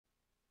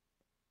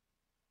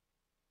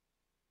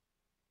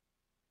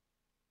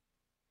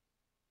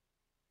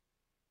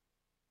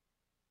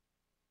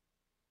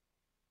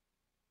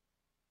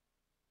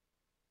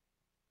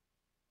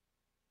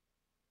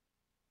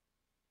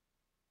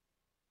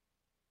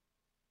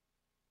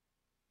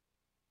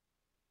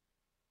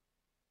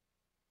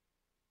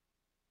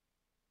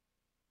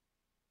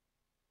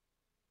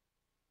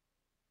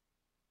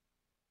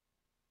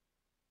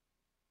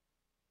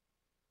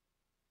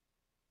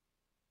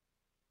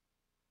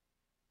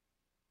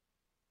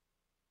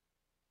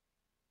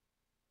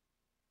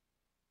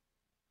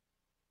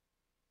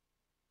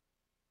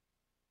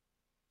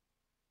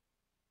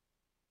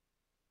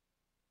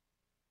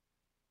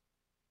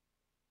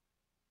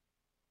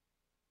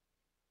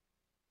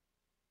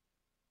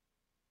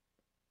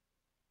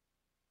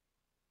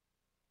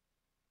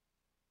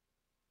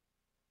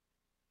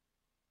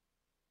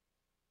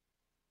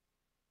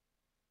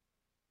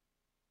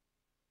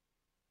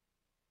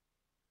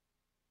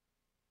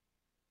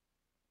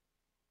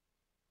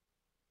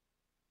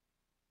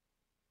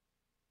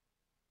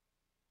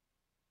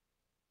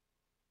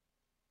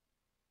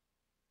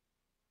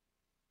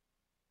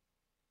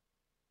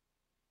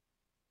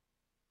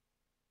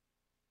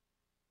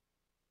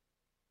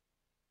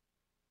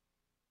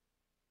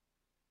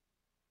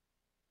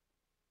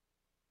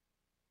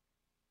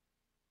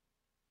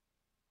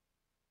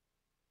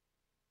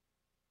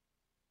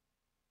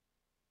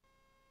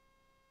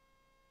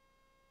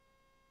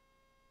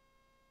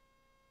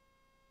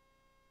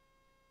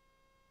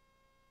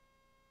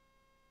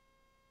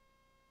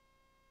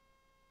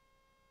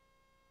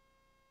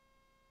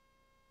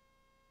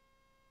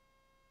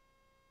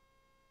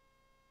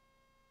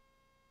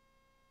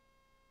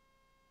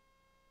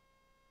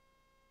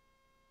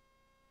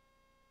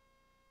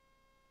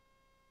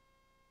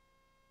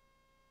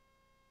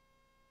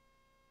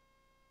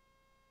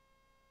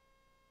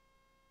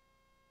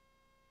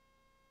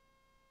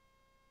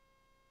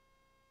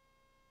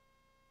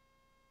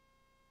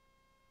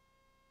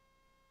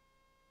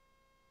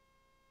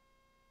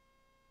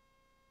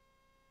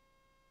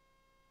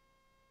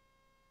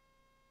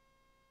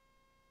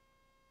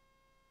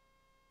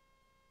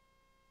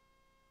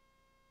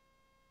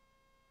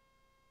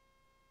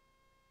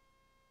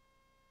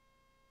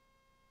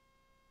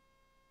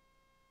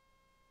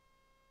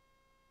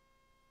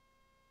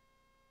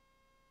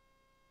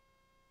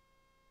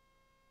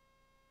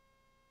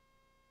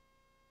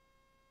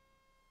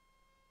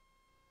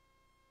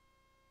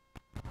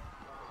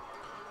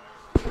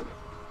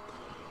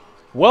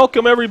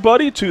Welcome,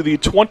 everybody, to the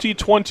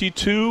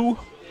 2022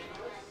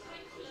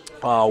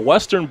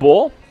 Western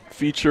Bowl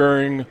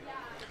featuring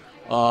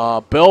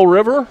Belle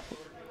River,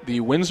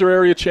 the Windsor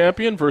area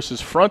champion, versus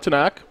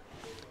Frontenac,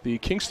 the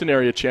Kingston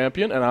area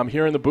champion. And I'm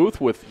here in the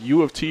booth with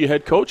U of T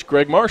head coach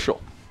Greg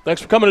Marshall.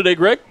 Thanks for coming today,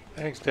 Greg.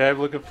 Thanks, Dad.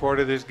 Looking forward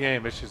to this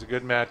game. This is a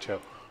good matchup.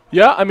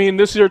 Yeah, I mean,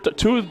 this year,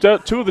 two of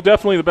the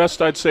definitely the best,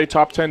 I'd say,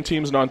 top 10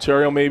 teams in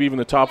Ontario, maybe even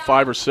the top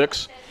 5 or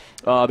 6.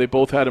 They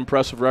both had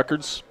impressive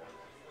records.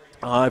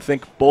 I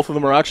think both of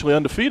them are actually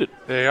undefeated.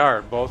 They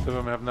are. Both of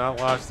them have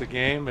not lost a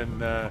game and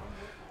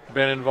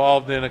been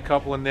involved in a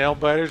couple of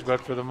nail-biters,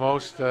 but for the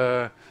most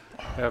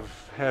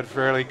have had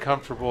fairly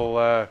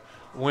comfortable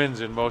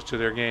wins in most of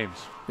their games.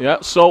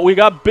 Yeah, so we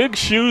got big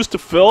shoes to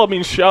fill. I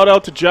mean, shout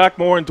out to Jack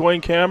Moore and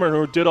Dwayne Cameron,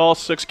 who did all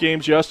 6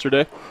 games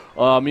yesterday.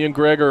 Me and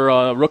Greg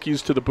are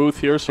rookies to the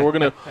booth here, so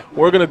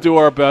we're gonna do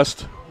our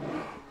best.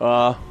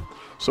 So,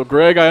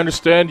 Greg, I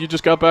understand you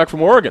just got back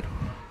from Oregon.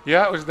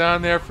 Yeah, I was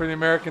down there for the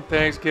American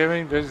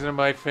Thanksgiving, visiting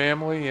my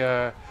family.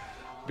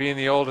 Being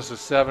the oldest of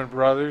 7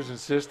 brothers and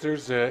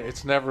sisters,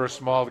 it's never a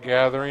small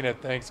gathering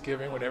at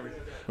Thanksgiving when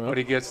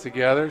everybody gets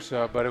together.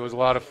 So, but it was a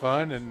lot of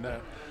fun, and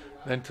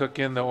then took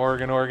in the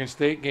Oregon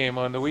State game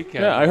on the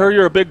weekend. Yeah, I heard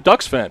you're a big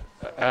Ducks fan.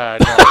 No,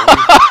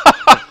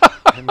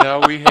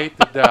 we hate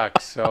the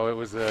Ducks. So it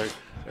was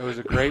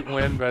a great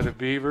win by the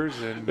Beavers,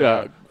 and we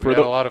had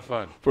a lot of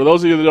fun. For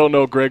those of you that don't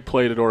know, Greg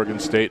played at Oregon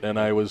State, and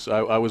I was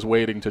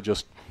waiting to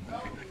just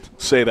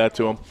say that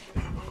to him.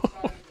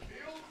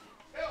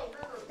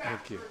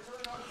 Thank you.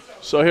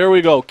 So here we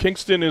go.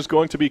 Kingston is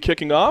going to be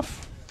kicking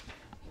off.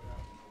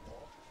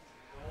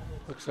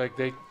 Looks like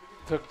they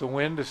took the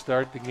win to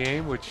start the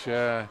game, which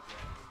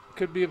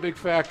could be a big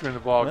factor in the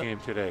ball game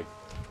today.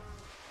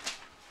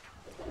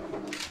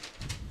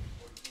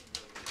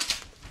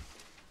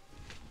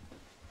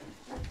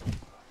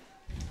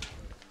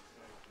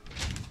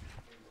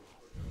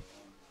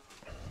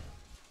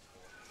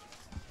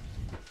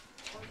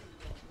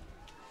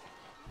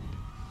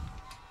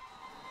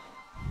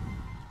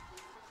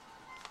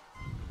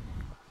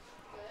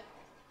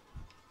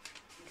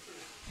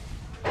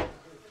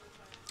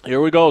 Here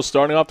we go,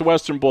 starting off the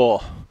Western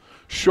Bowl.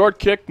 Short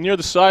kick near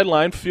the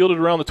sideline, fielded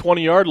around the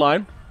 20-yard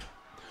line.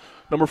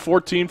 Number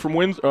 14 from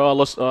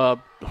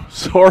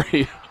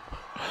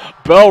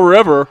Belle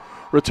River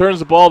returns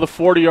the ball to the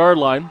 40-yard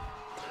line.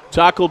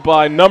 Tackled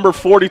by number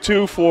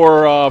 42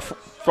 for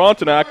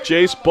Frontenac,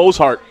 Jace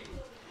Bozhart.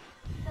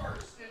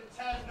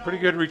 Pretty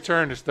good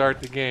return to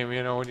start the game.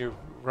 You know, when you're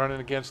running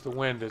against the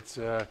wind, it's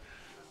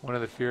one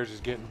of the fears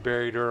is getting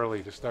buried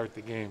early to start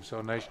the game.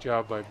 So nice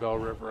job by Belle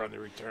River on the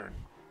return.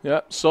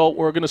 Yeah, so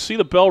we're going to see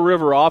the Belle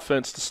River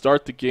offense to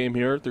start the game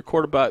here. They're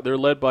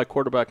led by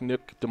quarterback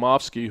Nick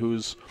Domofsky,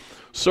 who's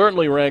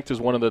certainly ranked as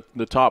one of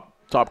the top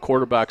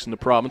quarterbacks in the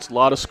province. A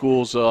lot of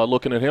schools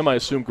looking at him. I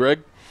assume,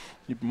 Greg,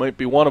 you might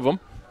be one of them.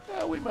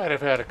 We might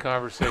have had a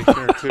conversation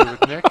or two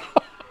with Nick.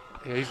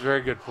 Yeah, he's a very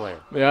good player.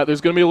 Yeah,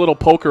 there's going to be a little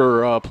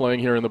poker playing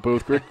here in the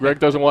booth. Greg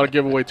doesn't want to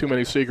give away too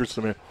many secrets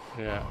to me.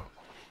 Yeah.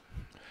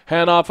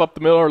 Handoff up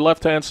the middle or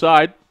left-hand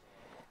side.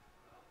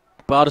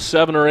 About a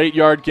 7 or 8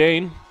 yard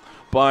gain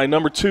by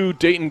number 2,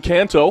 Dayton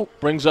Canto.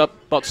 Brings up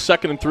about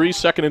 2nd and 3,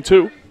 2nd and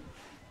 2.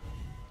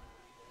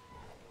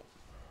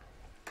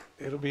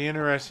 It'll be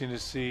interesting to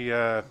see,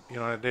 on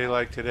a day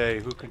like today,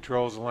 who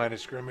controls the line of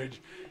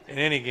scrimmage. In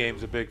any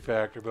game's a big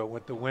factor, but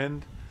with the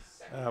wind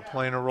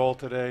playing a role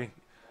today,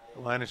 the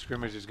line of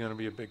scrimmage is going to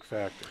be a big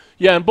factor.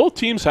 Yeah, and both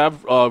teams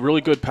have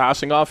really good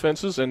passing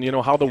offenses, and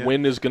how the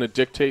wind is going to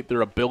dictate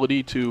their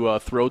ability to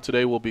throw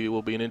today will be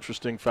an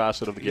interesting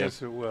facet of the game.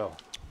 Yes, it will.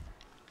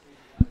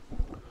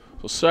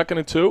 So 2nd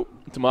and 2,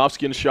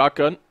 Domofsky in the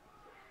shotgun.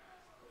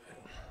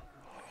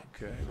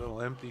 Okay, little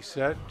empty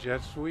set,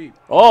 jet sweep.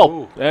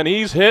 Oh, Ooh. And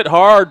he's hit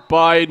hard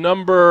by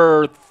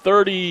number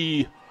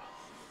 59.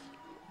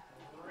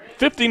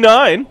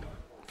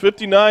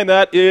 59,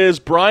 that is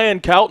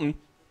Brian Cowton,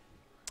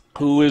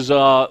 who is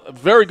a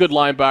very good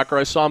linebacker.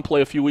 I saw him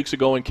play a few weeks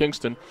ago in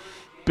Kingston.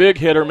 Big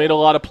hitter, made a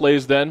lot of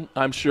plays then.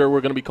 I'm sure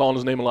we're going to be calling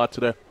his name a lot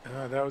today.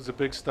 That was a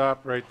big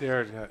stop right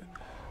there.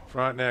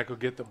 Frontenac will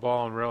get the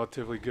ball in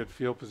relatively good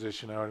field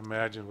position, I would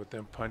imagine, with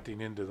them punting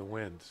into the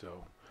wind.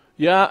 So.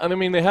 Yeah, and I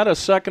mean they had a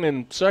second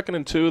and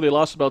 2. They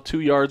lost about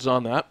 2 yards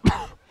on that.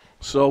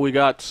 So we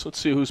got, let's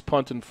see who's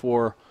punting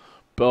for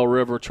Belle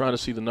River. Trying to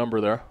see the number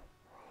there.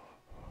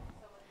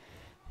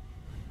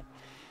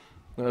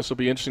 And this will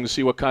be interesting to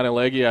see what kind of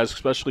leg he has,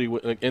 especially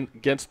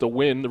against the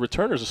wind. The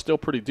returners are still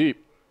pretty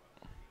deep.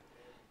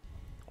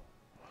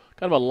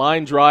 Kind of a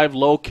line drive,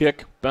 low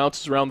kick,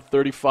 bounces around the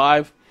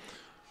 35.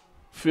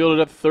 Fielded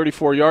at the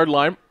 34-yard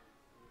line.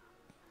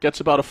 Gets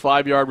about a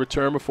 5-yard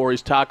return before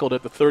he's tackled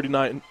at the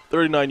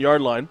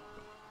 39-yard line.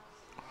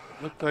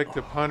 Looked like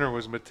the punter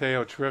was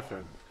Mateo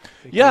Triffin.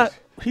 Yeah,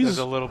 he does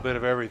a little bit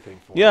of everything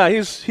for him. Yeah,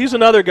 he's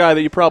another guy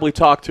that you probably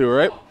talk to,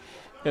 right?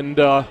 And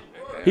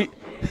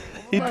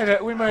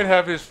we might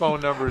have his phone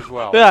number as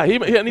well. Yeah, he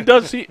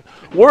does.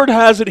 Word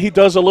has it he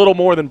does a little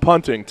more than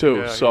punting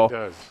too. Yeah, so he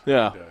does.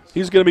 yeah, He does.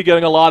 He's going to be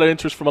getting a lot of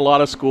interest from a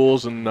lot of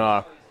schools, and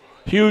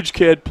Huge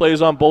kid,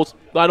 plays on both.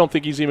 I don't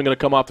think he's even going to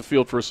come off the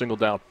field for a single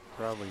down.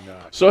 Probably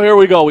not. So here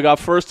we go. We got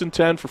 1st and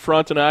 10 for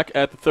Frontenac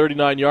at the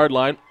 39-yard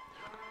line.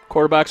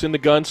 Quarterback's in the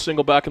gun,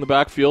 single back in the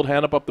backfield,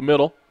 hand up the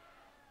middle.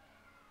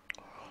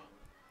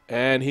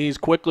 And he's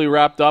quickly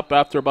wrapped up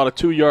after about a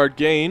 2-yard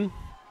gain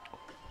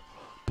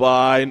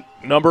by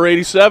number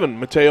 87,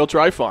 Mateo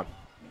Trifon.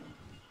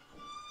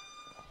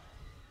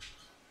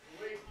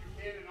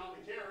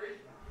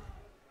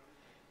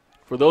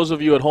 For those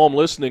of you at home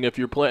listening, if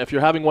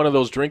you're having one of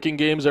those drinking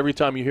games, every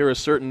time you hear a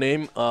certain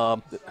name,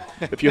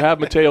 if you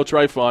have Mateo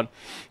Trifon,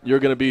 you're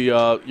going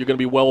to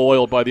be well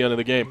oiled by the end of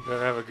the game.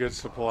 Better have a good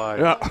supply.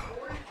 Yeah.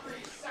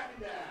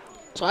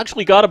 So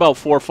actually got about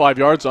 4 or 5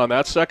 yards on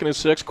that. 2nd and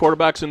 6.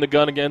 Quarterback's in the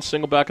gun again.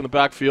 Single back in the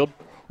backfield.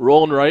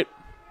 Rolling right.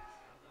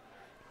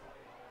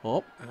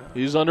 Oh,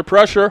 he's under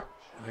pressure.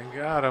 They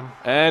got him.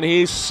 And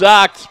he's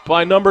sacked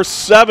by number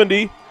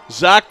 70,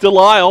 Zach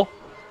Delisle.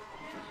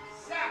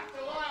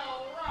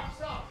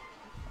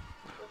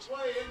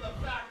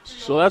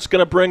 So that's going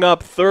to bring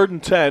up 3rd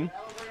and 10.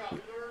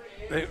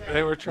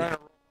 They were trying to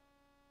roll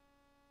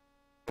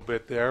a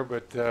bit there,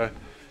 but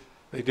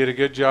they did a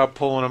good job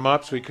pulling him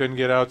up so he couldn't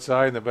get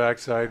outside, and the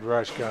backside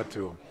rush got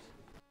to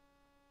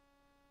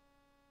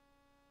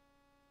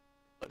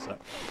him.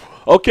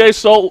 Okay,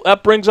 so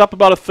that brings up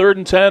about a 3rd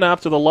and 10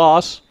 after the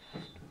loss.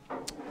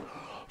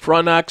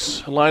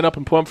 Frontenac's line up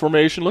in punt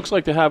formation. Looks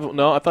like they have –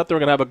 no, I thought they were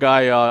going to have a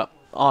guy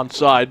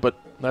onside, but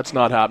that's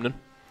not happening.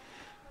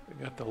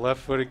 They got the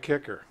left-footed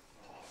kicker.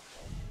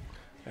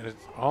 And it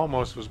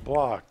almost was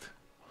blocked.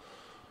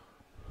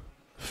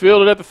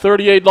 Fielded at the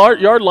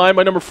 38-yard line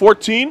by number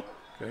 14.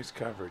 Nice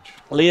coverage.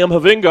 Liam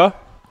Havinga.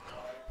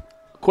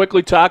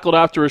 Quickly tackled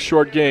after a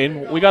short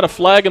gain. We got a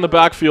flag in the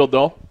backfield,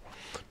 though.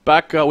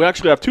 We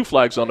actually have 2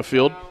 flags on the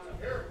field.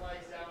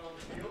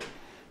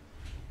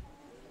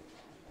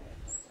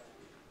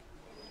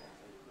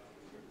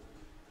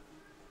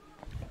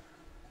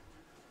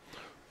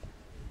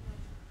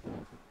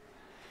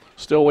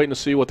 Still waiting to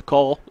see what the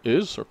call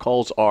is, or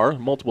calls are.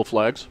 Multiple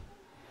flags.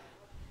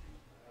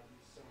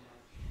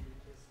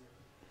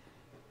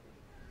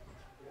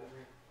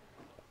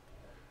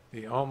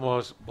 The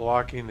almost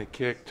blocking the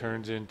kick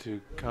turns into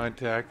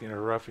contacting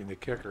or roughing the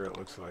kicker, it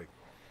looks like.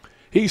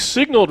 He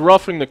signaled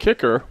roughing the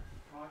kicker,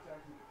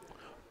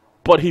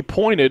 but he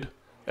pointed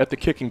at the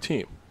kicking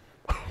team.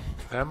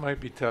 That might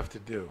be tough to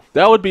do.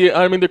 That would be,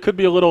 I mean, there could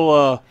be a little...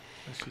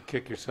 Unless you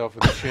kick yourself in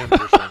the shins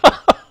or something.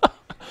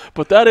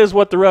 But that is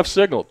what the ref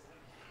signaled.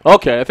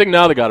 Okay, I think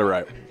now they got it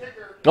right.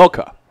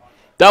 Okay.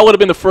 That would have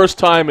been the first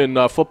time in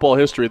football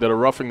history that a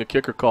roughing the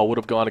kicker call would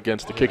have gone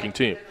against the kicking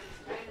team.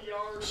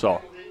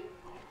 So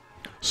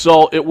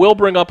it will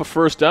bring up a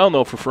 1st down,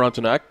 though, for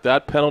Frontenac.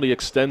 That penalty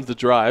extends the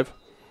drive.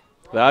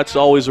 That's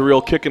always a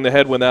real kick in the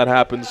head when that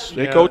happens.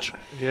 Yeah, hey, Coach?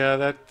 Yeah,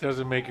 that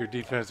doesn't make your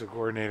defensive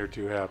coordinator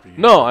too happy.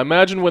 No, I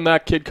imagine when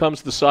that kid comes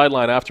to the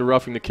sideline after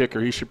roughing the kicker,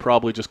 he should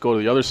probably just go to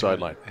the other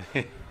sideline.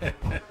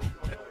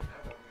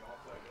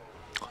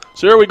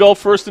 So here we go,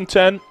 1st and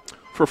 10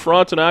 for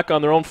Frontenac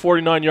on their own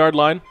 49-yard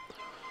line.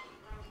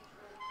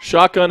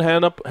 Shotgun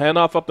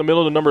handoff up the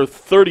middle to number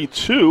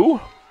 32,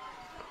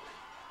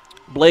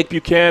 Blake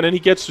Buchanan. He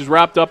gets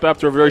wrapped up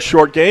after a very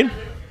short gain.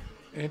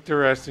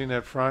 Interesting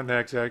that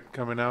Frontenac's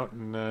coming out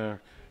and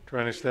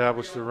trying to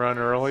establish the run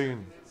early.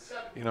 And,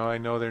 you know, I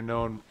know they're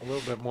known a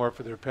little bit more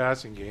for their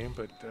passing game,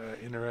 but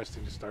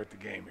interesting to start the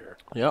game here.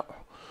 Yeah.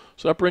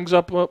 So that brings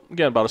up,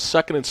 again, about a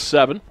 2nd and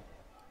 7.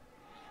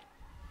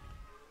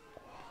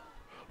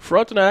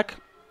 Frontenac,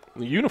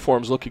 the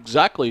uniforms look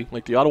exactly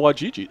like the Ottawa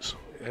GGs.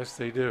 Yes,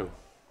 they do.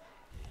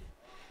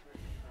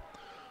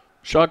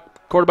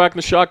 Quarterback in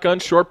the shotgun,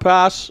 short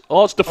pass.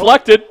 Oh, it's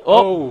deflected.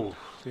 Oh,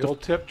 the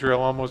old tip drill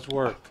almost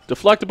worked.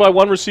 Deflected by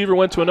one receiver,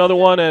 went to another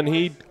one, and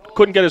he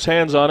couldn't get his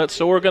hands on it.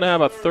 So we're going to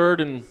have a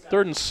 3rd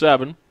and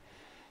 7.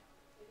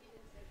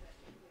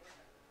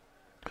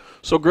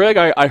 So, Greg,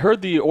 I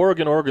heard the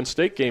Oregon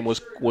State game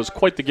was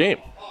quite the game.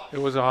 It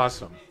was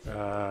awesome.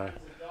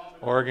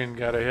 Oregon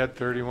got ahead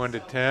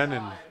 31-10,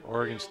 and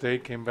Oregon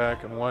State came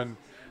back and won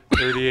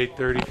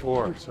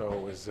 38-34. So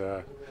it was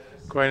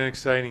quite an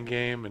exciting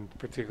game, and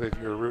particularly if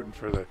you were rooting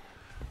for the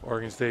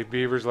Oregon State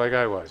Beavers like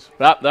I was.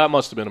 That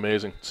must have been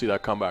amazing to see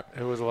that comeback.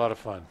 It was a lot of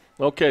fun.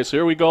 Okay, so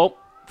here we go.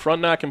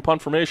 Frontenac in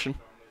punt formation.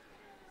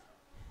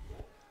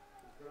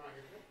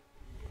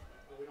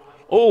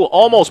 Oh,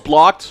 almost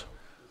blocked.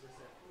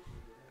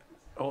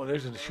 Oh,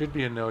 should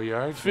be a no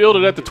yard.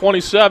 Fielded at the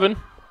 27.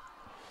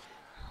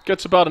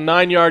 Gets about a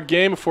 9-yard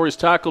gain before he's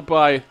tackled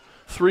by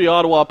 3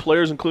 Ottawa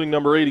players, including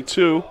number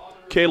 82,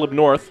 Caleb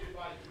North.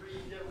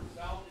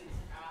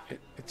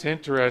 It's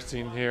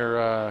interesting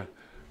here.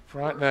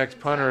 Frontenac's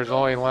punter is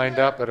only lined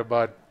up at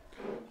about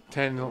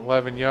 10,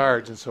 11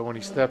 yards, and so when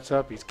he steps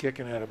up, he's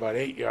kicking at about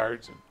 8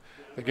 yards. And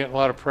they're getting a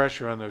lot of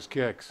pressure on those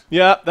kicks.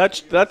 Yeah,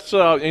 that's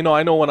you know,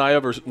 I know when I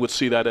ever would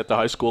see that at the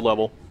high school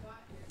level,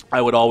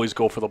 I would always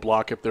go for the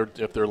block if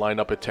they're lined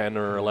up at 10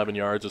 or 11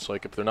 yards. It's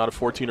like if they're not at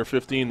 14 or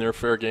 15, they're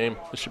fair game.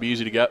 This should be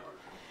easy to get.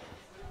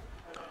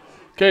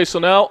 Okay, so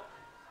now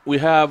we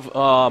have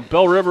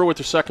Belle River with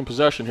their second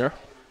possession here.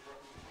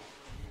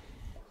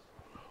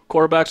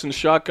 Quarterback's in the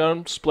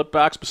shotgun, split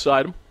backs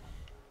beside him.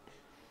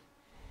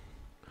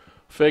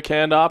 Fake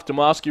handoff.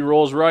 Domofsky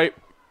rolls right,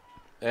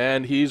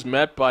 and he's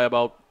met by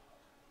about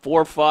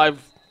 4 or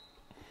 5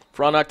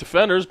 Frontenac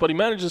defenders, but he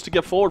manages to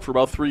get forward for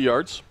about 3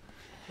 yards.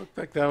 Looked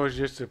like that was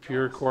just a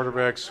pure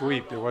quarterback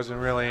sweep. There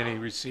wasn't really any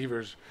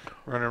receivers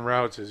running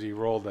routes as he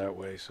rolled that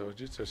way, so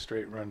just a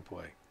straight run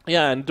play.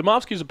 Yeah, and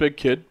Domofsky's a big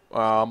kid,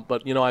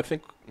 but I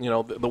think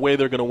the way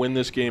they're going to win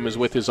this game is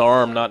with his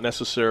arm, not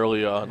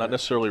necessarily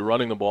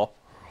running the ball.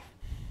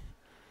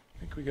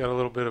 I think we got a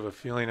little bit of a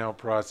feeling out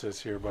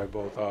process here by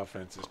both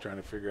offenses, trying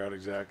to figure out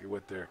exactly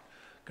what they're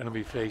going to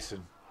be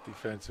facing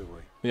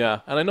defensively.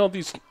 Yeah, and I know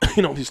these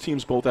these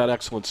teams both had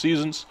excellent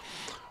seasons,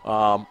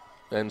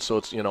 and so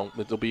it's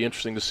it'll be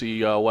interesting to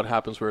see what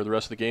happens for the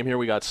rest of the game here.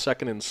 We got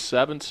 2nd and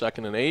 7,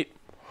 2nd and 8.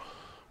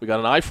 We got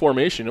an I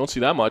formation. You don't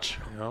see that much.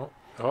 No.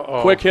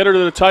 Uh-oh. Quick hitter to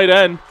the tight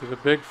end. To the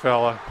big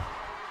fella.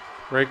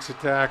 Breaks a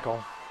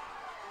tackle.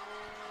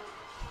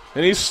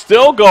 And he's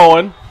still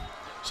going.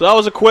 So that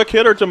was a quick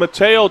hitter to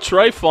Mateo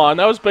Trifon.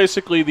 That was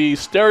basically the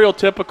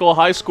stereotypical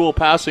high school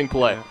passing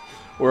play,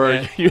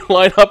 where you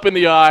line up in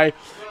the eye,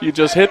 you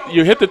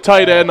hit the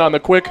tight end on the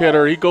quick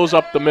hitter, he goes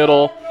up the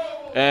middle,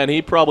 and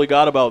he probably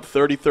got about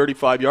 30,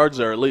 35 yards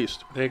there at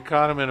least. They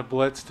caught him in a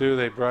blitz too.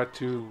 They brought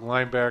 2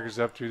 linebackers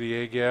up through the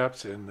A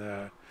gaps,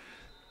 and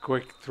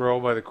quick throw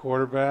by the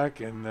quarterback,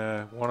 and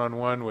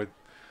one-on-one with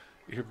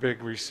your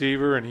big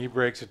receiver, and he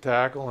breaks a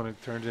tackle, and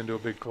it turns into a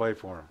big play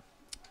for him.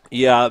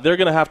 Yeah, they're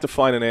going to have to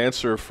find an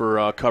answer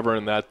for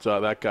covering that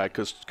guy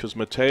because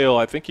Mateo,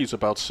 I think he's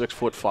about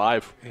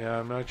 6'5". Yeah,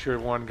 I'm not sure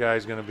one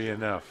guy's going to be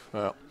enough.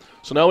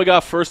 So now we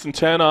got 1st and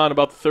 10 on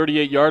about the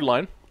 38-yard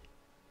line.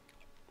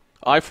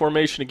 I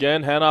formation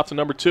again, handoff to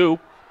number 2,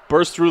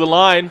 burst through the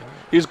line.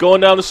 He's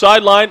going down the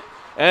sideline,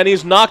 and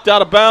he's knocked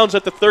out of bounds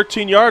at the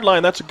 13-yard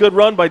line. That's a good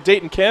run by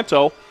Dayton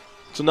Canto.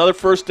 It's another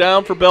first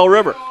down for Belle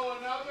River.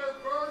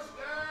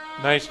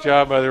 Nice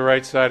job by the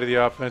right side of the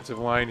offensive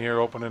line here.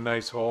 Opened a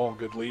nice hole.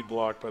 Good lead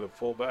block by the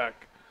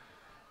fullback.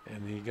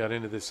 And he got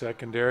into the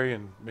secondary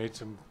and made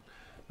some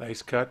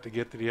nice cut to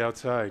get to the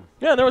outside.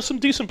 Yeah, there were some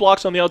decent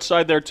blocks on the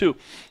outside there, too.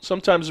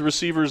 Sometimes the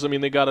receivers,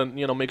 they got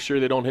to make sure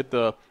they don't hit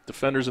the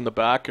defenders in the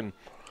back. And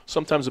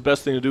sometimes the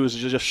best thing to do is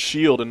just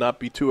shield and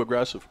not be too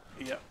aggressive.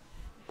 Yeah.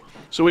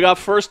 So we got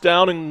first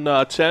down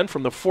and 10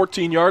 from the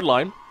 14-yard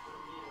line.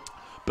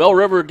 Belle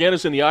River again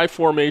is in the I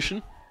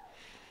formation.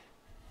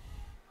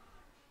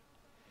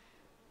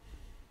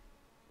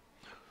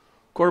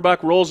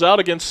 Quarterback rolls out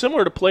again,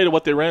 similar to play to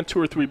what they ran 2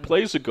 or 3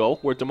 plays ago,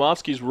 where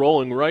Domofsky's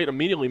rolling right,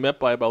 immediately met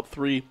by about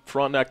 3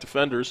 Frontenac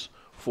defenders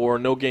for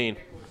no gain.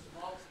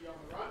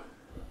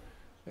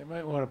 They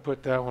might want to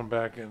put that one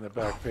back in the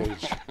back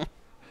page.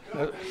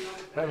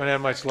 Haven't had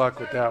much luck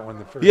with that one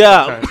the first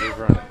times they've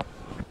run it.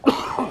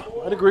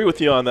 I'd agree with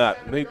you on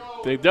that. They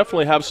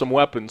definitely have some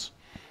weapons,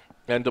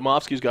 and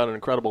Domofsky's got an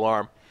incredible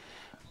arm.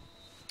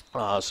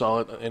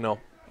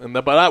 And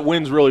by that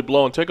wind's really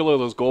blowing. Take a look at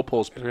those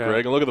goalposts,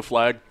 Greg, and look at the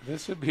flag.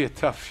 This would be a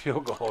tough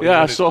field goal, even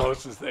as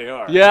close as they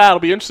are. Yeah,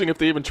 it'll be interesting if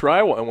they even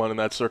try one in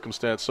that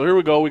circumstance. So here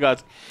we go. We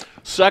got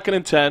 2nd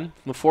and 10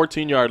 from the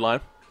 14-yard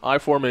line. I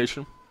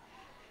formation.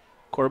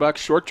 Quarterback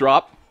short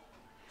drop.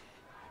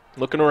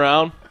 Looking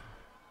around.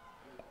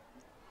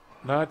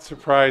 Not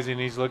surprising.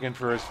 He's looking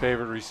for his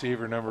favorite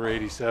receiver, number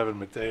 87,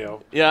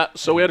 Mateo. Yeah.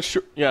 So we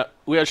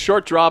had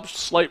short drop,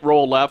 slight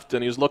roll left,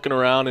 and he was looking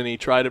around, and he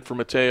tried it for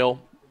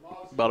Mateo.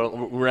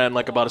 Ran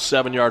like about a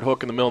 7-yard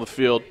hook in the middle of the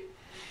field.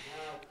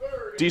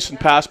 Decent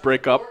pass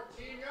breakup.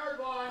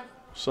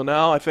 So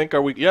now I think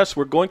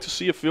we're going to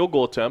see a field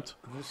goal attempt.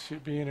 This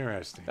should be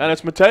interesting. And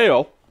it's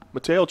Mateo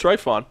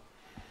Trifon.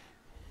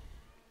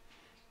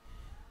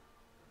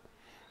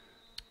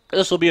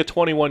 This will be a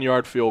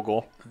 21-yard field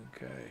goal.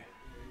 Okay.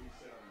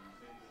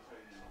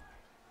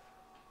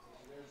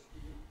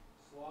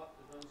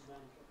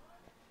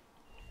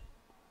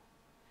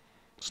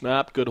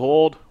 Snap, good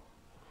hold.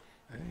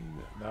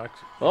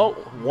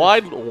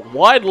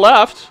 Wide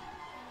left,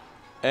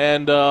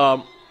 and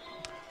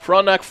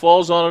Frontenac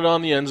falls on it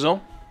on the end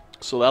zone.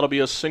 So that'll be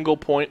a single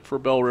point for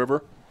Belle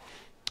River,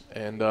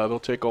 and they'll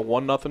take a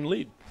 1-0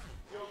 lead.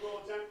 Field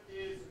goal attempt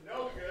is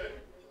no good.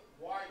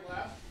 Wide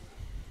left.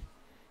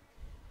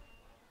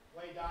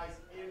 Play dies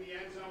in the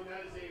end zone.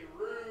 That is a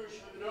rouge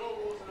for the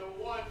Nobles and a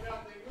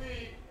 1-0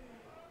 lead.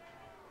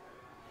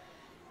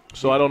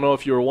 So I don't know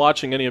if you were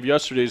watching any of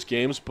yesterday's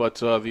games, but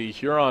the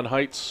Huron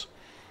Heights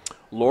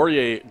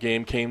Laurier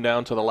game came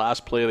down to the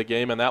last play of the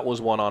game, and that was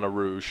one on a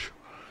rouge.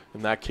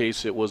 In that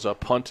case, it was a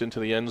punt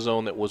into the end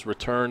zone that was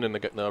returned, and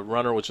the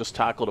runner was just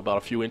tackled about a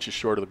few inches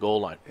short of the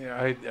goal line.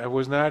 Yeah, I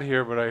was not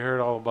here, but I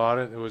heard all about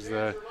it. It was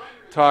the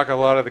talk of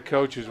a lot of the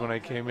coaches when I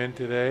came in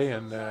today,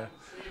 and they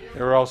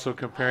were also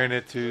comparing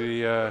it to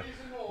the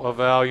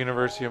Laval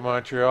University of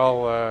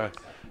Montreal,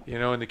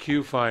 in the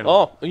Q final.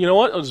 Oh, you know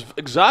what? It was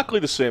exactly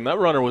the same. That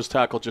runner was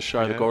tackled just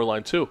shy of the goal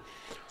line, too.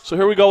 So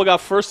here we go. We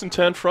got 1st and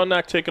 10.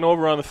 Frontenac taking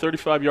over on the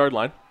 35-yard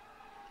line.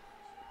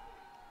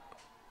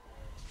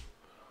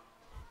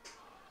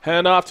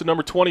 Hand off to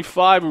number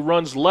 25, who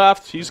runs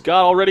left. He's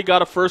already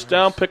got a first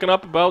down, picking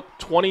up about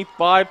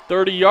 25,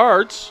 30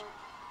 yards.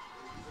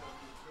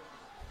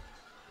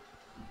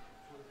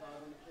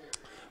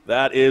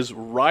 That is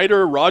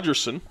Ryder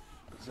Rogerson.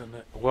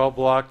 Well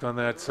blocked on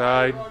that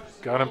side.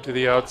 Got him to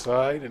the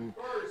outside, and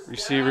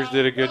receivers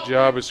did a good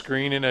job of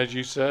screening, as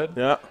you said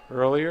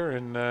earlier,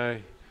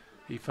 and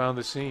he found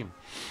the seam.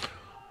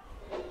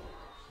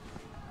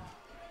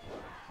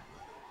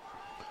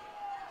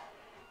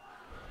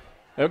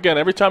 Again,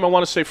 every time I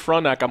want to say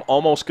Frontenac, I'm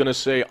almost going to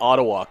say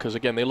Ottawa because,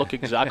 again, they look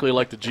exactly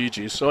like the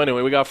GGs. So,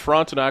 anyway, we got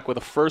Frontenac with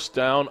a first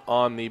down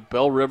on the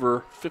Belle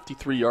River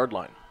 53-yard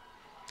line.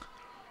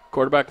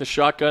 Quarterback in the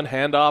shotgun,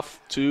 handoff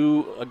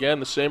to, again,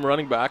 the same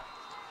running back.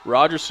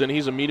 Rogerson,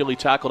 he's immediately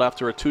tackled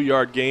after a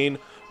 2-yard gain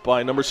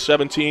by number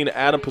 17,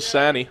 Adam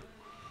Pisani.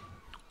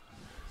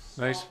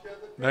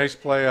 Nice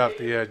play off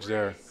the edge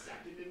there.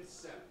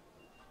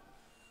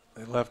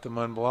 They left him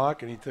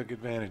unblocked, and he took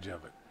advantage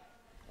of it.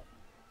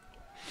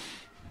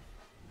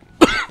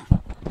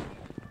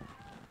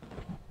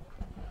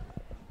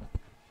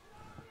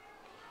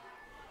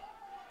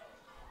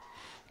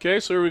 Okay,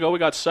 so here we go. We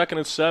got 2nd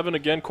and 7.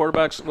 Again,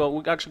 quarterbacks, well,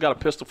 we actually got a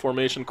pistol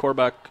formation.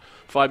 Quarterback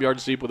 5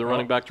 yards deep with a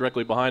running back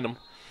directly behind him.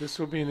 This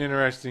will be an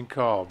interesting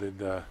call. Did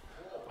the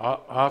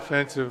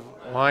offensive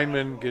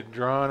linemen get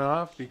drawn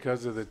off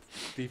because of the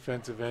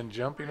defensive end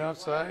jumping off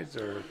sides?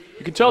 Or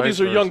you can tell these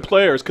are young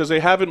players because they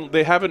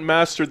haven't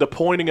mastered the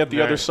pointing at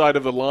the other side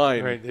of the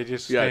line. Right, they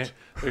just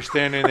they're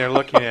standing there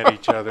looking at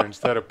each other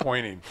instead of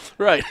pointing.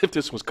 Right, if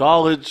this was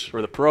college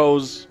or the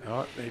pros.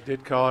 Oh, they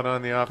did call it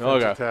on the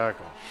offensive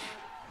tackle.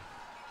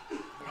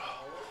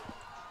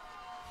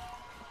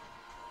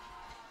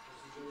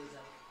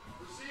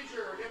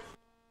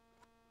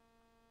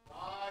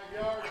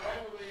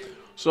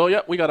 So,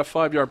 yeah, we got a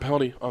 5-yard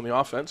penalty on the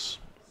offense.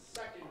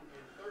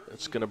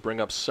 It's going to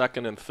bring up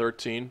 2nd and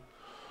 13.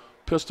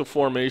 Pistol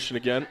formation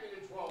again.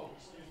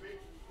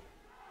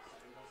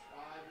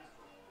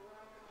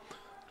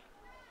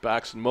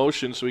 Backs in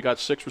motion, so we got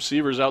 6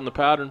 receivers out in the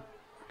pattern.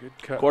 Good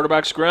cut.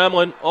 Quarterback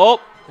scrambling. Oh,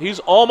 he's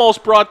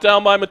almost brought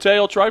down by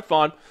Mateo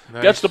Trifon.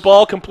 Nice. Gets the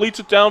ball, completes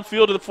it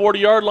downfield to the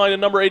 40-yard line at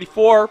number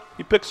 84.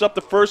 He picks up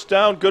the first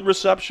down. Good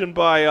reception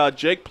by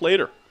Jake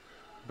Plater.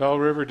 Belle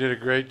River did a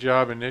great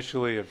job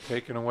initially of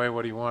taking away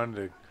what he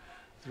wanted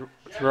to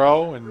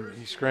throw, and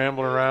he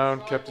scrambled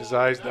around, kept his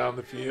eyes down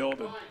the field,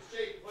 and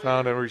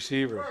found a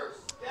receiver.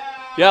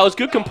 Yeah, it was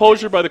good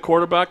composure by the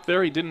quarterback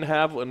there. He didn't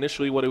have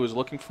initially what he was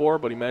looking for,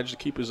 but he managed to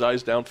keep his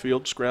eyes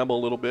downfield, scramble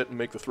a little bit, and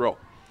make the throw.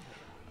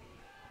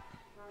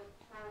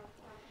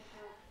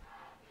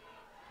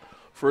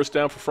 First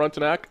down for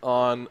Frontenac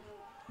on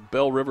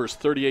Belle River's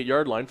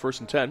 38-yard line, 1st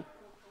and 10.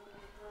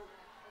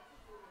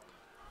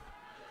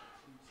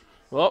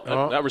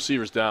 Well, that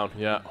receiver's down,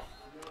 yeah.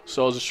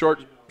 So it was a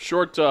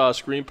short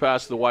screen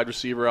pass to the wide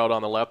receiver out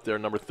on the left there,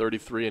 number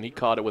 33, and he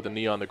caught it with a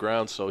knee on the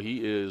ground, so he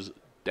is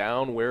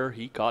down where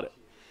he caught it.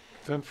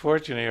 It's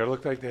unfortunate. It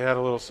looked like they had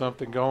a little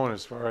something going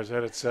as far as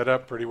had it set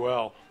up pretty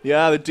well.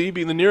 Yeah,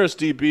 the nearest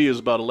DB is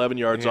about 11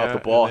 yards off the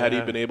ball. Had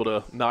he been able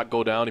to not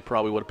go down, he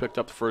probably would have picked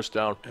up the first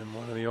down. And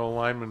one of the old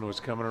linemen was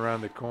coming around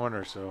the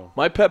corner. So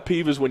my pet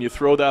peeve is when you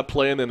throw that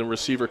play and then the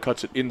receiver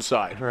cuts it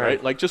inside,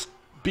 right? Like just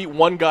beat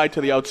one guy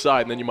to the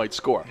outside and then you might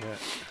score. Yeah.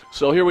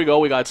 So here we go.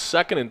 We got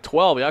 2nd and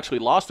 12. He actually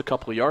lost a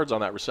couple of yards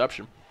on that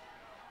reception.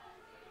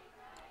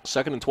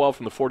 2nd and 12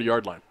 from the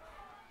 40-yard line.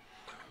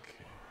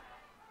 Okay.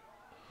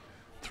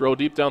 Throw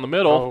deep down the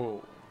middle.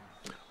 Oh.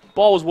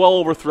 Ball was well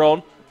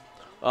overthrown.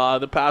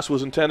 The pass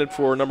was intended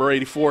for number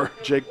 84,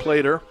 Jake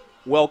Plater.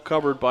 Well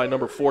covered by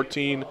number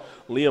 14,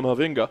 Liam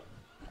Havinga.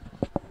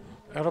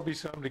 That'll be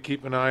something to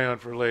keep an eye on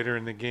for later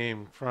in the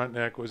game.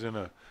 Frontenac was in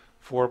a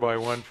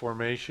 4-by-1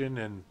 formation,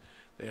 and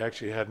they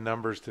actually had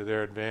numbers to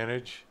their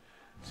advantage.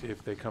 See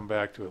if they come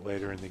back to it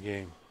later in the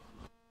game.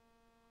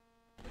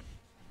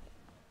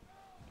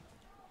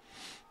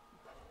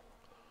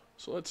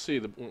 So let's see.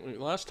 The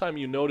last time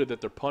you noted that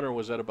their punter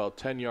was at about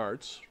 10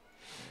 yards.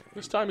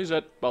 This time he's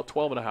at about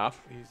 12 and a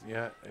half.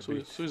 So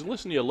he's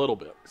listening to you a little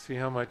bit. See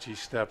how much he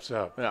steps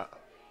up. Yeah.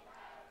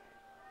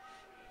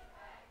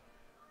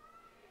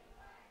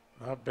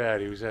 Not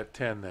bad. He was at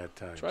 10 that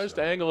time. Tries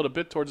to angle it a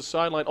bit towards the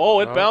sideline. Oh,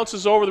 it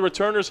bounces over the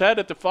returner's head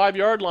at the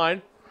 5-yard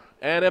line.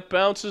 And it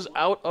bounces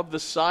out of the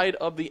side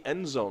of the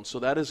end zone. So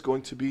that is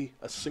going to be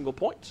a single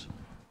point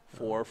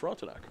for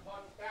Frontenac.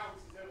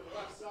 Bounces into the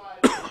left side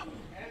of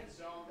the end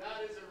zone.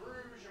 That is a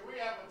rouge, and we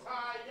have a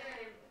tie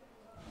game.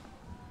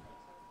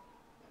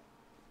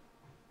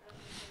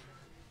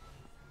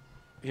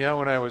 Yeah,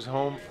 when I was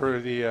home for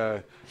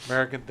the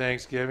American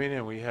Thanksgiving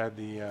and we had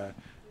the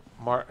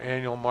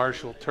annual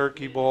Marshall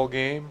Turkey Bowl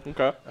game,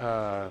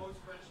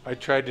 I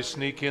tried to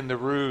sneak in the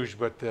rouge,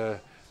 but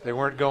they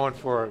weren't going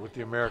for it with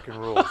the American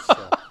rules.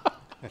 So.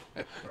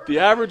 The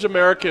average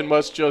American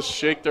must just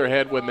shake their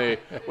head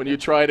when you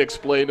try to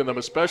explain to them,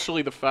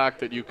 especially the fact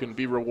that you can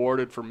be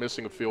rewarded for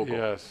missing a field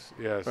goal.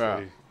 Yes.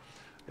 They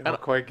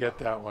don't quite get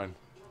that one.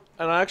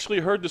 And I actually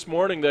heard this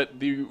morning that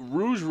the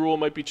Rouge rule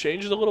might be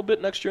changed a little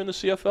bit next year in the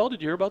CFL.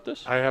 Did you hear about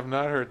this? I have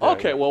not heard that.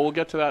 Okay, yet. well, we'll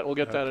get to that. We'll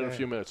get that in a Okay.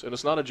 few minutes. And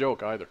it's not a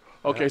joke either.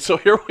 Okay, so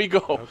here we go.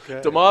 Okay.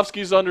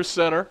 Domofsky's under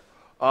center.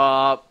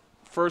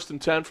 First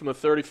and 10 from the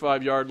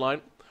 35-yard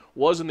line.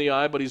 Was in the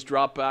eye, but he's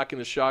dropped back in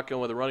the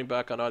shotgun with a running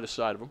back on either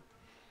side of him.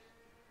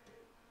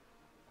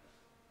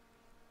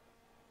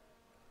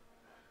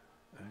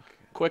 Okay.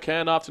 Quick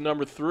handoff to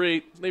number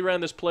 3. They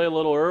ran this play a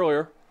little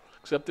earlier,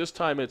 except this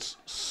time it's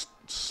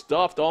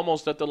stuffed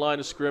almost at the line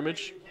of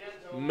scrimmage.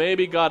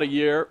 Maybe got a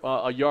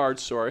yard.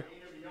 Sorry.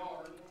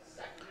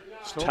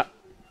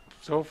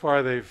 So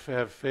far, they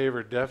have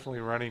favored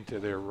definitely running to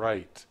their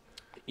right.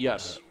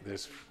 Yes.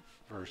 This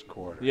first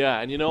quarter.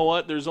 Yeah, and you know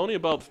what? There's only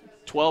about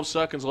 12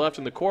 seconds left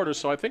in the quarter,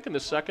 so I think in the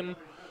second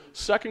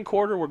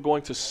quarter we're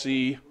going to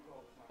see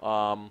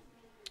them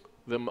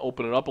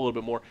open it up a little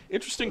bit more.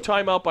 Interesting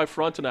timeout by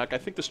Frontenac. I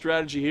think the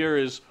strategy here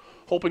is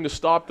hoping to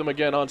stop them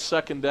again on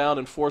second down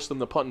and force them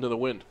to punt into the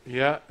wind.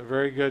 Yeah,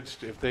 very good.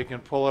 If they can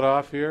pull it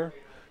off here,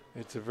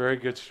 it's a very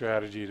good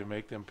strategy to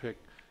make them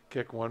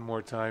kick one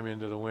more time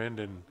into the wind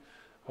and,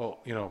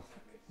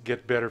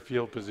 get better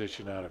field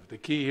position out of it. The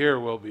key here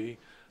will be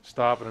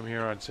stopping them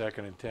here on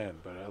 2nd and 10,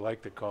 but I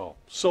like the call.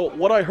 So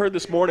what I heard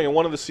this morning, and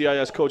one of the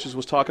CIS coaches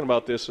was talking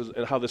about this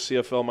and how the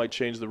CFL might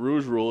change the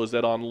Rouge rule, is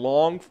that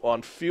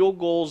on field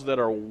goals that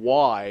are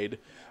wide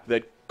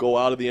that go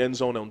out of the end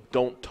zone and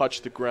don't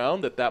touch the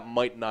ground, that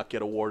might not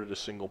get awarded a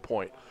single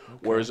point. Okay.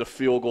 Whereas a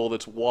field goal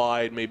that's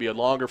wide, maybe a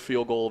longer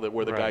field goal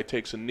where the guy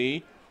takes a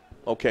knee,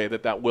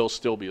 that will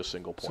still be a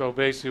single point. So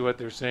basically what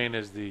they're saying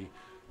is the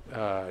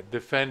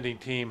defending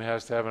team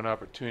has to have an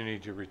opportunity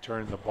to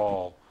return the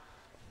ball.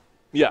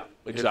 Yeah,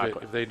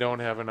 exactly. If they don't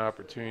have an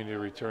opportunity to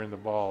return the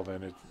ball,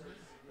 then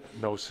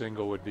no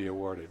single would be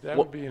awarded. That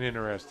would be an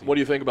interesting. What do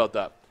you think about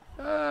that?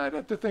 I'd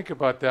have to think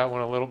about that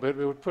one a little bit.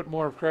 It would put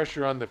more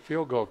pressure on the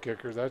field goal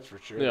kickers, that's for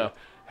sure. Yeah.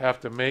 They have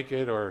to make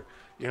it or,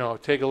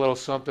 take a little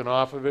something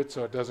off of it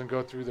so it doesn't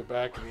go through the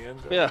back of the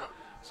end zone. Yeah.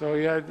 So,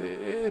 yeah,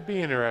 it'd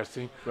be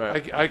interesting.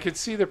 Right. I could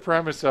see the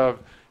premise of,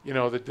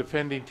 the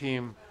defending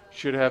team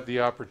should have the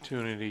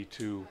opportunity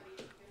to,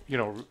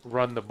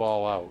 run the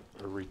ball out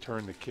or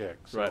return the kick.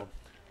 So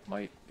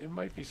it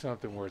might be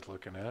something worth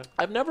looking at.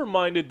 I've never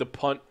minded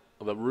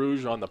the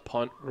Rouge on the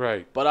punt.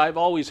 Right. But I've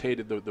always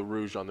hated the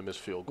Rouge on the missed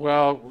field goal.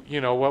 Well,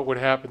 what would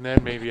happen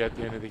then maybe at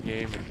the end of the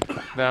game,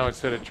 and now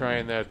instead of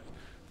trying that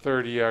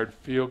 30-yard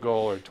field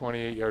goal or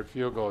 28-yard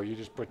field goal, you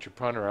just put your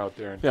punter out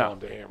there and tell him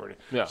to hammer it.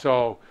 Yeah.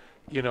 So,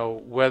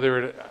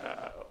 whether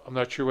I'm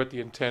not sure what the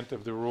intent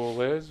of the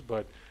rule is,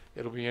 but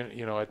it'll be,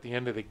 at the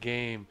end of the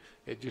game,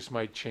 it just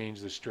might change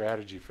the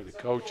strategy for the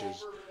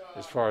coaches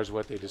as far as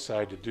what they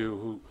decide to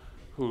do,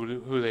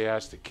 who they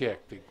ask to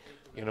kick to,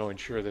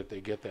 ensure that they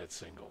get that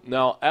single.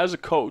 Now, as a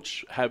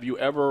coach, have you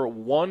ever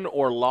won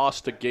or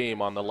lost a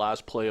game on the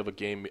last play of a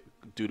game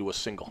due to a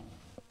single?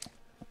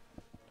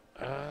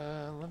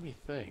 Let me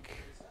think.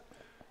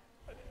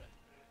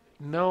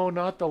 No,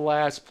 not the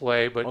last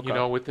play, but,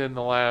 within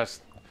the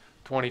last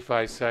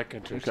 25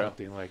 seconds or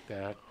something like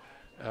that.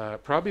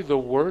 Probably the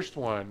worst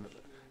one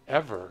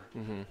ever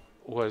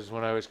was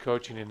when I was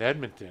coaching in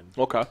Edmonton.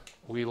 Okay.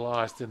 We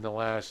lost in the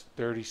last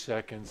 30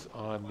 seconds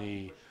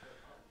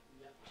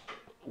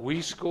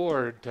we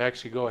scored to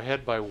actually go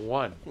ahead by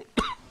 1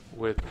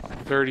 with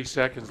 30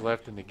 seconds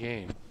left in the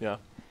game. Yeah.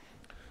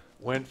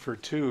 Went for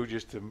 2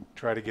 just to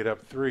try to get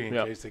up 3 in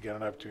case they got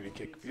an opportunity to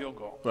kick a field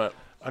goal. Right.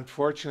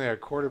 Unfortunately, our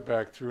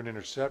quarterback threw an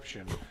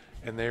interception,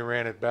 and they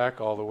ran it back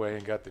all the way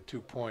and got the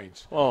 2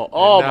 points.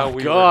 Oh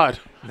my God.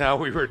 Now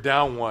we were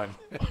down 1.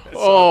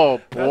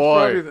 Oh,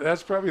 boy.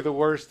 That's probably the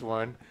worst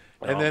one.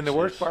 And then the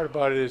worst part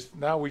about it is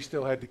now we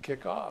still had to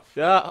kick off.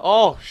 Yeah.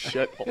 Oh,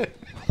 shit.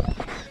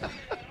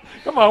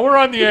 Come on, we're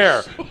on the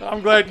air.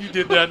 I'm glad you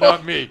did that,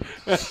 not me.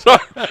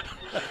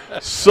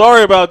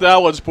 Sorry about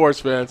that one, sports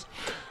fans.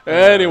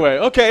 Anyway,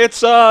 okay, it's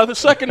the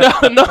 2nd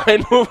down and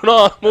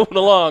 9. Moving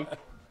along.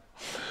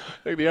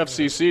 I think the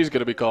FCC is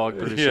going to be calling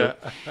pretty soon.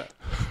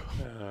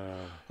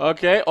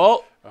 Okay.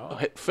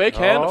 Fake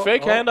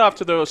handoff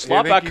to the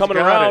slot back coming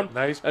around.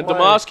 Nice play. And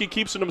Domofsky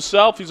keeps it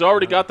himself. He's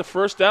already got the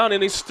first down,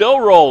 and he's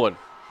still rolling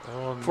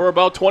for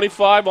about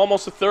 25,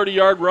 almost a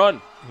 30-yard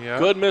run. Yeah.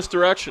 Good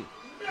misdirection.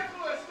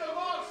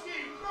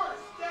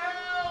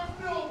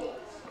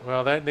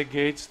 Well, that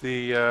negates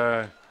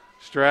the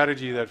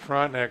strategy that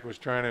Frontenac was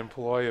trying to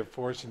employ of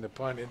forcing the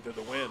punt into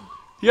the wind.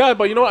 Yeah,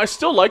 but I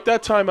still like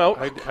that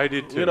timeout. I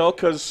did too.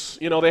 Because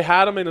they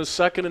had him in a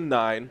 2nd and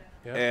 9,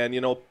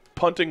 and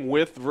punting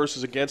with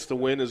versus against the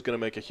wind is going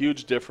to make a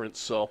huge difference.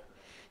 So,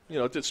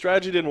 the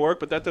strategy didn't work,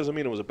 but that doesn't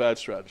mean it was a bad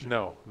strategy.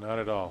 No, not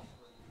at all.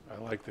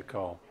 I like the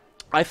call.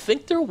 I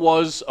think there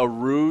was a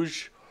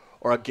Rouge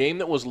or a game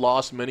that was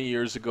lost many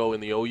years ago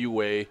in the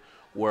OUA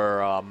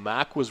where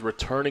Mac was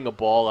returning a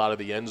ball out of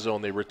the end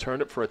zone. They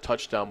returned it for a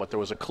touchdown, but there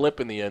was a clip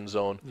in the end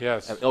zone.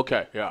 Yes.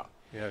 Okay, yeah.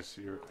 Yes,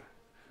 you're.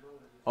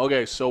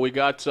 Okay, so we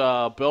got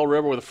Belle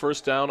River with a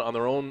first down on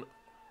their own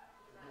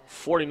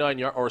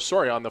 49-yard,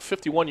 on the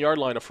 51-yard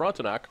line of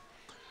Frontenac.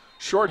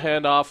 Short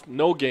handoff,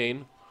 no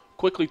gain.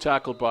 quickly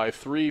tackled by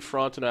 3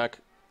 Frontenac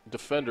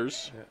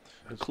defenders,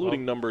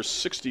 including number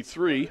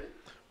 63,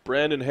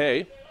 Brandon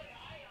Hay,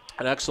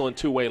 an excellent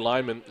two-way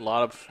lineman. A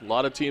lot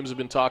of teams have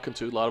been talking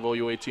to. A lot of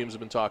OUA teams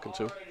have been talking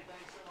to.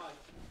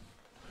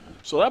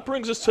 So that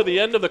brings us to the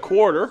end of the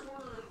quarter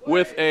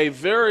with a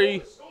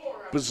very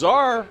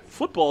bizarre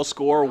football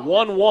score,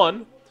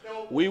 1-1.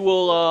 We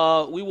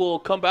will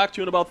come back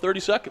to you in about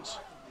 30 seconds.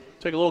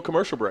 Take a little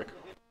commercial break.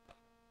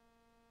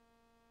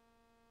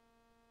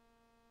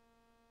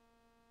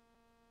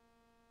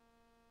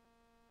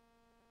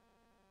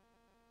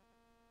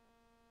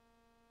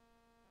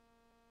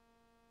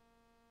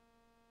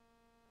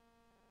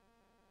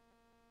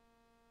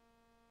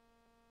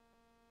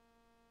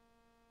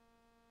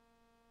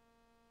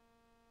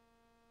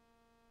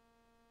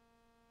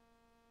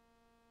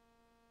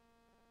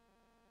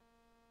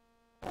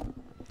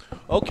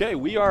 Okay,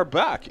 we are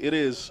back. It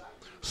is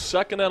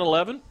 2nd and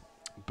 11.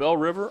 Belle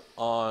River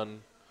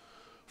on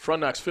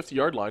Frontenac's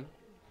 50-yard line.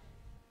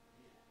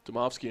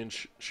 Domovsky in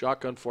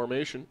shotgun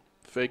formation.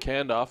 Fake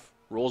handoff.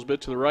 Rolls a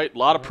bit to the right. A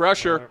lot of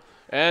pressure.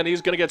 And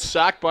he's going to get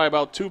sacked by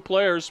about 2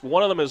 players.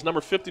 One of them is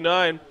number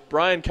 59,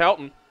 Brian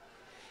Cowton.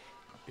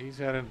 He's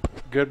had a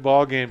good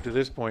ball game to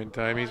this point in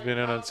time. He's been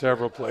in on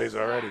several plays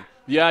already.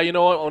 Yeah, you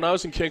know what? When I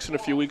was in Kingston a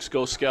few weeks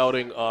ago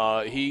scouting,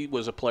 he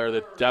was a player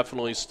that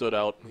definitely stood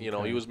out. You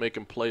know, he was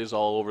making plays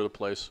all over the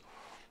place.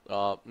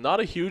 Not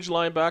a huge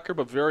linebacker,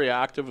 but very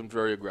active and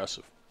very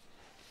aggressive.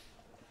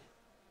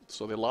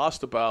 So they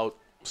lost about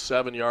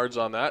 7 yards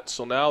on that.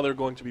 So now they're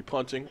going to be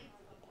punting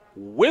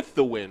with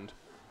the wind.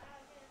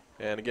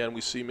 And again,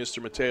 we see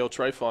Mr. Mateo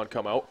Trifon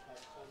come out.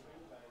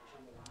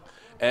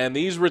 And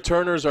these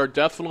returners are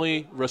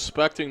definitely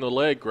respecting the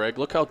leg, Greg.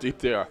 Look how deep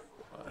they are.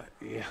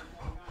 Yeah.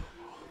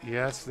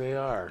 Yes, they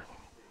are.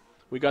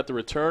 We got the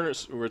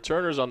returners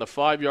on the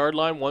 5-yard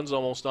line. One's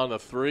almost on the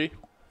 3.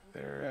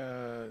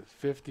 They're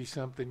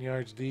 50-something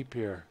yards deep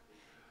here.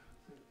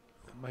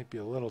 That might be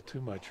a little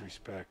too much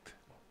respect.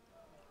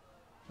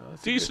 No,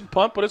 decent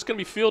punt, but it's going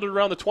to be fielded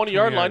around the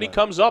 20-yard line. He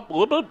comes up, a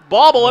little bit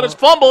bobble, and it's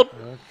fumbled.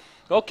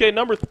 Okay,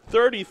 number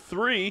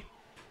 33,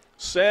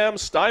 Sam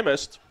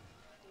Stymist,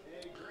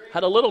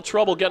 had a little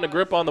trouble getting a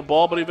grip on the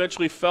ball, but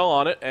eventually fell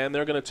on it, and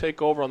they're going to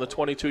take over on the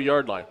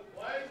 22-yard line.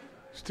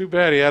 It's too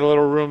bad he had a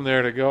little room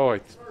there to go, I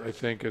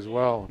think, as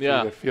well.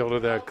 Yeah. He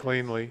fielded that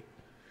cleanly.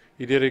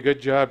 He did a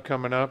good job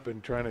coming up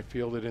and trying to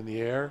field it in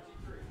the air.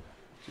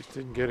 Just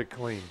didn't get it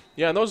clean.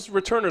 Yeah, and those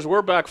returners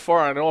were back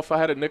far. I know if I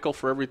had a nickel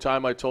for every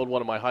time I told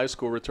one of my high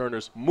school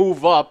returners,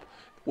 move up,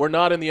 we're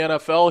not in the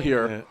NFL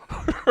here.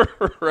 Yeah.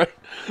 Right?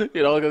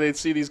 You know, they'd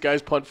see these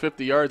guys punt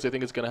 50 yards. They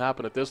think it's going to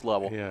happen at this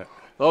level. Yeah.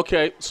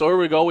 Okay, so here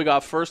we go. We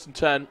got 1st and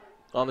 10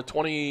 on the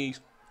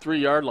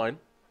 23-yard line.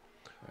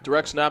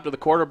 Direct snap to the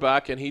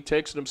quarterback, and he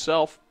takes it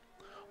himself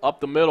up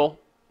the middle,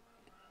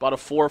 about a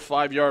 4 or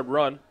 5 yard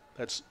run.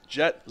 That's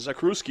Jet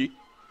Zakruski.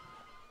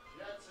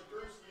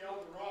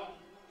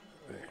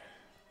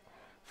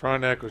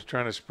 Frontenac was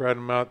trying to spread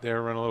him out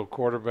there, run a little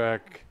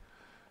quarterback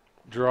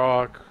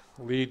draw,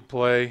 lead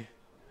play.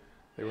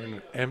 They were in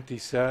an empty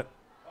set.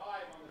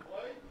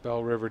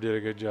 Belle River did a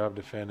good job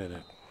defending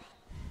it.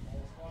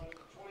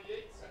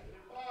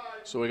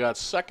 So we got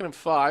 2nd and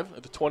 5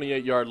 at the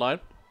 28-yard line.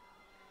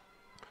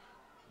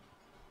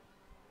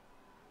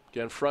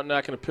 Again,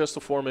 Frontenac in a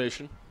pistol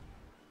formation.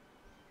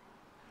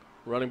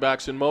 Running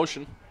backs in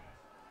motion.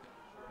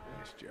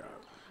 Nice job.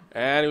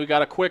 And we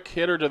got a quick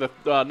hitter to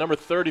the number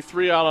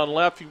 33 out on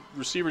left.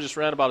 Receiver just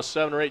ran about a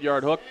 7 or 8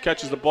 yard hook.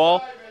 Catches the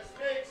ball.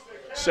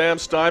 Sam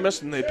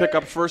Stymist, and they pick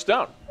up a 1st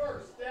down.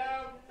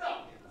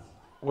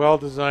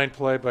 Well-designed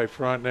play by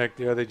Frontenac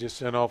there. They just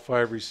sent all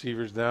 5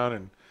 receivers down,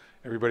 and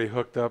everybody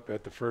hooked up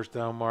at the 1st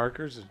down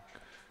markers. And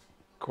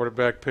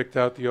quarterback picked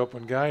out the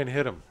open guy and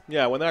hit him.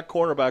 Yeah, when that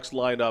cornerback's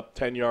lined up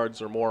 10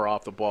 yards or more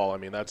off the ball, I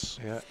mean, that's,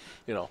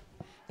 you know,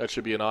 that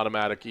should be an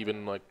automatic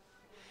even, like,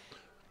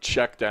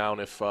 check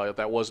down if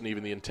that wasn't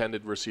even the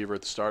intended receiver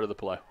at the start of the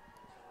play.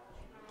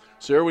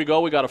 So here we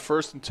go. We got a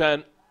 1st and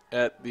 10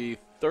 at the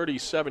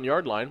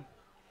 37-yard line.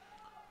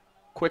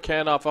 Quick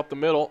handoff up the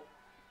middle.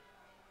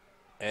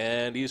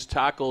 And he's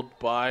tackled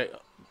by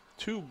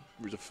 2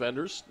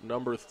 defenders,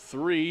 number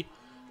 3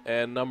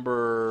 and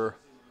number,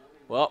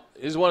 well,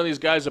 he's one of these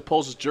guys that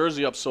pulls his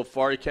jersey up so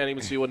far you can't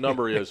even see what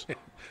number he is.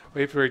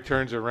 Wait for he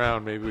turns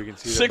around. Maybe we can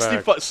see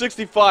the back.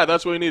 65,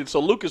 that's what we needed. So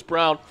Lucas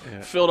Brown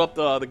filled up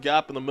the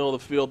gap in the middle of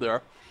the field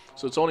there.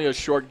 So it's only a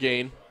short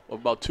gain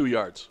of about 2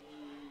 yards.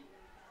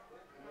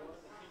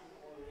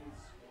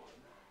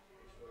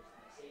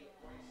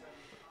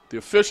 The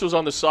officials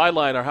on the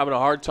sideline are having a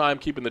hard time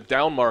keeping the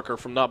down marker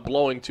from not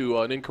blowing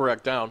to an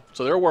incorrect down.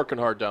 So they're working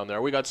hard down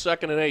there. We got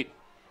 2nd and 8.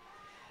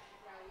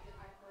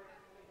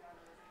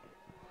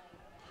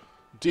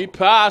 Deep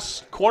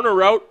pass, corner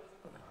route.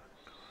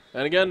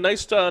 And again,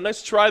 nice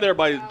try there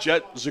by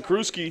Jet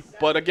Zakruski.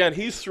 But again,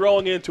 he's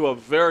throwing into a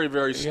very,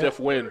 very stiff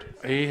wind.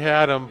 He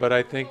had him, but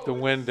I think the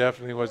wind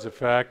definitely was a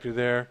factor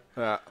there.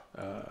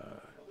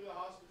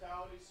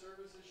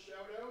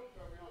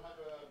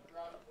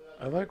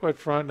 I like what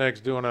Frontenac's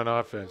doing on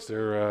offense.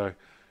 They're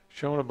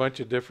showing a bunch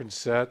of different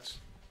sets,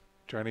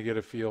 trying to get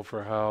a feel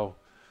for how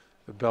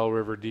the Belle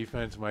River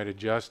defense might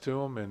adjust to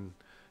them, and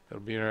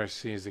it'll be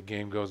interesting to see as the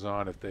game goes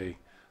on if they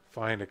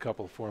find a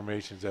couple of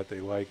formations that they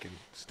like and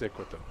stick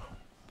with them.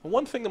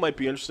 One thing that might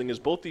be interesting is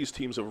both these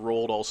teams have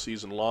rolled all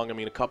season long. I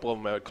mean, a couple of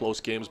them had close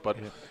games, but,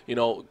 you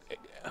know,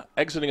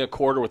 exiting a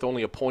quarter with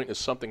only a point is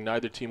something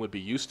neither team would be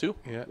used to.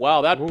 Yeah.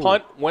 Wow, that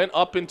punt went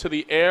up into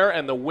the air,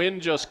 and the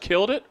wind just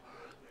killed it,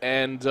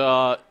 and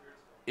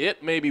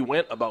it maybe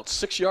went about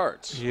 6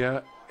 yards.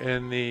 Yeah,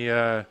 and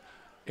the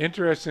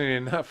interestingly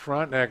enough,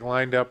 Frontenac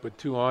lined up with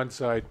 2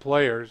 onside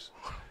players,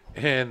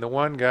 and the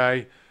one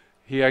guy,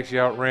 he actually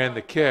outran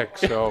the kick,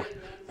 so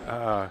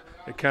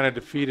it kind of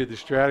defeated the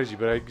strategy.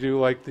 But I do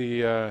like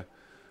the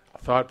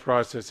thought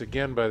process,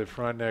 again, by the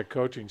Frontenac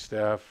coaching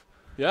staff.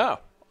 Yeah.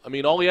 I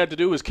mean, all he had to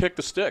do was kick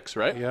the sticks,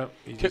 right? Yeah,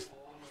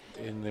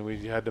 and then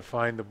we had to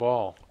find the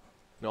ball.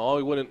 No,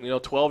 he wouldn't. You know,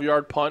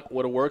 12-yard punt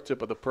would have worked it,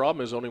 but the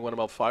problem is only went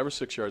about 5 or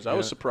 6 yards. I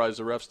was surprised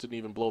the refs didn't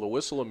even blow the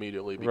whistle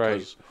immediately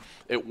because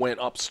it went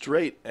up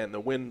straight and the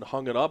wind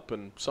hung it up,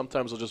 and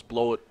sometimes they'll just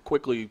blow it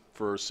quickly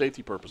for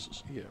safety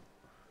purposes. Yeah.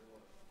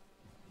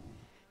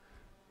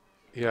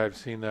 Yeah, I've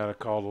seen that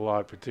called a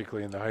lot,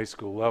 particularly in the high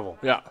school level.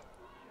 Yeah.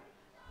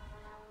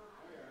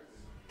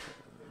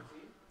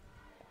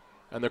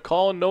 And they're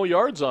calling no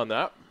yards on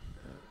that.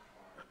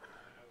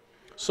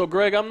 So,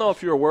 Greg, I don't know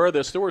if you're aware of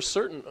this. There were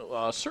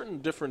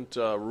certain different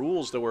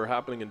rules that were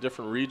happening in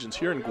different regions.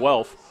 Here in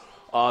Guelph,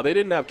 they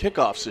didn't have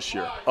kickoffs this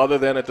year other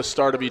than at the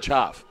start of each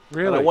half.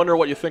 Really? And I wonder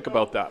what you think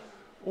about that.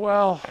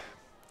 Well,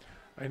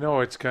 I know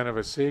it's kind of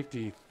a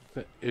safety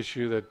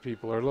issue that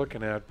people are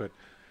looking at, but,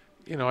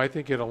 you know, I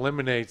think it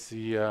eliminates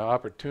the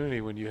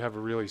opportunity when you have a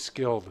really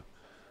skilled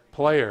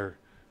player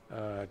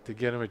to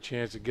get him a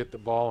chance to get the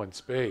ball in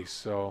space.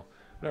 So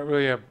I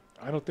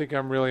don't think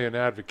I'm really an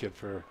advocate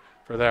for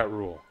that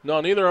rule. No,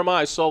 neither am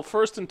I. So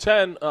 1st and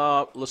 10,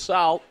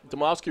 LaSalle,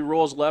 Domowski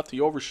rolls left. He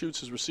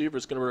overshoots his receiver.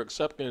 It's going to be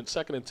accepted in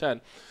 2nd and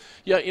 10.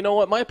 Yeah, you know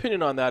what? My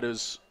opinion on that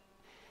is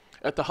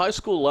at the high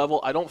school level,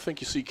 I don't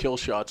think you see kill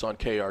shots on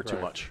KR too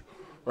much,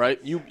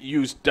 right?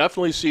 You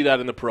definitely see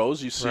that in the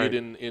pros. You see it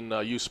in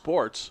youth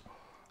sports.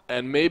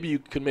 And maybe you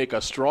can make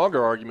a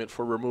stronger argument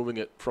for removing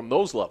it from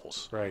those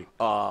levels. Right.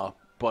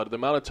 But the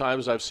amount of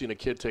times I've seen a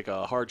kid take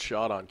a hard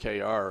shot on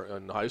KR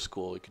in high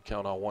school, you could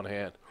count on one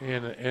hand.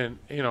 And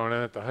you know, and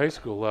at the high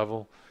school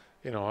level,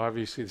 you know,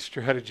 obviously the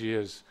strategy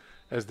is,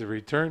 as the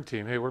return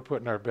team, hey, we're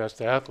putting our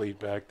best athlete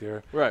back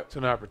there. Right. It's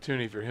an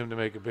opportunity for him to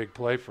make a big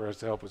play for us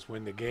to help us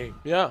win the game.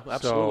 Yeah,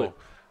 absolutely.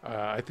 So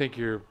I think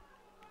you're,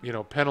 you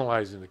know,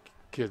 penalizing the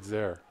kids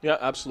there. Yeah,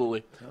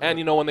 absolutely. And,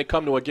 you know, when they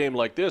come to a game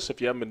like this, if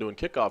you haven't been doing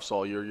kickoffs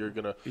all year, you're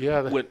going to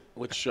win,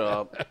 which,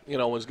 you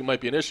know,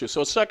 might be an issue.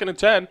 So it's 2nd and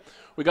 10.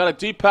 We got a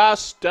deep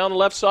pass down the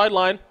left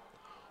sideline.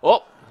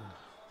 Oh.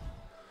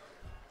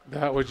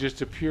 That was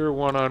just a pure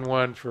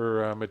one-on-one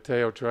for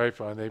Mateo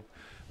Trifon.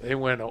 They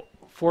went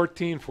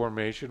 14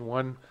 formation,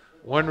 one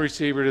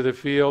receiver to the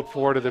field,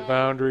 4 to the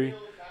boundary,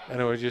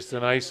 and it was just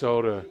an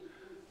ISO to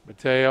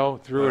Mateo,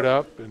 threw it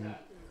up, and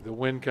the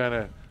wind kind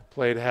of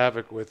played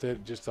havoc with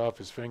it just off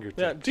his fingertips.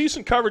 Yeah,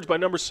 decent coverage by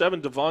number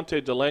 7,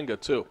 Devontae DeLenga,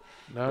 too.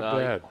 Not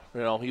bad.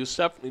 You know, he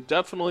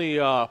definitely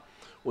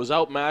was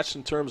outmatched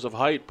in terms of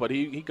height, but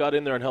he got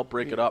in there and helped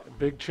break it up.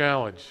 Big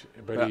challenge,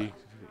 but he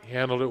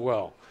handled it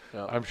well.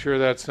 Yeah. I'm sure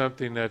that's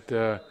something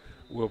that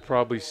we'll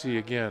probably see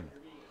again.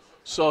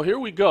 So here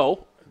we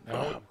go.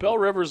 Belle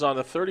River's on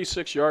the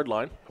 36-yard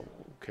line.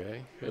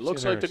 Okay. It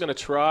looks like they're going to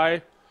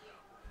try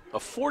a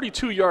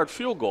 42-yard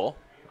field goal.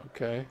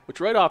 Okay. Which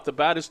right off the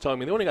bat is telling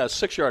me they only got a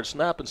 6-yard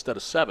snap instead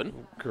of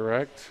 7.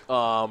 Correct.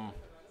 So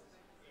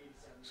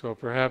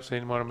perhaps they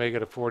want to make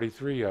it a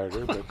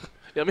 43-yarder, but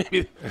yeah,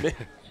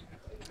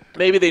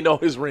 maybe they know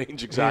his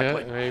range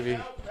exactly. Yeah, maybe.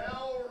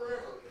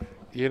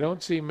 You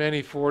don't see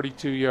many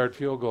 42-yard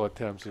field goal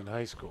attempts in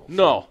high school. So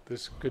no.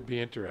 This could be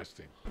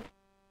interesting.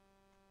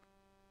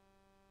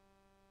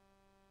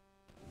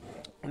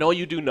 No,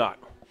 you do not.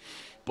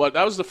 But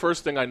that was the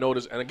first thing I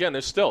noticed. And again,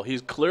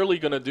 he's clearly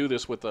going to do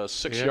this with a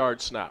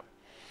 6-yard snap.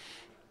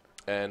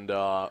 And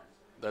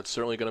that's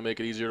certainly going to make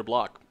it easier to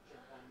block.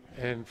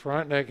 And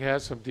Frontenac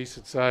has some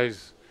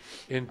decent-sized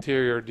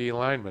interior D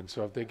linemen.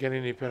 So if they get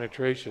any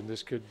penetration,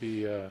 this could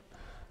be a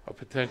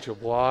potential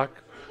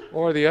block.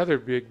 Or the other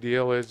big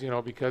deal is, you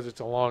know, because it's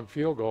a long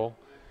field goal,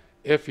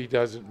 if he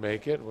doesn't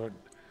make it,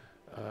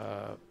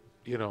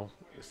 you know,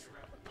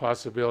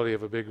 possibility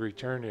of a big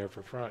return here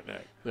for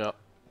Frontenac. Yeah.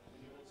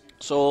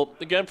 So,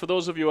 again, for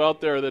those of you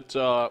out there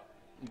that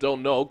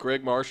don't know,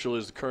 Greg Marshall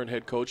is the current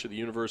head coach at the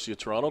University of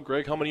Toronto.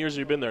 Greg, how many years have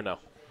you been there now?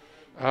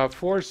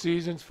 4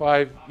 seasons,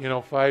 5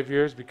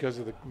 years because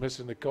of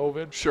missing the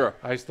COVID. Sure.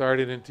 I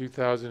started in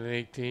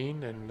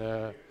 2018,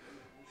 and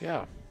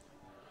yeah,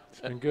 it's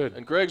been good.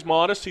 And Greg's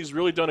modest. He's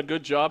really done a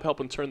good job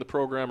helping turn the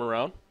program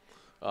around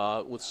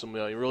with some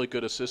really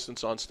good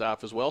assistants on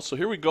staff as well. So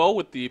here we go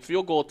with the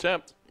field goal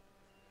attempt.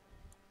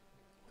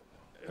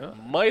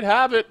 Might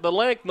have it. The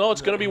length. No,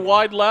 it's going to be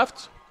wide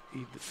left.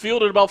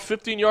 Fielded about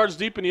 15 yards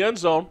deep in the end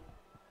zone.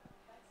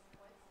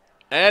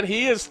 And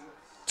he is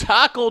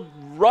tackled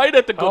right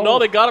at the goal. No,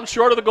 they got him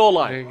short of the goal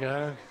line. They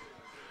got it.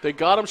 They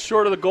got him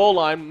short of the goal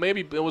line.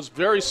 Maybe it was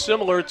very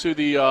similar to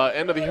the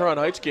end of the Huron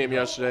Heights game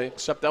yesterday,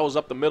 except that was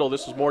up the middle.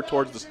 This was more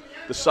towards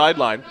the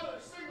sideline.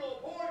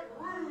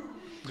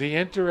 The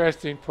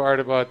interesting part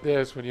about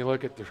this, when you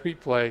look at the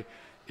replay,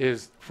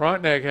 is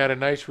Frontenac had a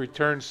nice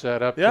return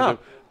set up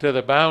to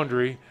the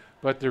boundary,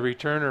 but the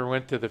returner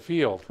went to the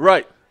field.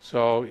 Right.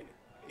 So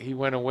he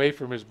went away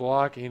from his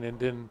blocking and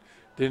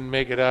didn't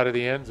make it out of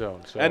the end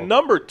zone. So. And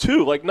number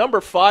 2, like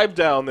number 5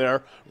 down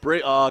there,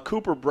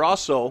 Cooper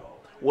Brasso,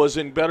 was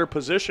in better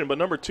position, but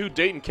number 2,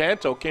 Dayton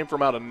Canto, came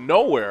from out of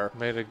nowhere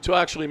to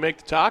actually make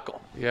the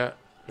tackle. Yeah.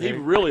 He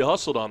really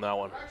hustled on that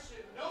one.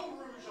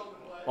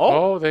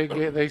 Oh,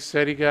 they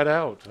said he got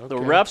out. Okay. The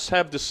refs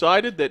have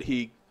decided that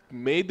he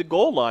made the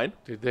goal line.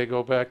 Did they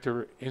go back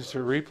to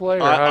instant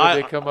replay, or how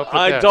did they come up with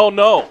that? I don't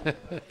know.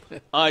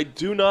 I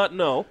do not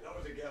know. That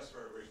was a guess for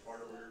everybody's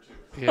part over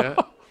here, too.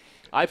 Yeah.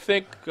 I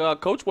think,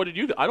 Coach, what did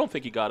you do? I don't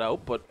think he got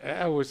out, but.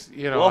 That was,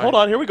 Well, hold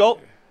on. Here we go.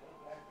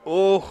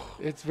 Oh.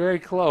 It's very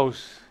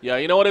close. Yeah,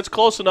 you know what? It's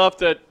close enough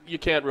that you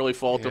can't really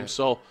fault him.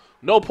 So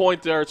no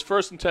point there. It's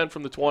 1st and 10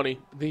 from the 20.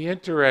 The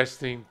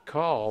interesting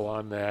call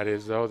on that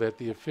is, though, that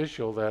the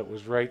official that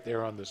was right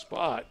there on the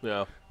spot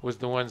was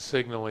the one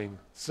signaling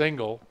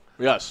single.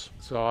 Yes.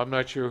 So I'm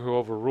not sure who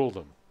overruled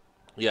him.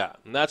 Yeah,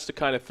 and that's the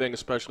kind of thing,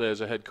 especially as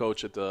a head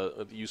coach at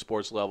the U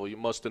Sports level, you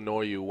must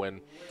annoy you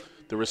when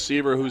the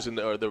receiver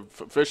or the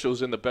official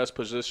who's in the best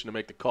position to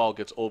make the call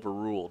gets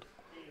overruled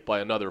by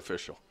another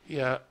official.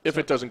 Yeah. If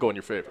it doesn't go in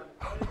your favor.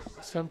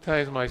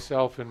 Sometimes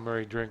myself and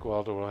Murray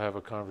Drinkwalder will have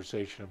a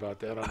conversation about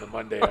that on the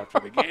Monday after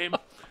the game.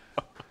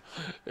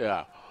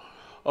 Yeah.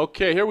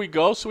 Okay, here we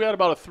go. So we had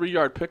about a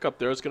 3-yard pickup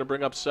there. It's going to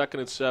bring up 2nd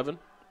and 7.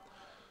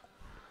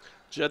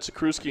 Jed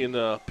Zakruski in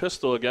the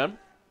pistol again.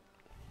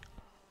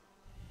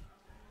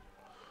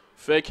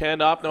 Fake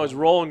handoff. Now he's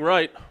rolling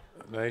right.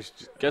 Nice.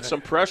 Gets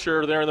some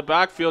pressure there in the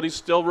backfield. He's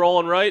still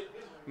rolling right.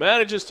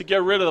 Manages to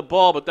get rid of the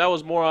ball, but that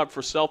was more out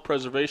for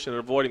self-preservation and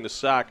avoiding the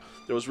sack.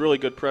 There was really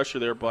good pressure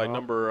there by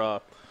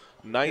number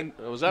 9.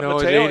 Was that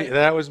Mateo?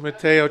 That was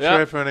Mateo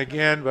Triffin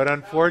again, but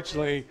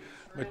unfortunately,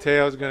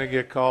 Mateo's going to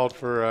get called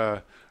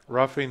for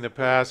roughing the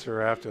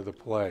passer after the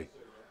play.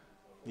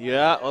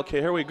 Yeah, okay,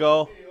 here we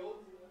go.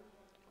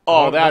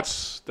 Oh,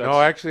 that's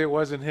no, actually, it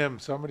wasn't him.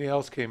 Somebody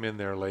else came in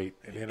there late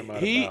and hit him out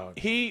of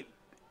bounds.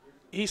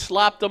 He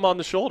slapped him on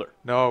the shoulder.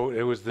 No,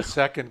 it was the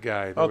second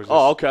guy.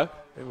 Okay.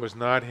 It was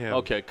not him.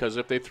 Okay, because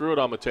if they threw it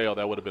on Mateo,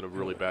 that would have been a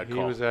really bad call.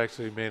 He was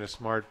actually made a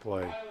smart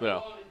play.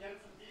 Yeah.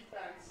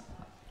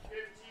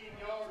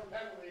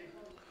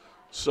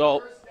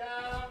 So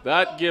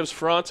that gives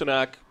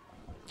Frontenac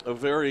a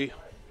very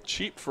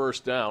cheap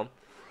 1st down.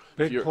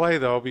 Big play,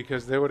 though,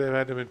 because they would have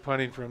had to have been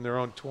punting from their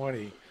own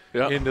 20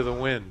 into the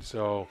wind.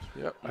 So,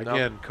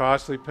 again,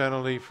 costly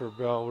penalty for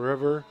Belle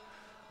River.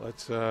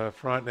 Let's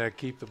Frontenac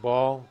keep the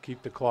ball,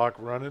 keep the clock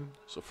running.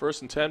 So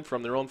 1st and 10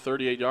 from their own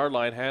 38-yard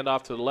line,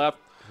 handoff to the left,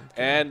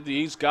 and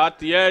he's got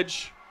the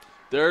edge.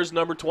 There's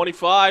number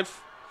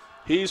 25.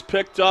 He's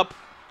picked up,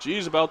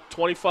 about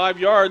 25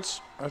 yards.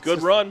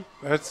 Good run.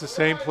 That's the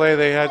same play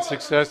they had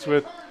success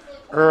with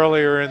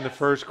earlier in the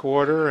first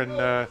quarter,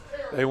 and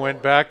they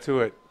went back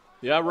to it.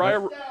 Yeah,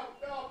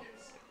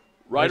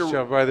 Nice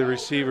job by the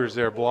receivers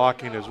there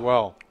blocking as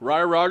well.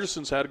 Ryer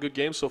Rogerson's had a good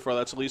game so far.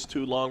 That's at least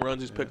 2 long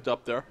runs he's picked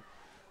up there.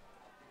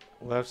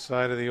 Left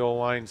side of the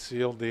O-line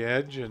sealed the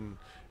edge, and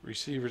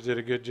receivers did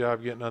a good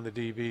job getting on the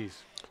DBs.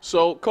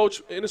 So,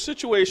 Coach, in a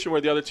situation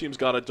where the other team's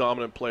got a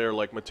dominant player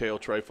like Mateo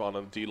Trifon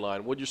on the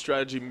D-line, would your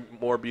strategy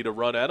more be to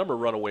run at him or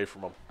run away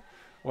from him?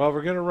 Well,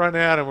 we're going to run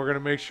at him. We're going to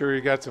make sure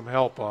you got some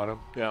help on him.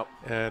 Yeah.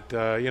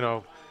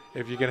 And,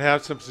 if you can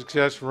have some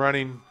success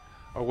running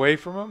away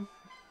from him,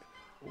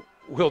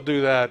 we'll do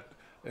that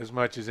as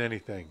much as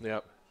anything. Yeah.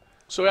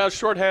 So we had a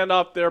short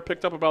handoff there,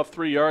 picked up about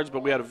 3 yards,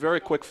 but we had a very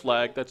quick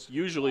flag. That's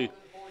usually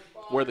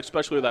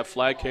especially where that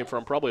flag came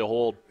from, probably a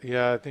hold.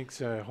 Yeah, I think it's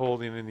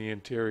holding in the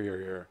interior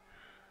here.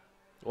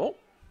 Well,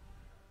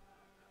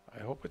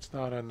 I hope it's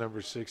not on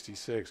number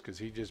 66 because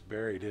he just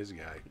buried his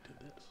guy. He did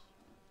this.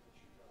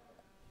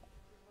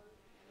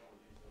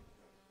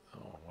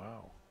 Oh,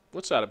 wow.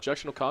 What's that,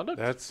 objectionable conduct?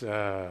 That's,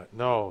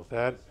 no,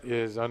 that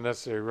is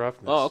unnecessary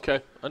roughness. Oh,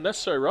 okay.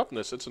 Unnecessary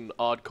roughness. It's an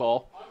odd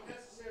call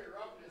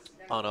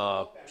on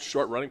a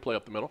short running play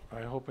up the middle.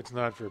 I hope it's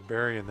not for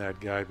burying that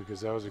guy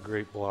because that was a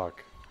great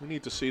block. We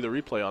need to see the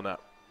replay on that.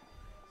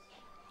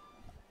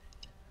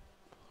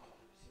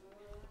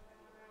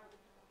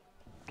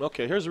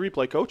 Okay, here's the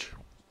replay, Coach.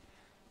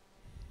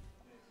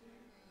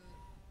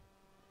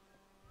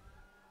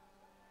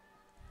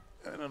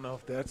 I don't know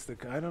if that's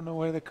I don't know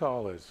where the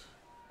call is.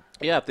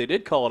 Yeah, if they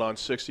did call it on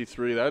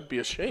 63, that would be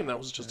a shame. That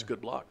was just a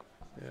good block.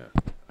 Yeah,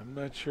 I'm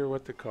not sure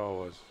what the call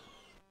was.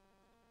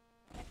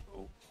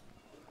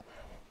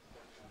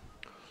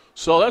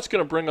 So that's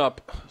going to bring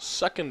up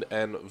 2nd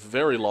and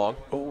very long.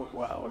 Oh,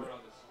 wow.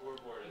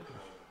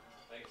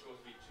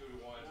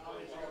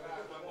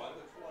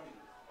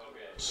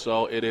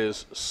 So it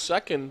is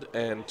 2nd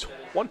and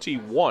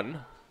 21.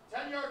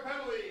 10-yard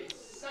penalty,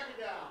 2nd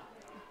down.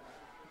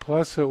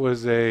 Plus, it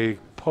was a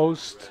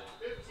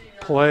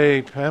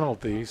post-play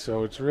penalty,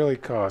 so it's really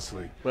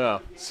costly. Yeah.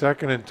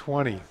 2nd and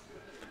 20.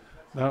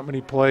 Not many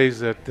plays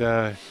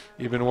that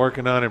you've been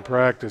working on in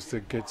practice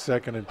that get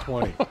 2nd and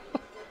 20.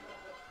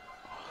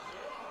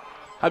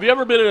 Have you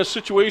ever been in a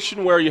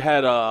situation where you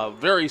had a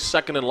very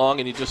second and long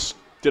and you just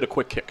did a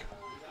quick kick?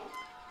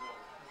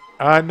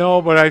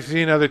 No, but I've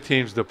seen other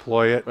teams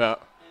deploy it. Yeah.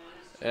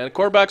 And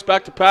quarterback's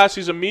back to pass.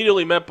 He's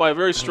immediately met by a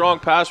very strong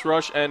pass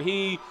rush, and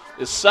he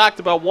is sacked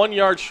about 1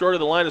 yard short of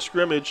the line of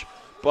scrimmage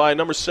by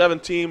number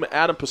 17,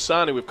 Adam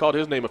Pisani. We've called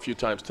his name a few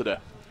times today.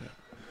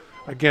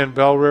 Again,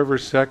 Belle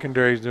River's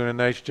secondary is doing a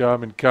nice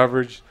job in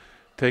coverage,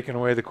 taking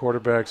away the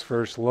quarterback's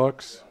first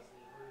looks.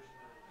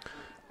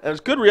 And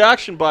it's good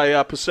reaction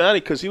by Pisani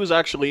because he was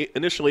actually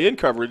initially in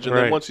coverage, and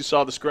Right. then once he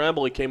saw the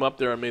scramble, he came up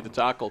there and made the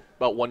tackle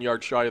about 1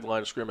 yard shy of the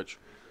line of scrimmage.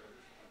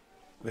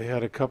 They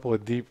had a couple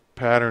of deep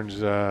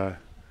patterns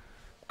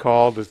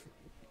called,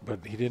 but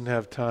he didn't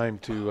have time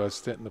to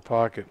sit in the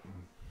pocket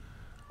and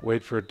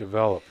wait for it to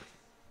develop.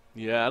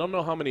 Yeah, I don't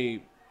know how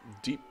many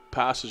deep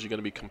passes you're going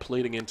to be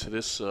completing into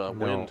this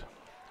wind.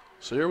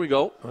 So here we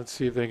go. Let's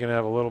see if they can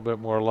have a little bit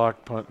more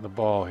luck punting the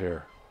ball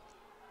here.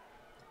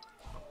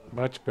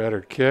 Much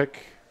better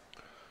kick.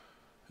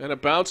 And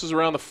it bounces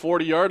around the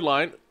 40-yard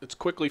line. It's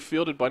quickly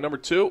fielded by number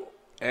 2,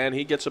 and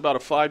he gets about a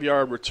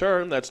 5-yard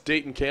return. That's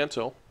Dayton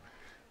Canto.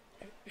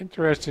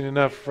 Interesting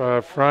enough,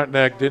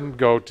 Frontenac didn't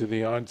go to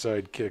the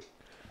onside kick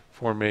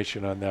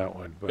formation on that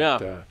one. But,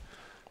 Yeah.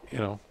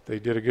 They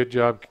did a good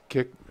job,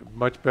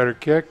 much better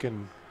kick,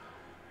 and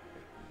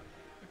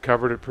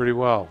covered it pretty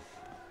well.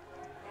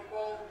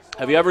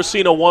 Have you ever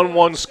seen a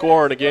 1-1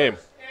 score in a game?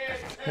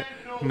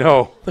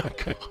 No.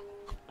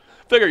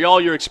 Figure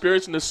all your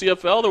experience in the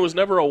CFL, there was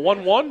never a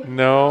 1-1?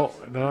 No,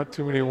 not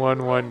too many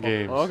 1-1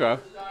 games. Okay.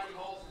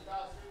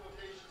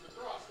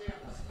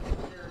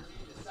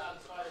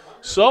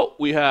 So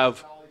we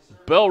have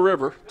Belle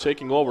River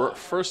taking over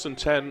 1st and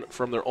 10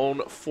 from their own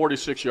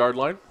 46-yard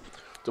line.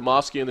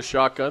 Demoski in the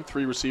shotgun,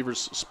 3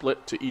 receivers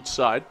split to each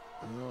side.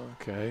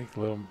 Okay, a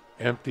little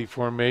empty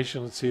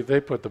formation. Let's see if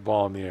they put the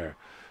ball in the air.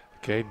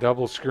 Okay,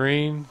 double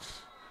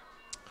screens.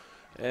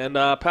 And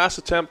pass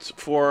attempt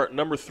for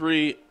number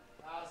 3,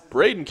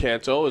 Braden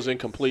Canto, is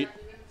incomplete.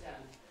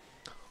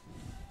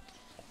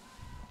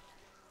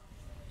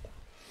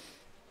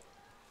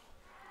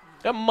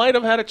 That might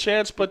have had a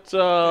chance, but,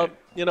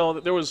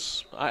 there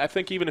was, I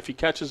think even if he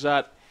catches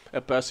that,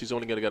 at best he's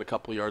only going to get a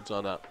couple of yards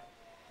on that.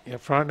 Yeah,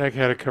 Frontenac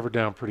had it covered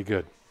down pretty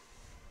good.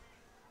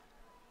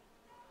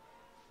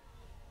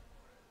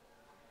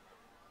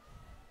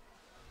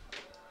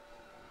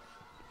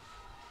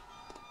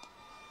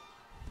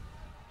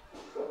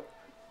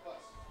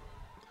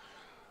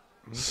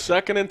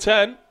 Second and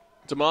 10.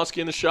 Demoski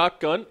in the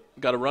shotgun.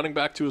 Got a running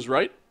back to his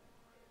right.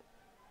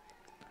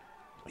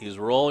 He's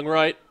rolling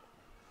right.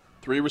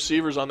 3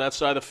 receivers on that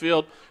side of the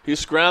field. He's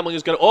scrambling.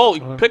 He's going to.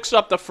 He picks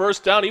up the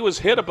first down. He was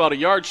hit about a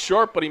yard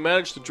short, but he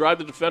managed to drive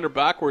the defender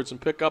backwards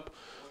and pick up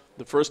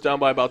the first down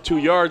by about 2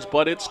 yards,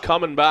 but it's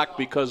coming back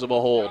because of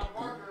a hold.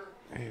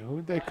 Hey,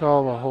 who'd they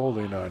call a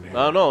holding on here?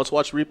 I don't know. Let's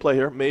watch the replay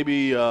here.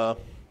 Maybe. I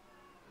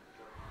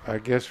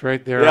guess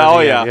right there.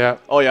 Yeah,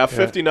 on yeah.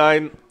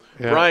 59.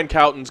 Yeah. Brian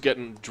Cowton's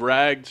getting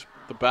dragged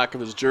the back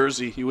of his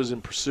jersey. He was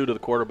in pursuit of the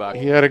quarterback.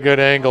 He had a good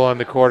angle on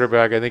the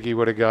quarterback. I think he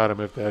would have got him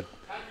if that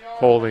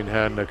holding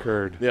hadn't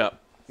occurred. Yeah.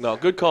 No,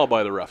 good call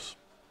by the refs.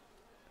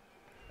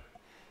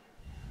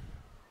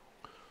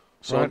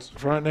 So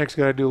Frontenac's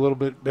got to do a little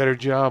bit better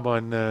job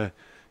on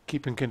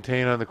keeping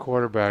contain on the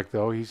quarterback,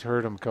 though. He's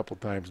hurt him a couple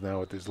times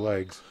now with his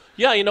legs.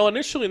 yeah,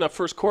 initially in that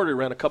first quarter, he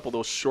ran a couple of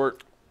those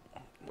short,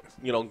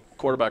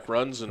 quarterback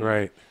runs, and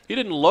Right. he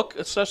didn't look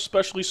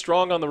especially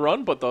strong on the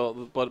run,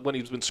 but when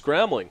he's been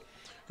scrambling,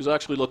 he's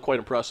actually looked quite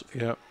impressive.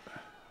 Yep.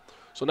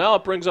 So now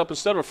it brings up,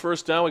 instead of a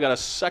first down, we got a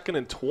 2nd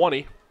and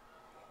 20.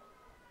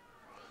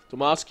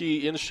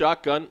 Demoski in the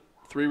shotgun,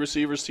 3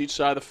 receivers to each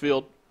side of the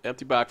field,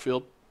 empty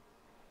backfield.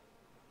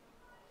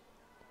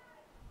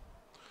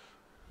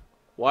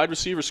 Wide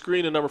receiver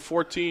screen in number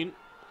 14,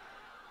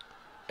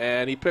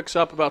 and he picks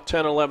up about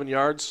 10 or 11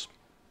 yards.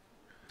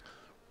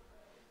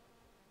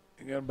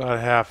 He got about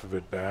half of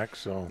it back,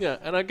 so. Yeah,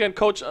 and again,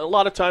 Coach, a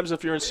lot of times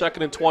if you're in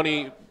 2nd and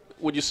 20,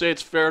 would you say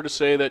it's fair to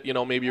say that,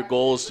 maybe your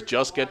goal is to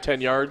just get 10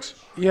 yards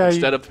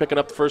instead of picking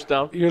up the first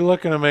down? You're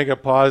looking to make a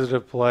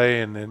positive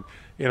play, and then,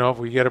 if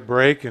we get a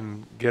break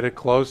and get it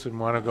close and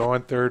want to go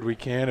on third, we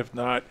can. If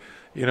not,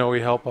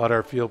 we help out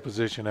our field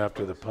position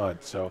after the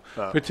punt. So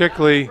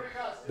particularly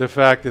the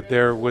fact that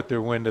they're with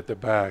their wind at the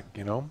back,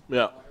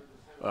 Yeah.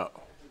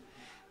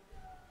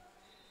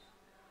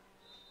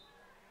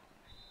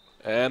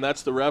 And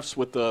that's the refs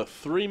with the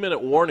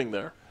 3-minute warning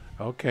there.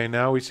 Okay,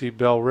 now we see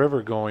Belle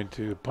River going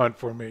to punt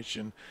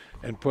formation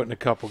and putting a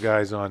couple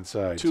guys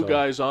onside. 2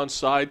 guys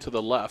onside to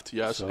the left,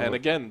 yes. So- And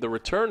again, the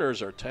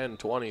returners are 10,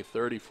 20,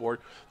 30,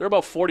 40. They're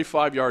about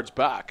 45 yards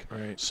back.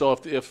 Right. So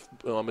if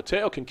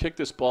Mateo can kick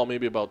this ball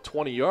maybe about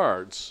 20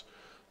 yards,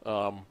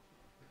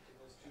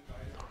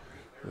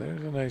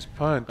 There's a nice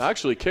punt.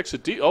 Actually kicks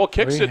it deep. Oh,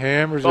 kicks He it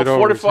hammers about it over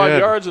 45 his head.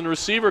 yards, and the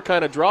receiver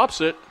kind of drops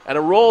it, and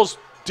it rolls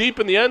deep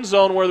in the end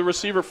zone where the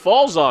receiver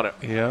falls on it.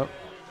 Yep.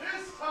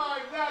 This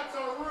time, that's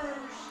a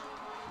rouge.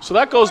 So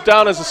that goes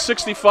down as a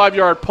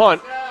 65-yard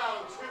punt. Down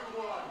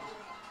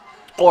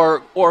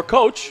 2-1. Or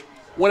coach,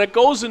 when it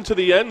goes into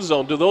the end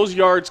zone, do those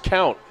yards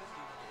count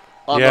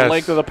on the Yes.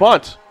 length of the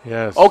punt?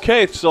 Yes.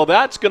 Okay, so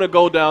that's going to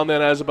go down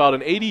then as about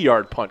an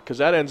 80-yard punt because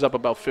that ends up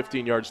about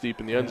 15 yards deep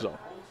in the end zone.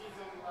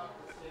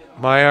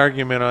 My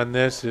argument on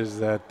this is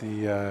that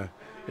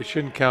it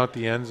shouldn't count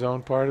the end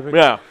zone part of it.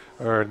 Yeah.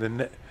 Or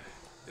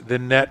the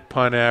net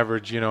punt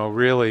average,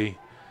 really,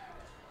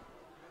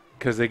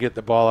 because they get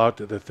the ball out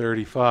to the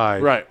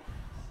 35. Right.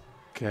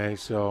 Okay,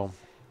 so.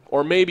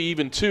 Or maybe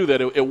even, too,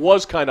 that it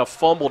was kind of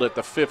fumbled at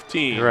the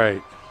 15.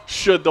 Right.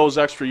 Should those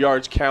extra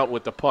yards count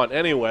with the punt?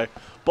 Anyway,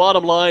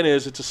 bottom line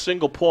is it's a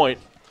single point,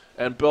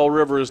 and Belle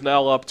River is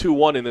now up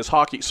 2-1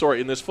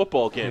 in this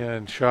football game. Yeah,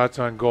 and shots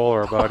on goal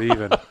are about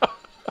even.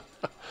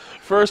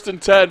 1st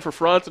and 10 for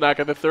Frontenac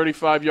at the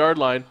 35-yard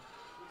line.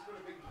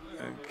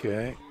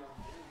 Okay.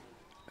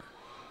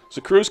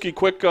 Zakruski,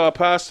 quick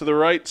pass to the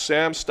right.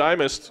 Sam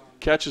Stymist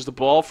catches the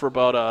ball for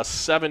about a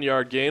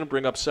 7-yard gain,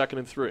 bring up 2nd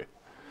and 3.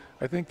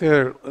 I think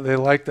they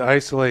like to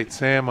isolate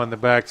Sam on the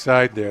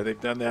backside there. They've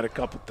done that a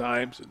couple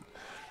times and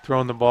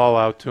thrown the ball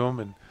out to him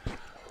and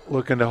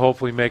looking to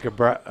hopefully make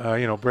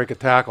break a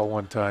tackle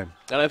one time.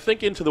 And I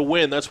think into the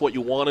win, that's what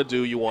you want to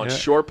do. You want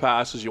short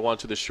passes. You want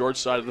to the short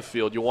side of the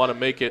field. You want to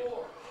make it,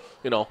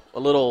 a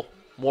little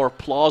more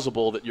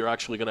plausible that you're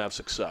actually going to have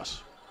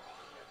success.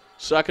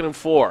 2nd and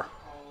 4.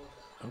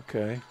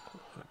 Okay.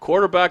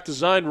 Quarterback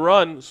designed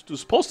run was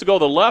supposed to go to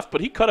the left,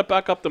 but he cut it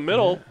back up the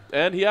middle,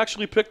 and he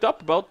actually picked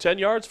up about 10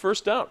 yards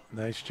first down.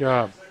 Nice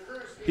job.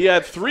 He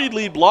had 3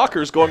 lead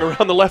blockers going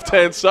around the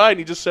left-hand side, and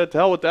he just said, to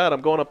hell with that,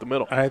 I'm going up the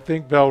middle. I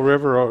think Belle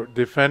River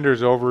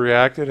defenders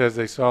overreacted as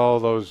they saw all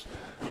those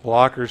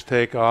blockers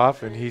take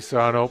off, and he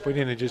saw an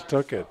opening and just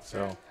took it.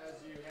 So,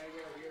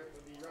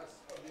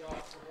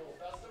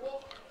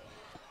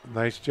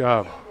 nice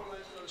job.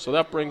 So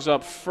that brings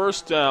up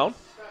first down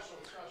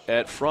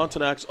at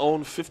Frontenac's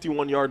own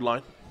 51-yard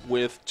line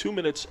with 2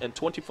 minutes and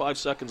 25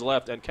 seconds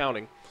left and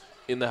counting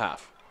in the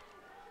half.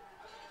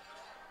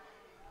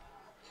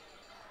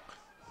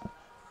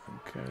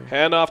 Okay.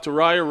 Handoff to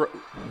Ryder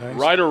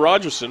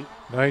Rogerson.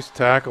 Nice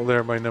tackle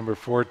there by number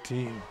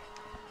 14.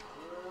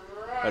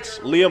 That's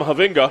Liam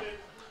Havinga.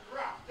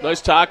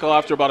 Nice tackle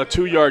after about a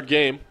 2-yard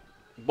game.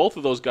 Both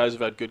of those guys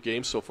have had good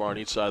games so far on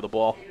each side of the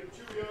ball.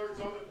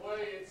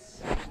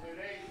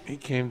 He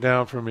came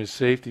down from his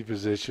safety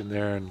position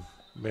there and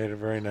made a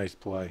very nice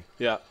play.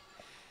 Yeah.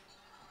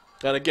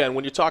 And again,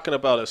 when you're talking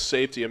about a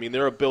safety, I mean,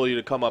 their ability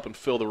to come up and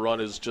fill the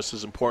run is just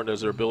as important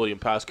as their ability in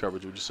pass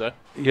coverage, would you say?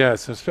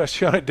 Yes,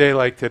 especially on a day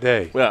like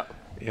today. Yeah.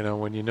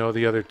 When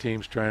the other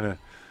team's trying to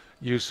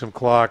use some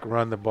clock,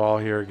 run the ball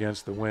here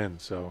against the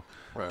wind. So,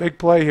 big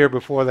play here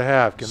before the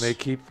half. Can they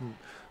keep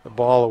the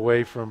ball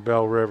away from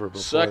Belle River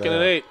before 2nd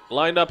and 8,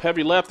 lined up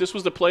heavy left. This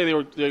was the play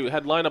they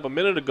had lined up a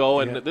minute ago,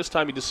 and this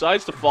time he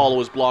decides to follow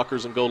his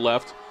blockers and go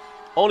left.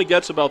 Only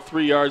gets about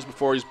 3 yards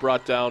before he's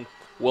brought down,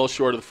 well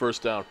short of the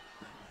first down.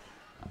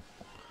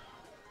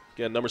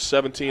 Again, number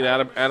 17,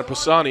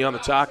 Anapasani on the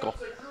tackle.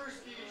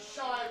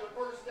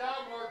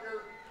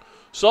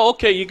 So,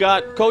 okay, you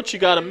got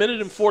a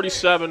minute and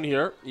 47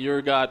 here.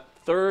 You got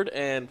 3rd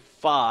and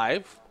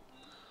 5.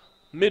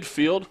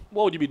 Midfield,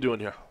 what would you be doing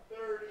here?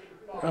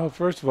 Well,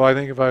 first of all, I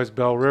think if I was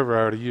Belle River,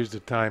 I would have used a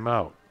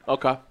timeout.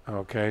 Okay.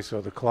 Okay,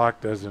 so the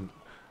clock doesn't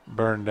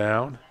burn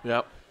down.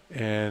 Yep.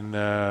 And,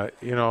 I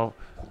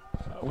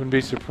wouldn't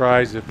be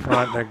surprised if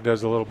Frontenac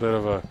does a little bit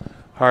of a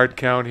hard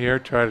count here,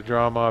 try to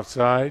draw them off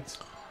sides.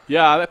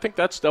 Yeah, I think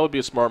that would be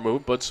a smart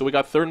move. But so we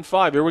got 3rd and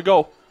 5. Here we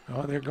go.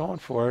 Oh, they're going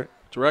for it.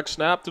 Direct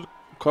snap to the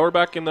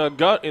quarterback in the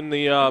gut, in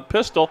the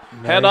pistol.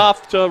 Nice. Hand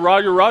off to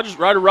Ryder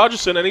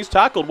Rogerson, and he's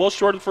tackled well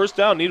short of the first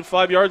down. Needed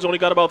 5 yards, only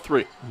got about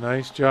 3.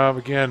 Nice job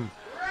again.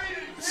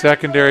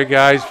 Secondary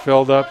guys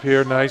filled up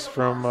here, nice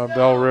from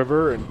Belle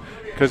River, and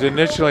because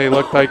initially it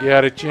looked like he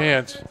had a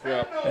chance.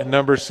 Yeah. And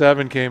number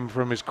 7 came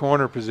from his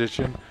corner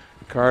position,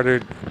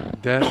 Carter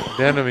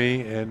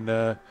Denemy,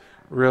 and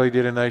really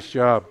did a nice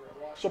job.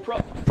 So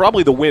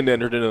probably the wind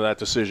entered into that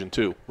decision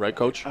too, right,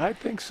 Coach? I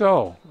think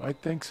so.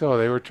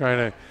 They were trying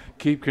to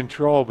keep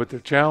control, but the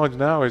challenge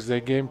now is they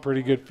gain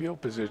pretty good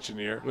field position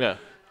here. Yeah.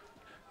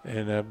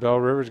 And Belle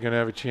River's going to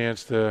have a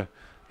chance to,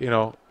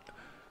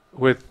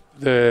 with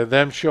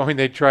them showing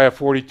they try a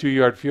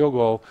 42-yard field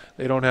goal,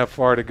 they don't have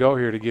far to go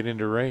here to get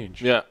into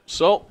range. Yeah.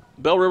 So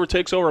Belle River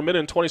takes over, a minute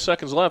and 20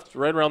 seconds left,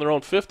 right around their own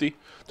 50.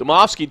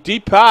 Domovsky,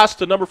 deep pass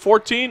to number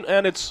 14,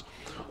 and it's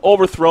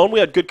overthrown. We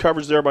had good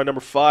coverage there by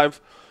number 5,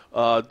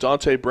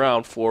 Dante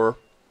Brown for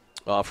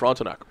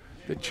Frontenac.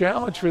 The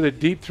challenge for the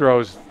deep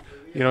throws,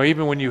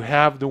 even when you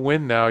have the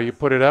wind now, you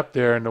put it up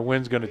there and the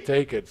wind's going to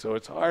take it. So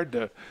it's hard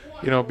to,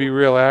 be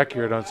real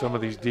accurate on some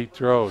of these deep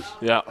throws.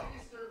 Yeah.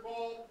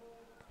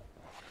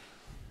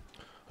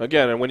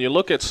 Again, and when you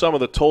look at some of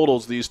the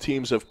totals these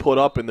teams have put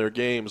up in their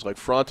games, like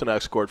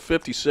Frontenac scored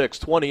 56,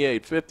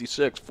 28,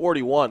 56,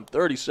 41,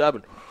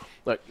 37.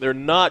 Like, they're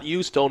not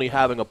used to only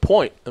having a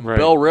point. And Right.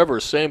 Belle River,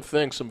 same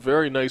thing. Some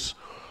very nice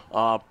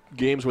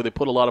games where they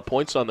put a lot of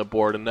points on the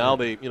board, and now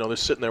they're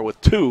sitting there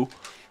with 2.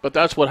 But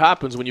that's what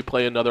happens when you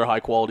play another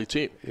high-quality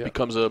team. Yeah. It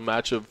becomes a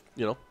match of,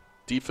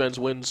 defense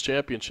wins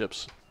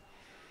championships.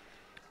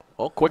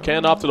 Well, quick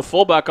handoff to the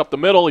fullback up the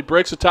middle. He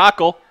breaks a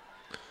tackle,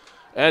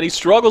 and he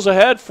struggles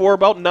ahead for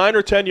about 9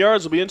 or 10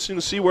 yards. It'll be interesting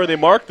to see where they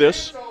mark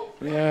this.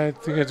 Yeah, I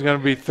think it's going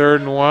to be 3rd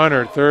and 1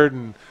 or 3rd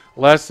and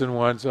less than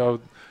 1,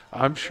 so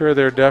I'm sure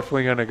they're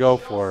definitely going to go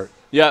for it.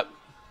 Yeah,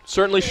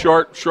 certainly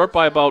short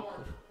by about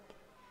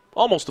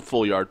almost a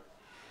full yard.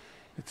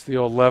 It's the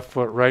old left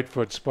foot, right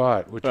foot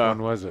spot. Which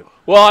one was it?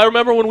 Well, I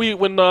remember when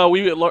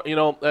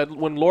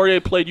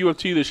Laurier played U of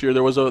T this year,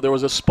 there was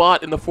a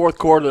spot in the 4th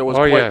quarter that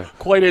was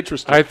quite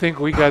interesting. I think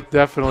we got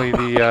definitely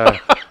the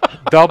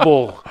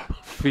double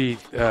feet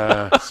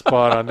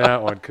spot on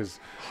that one because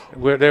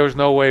there was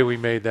no way we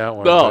made that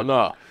one.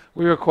 No.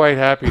 We were quite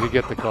happy to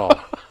get the call.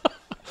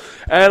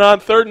 And on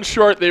 3rd and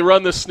short, they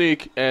run the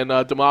sneak, and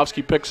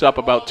Domovsky picks up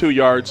about 2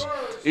 yards,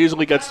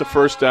 easily gets the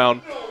first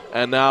down,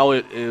 and now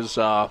it is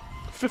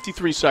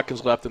 53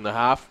 seconds left in the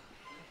half.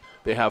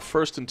 They have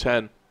 1st and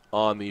 10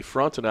 on the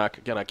Frontenac.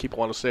 Again, I keep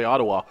wanting to say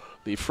Ottawa.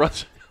 The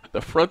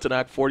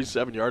Frontenac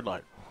 47-yard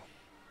line.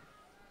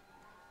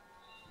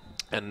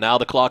 And now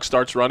the clock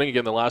starts running.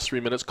 Again, the last 3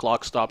 minutes,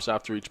 clock stops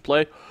after each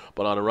play.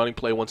 But on a running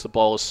play, once the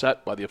ball is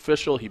set by the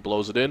official, he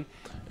blows it in.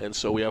 And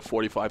so we have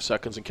 45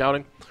 seconds and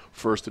counting.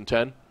 1st and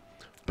 10,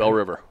 Belle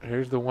River.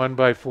 Here's the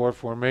 1-by-4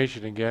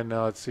 formation again.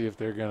 Now let's see if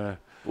they're going to.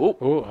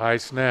 Ooh, high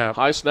snap.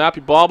 High snap.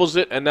 He bobbles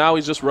it, and now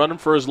he's just running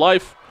for his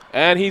life.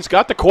 And he's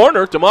got the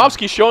corner.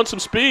 Domovsky showing some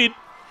speed.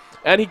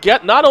 And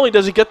not only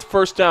does he get the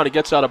first down, he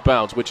gets out of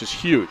bounds, which is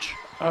huge.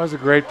 That was a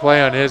great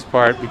play on his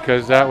part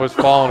because that was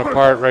falling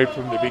apart right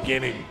from the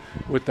beginning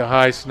with the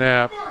high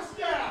snap.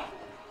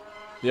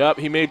 Yep,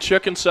 he made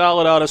chicken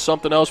salad out of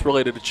something else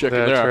related to chicken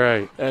there. That's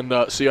right.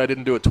 And see, I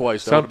didn't do it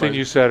twice. Something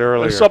you said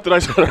earlier. Something I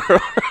said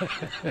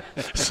earlier.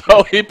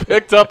 So he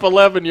picked up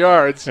 11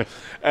 yards.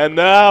 And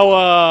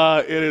now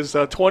it is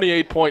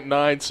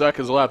 28.9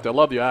 seconds left. I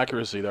love the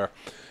accuracy there.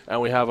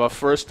 And we have a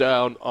first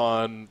down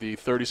on the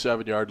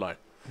 37-yard line.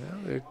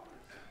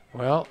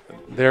 Well,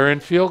 they're in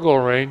field goal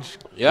range.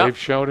 Yep. They've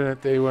shown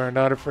that they were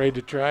not afraid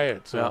to try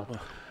it. So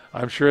Yep.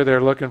 I'm sure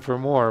they're looking for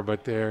more,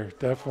 but they're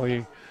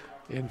definitely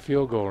in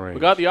field goal range.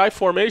 We got the I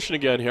formation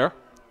again here.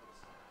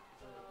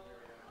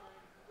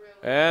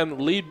 And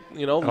lead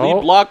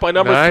block by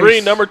number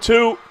 3, number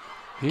 2.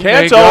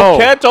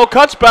 Canto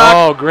cuts back.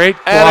 Oh, great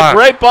block. And a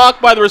great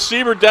block by the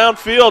receiver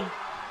downfield.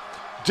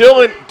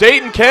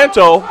 Dayton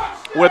Canto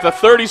with a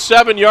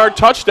 37-yard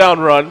touchdown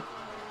run.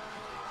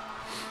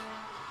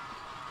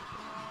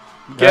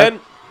 Again,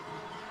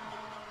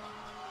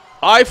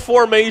 I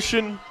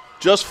formation,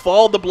 just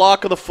followed the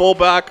block of the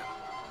fullback,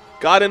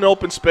 got in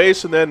open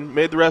space, and then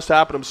made the rest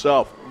happen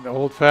himself. An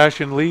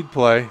old-fashioned lead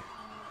play.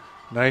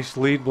 Nice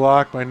lead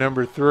block by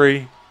number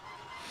 3.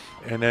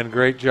 And then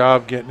great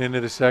job getting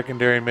into the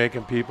secondary and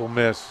making people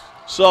miss.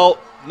 So,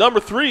 number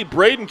 3,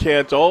 Braden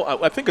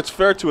Canto, I think it's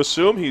fair to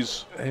assume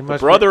he's the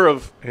brother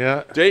of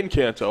Dayton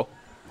Canto.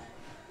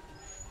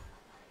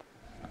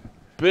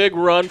 Big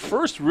run,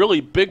 first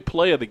really big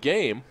play of the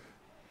game.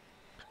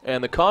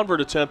 And the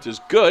convert attempt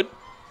is good.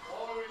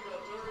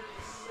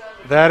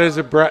 That is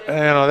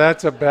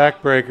that's a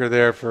backbreaker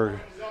there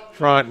for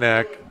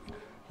Frontenac.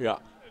 Yeah.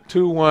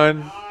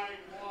 2-1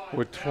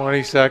 with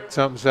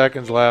 20-something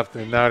seconds left,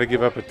 and now to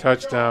give up a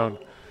touchdown,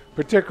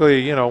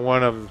 particularly,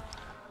 one of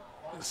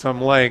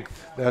some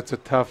length, that's a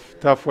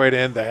tough way to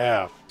end the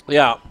half.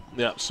 Yeah.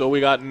 So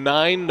we got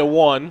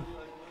 9-1,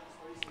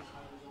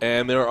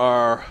 and there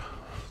are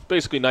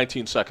basically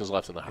 19 seconds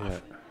left in the half. Yeah.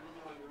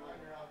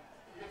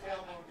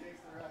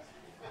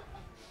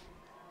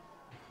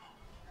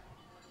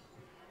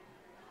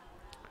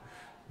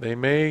 They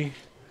may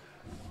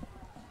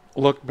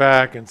look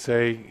back and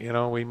say,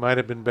 we might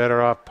have been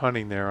better off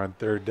punting there on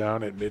 3rd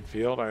down at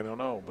midfield. I don't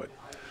know, but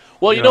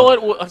you know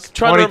what?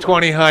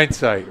 20/20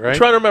 hindsight, right? I'm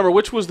trying to remember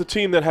which was the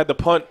team that had the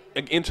punt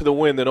into the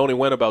wind that only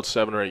went about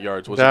 7 or 8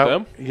 yards. Was it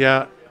them?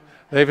 Yeah,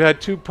 they've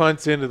had 2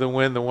 punts into the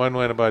wind. The one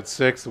went about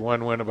 6. The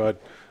one went about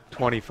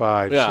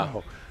 25.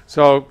 Yeah.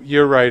 So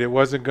you're right. It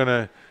wasn't going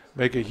to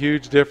make a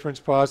huge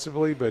difference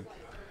possibly, but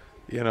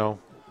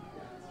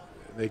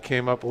they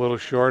came up a little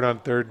short on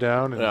 3rd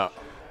down, and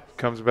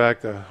comes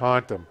back to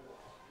haunt them.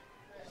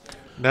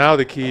 Now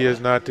the key is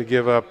not to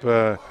give up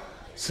a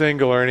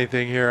single or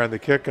anything here on the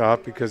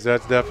kickoff, because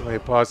that's definitely a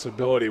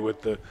possibility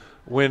with the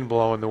wind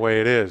blowing the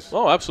way it is.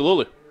 Oh,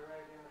 absolutely.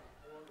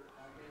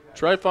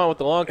 Trifon with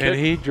the long kick. And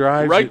he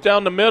drives right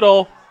down the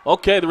middle.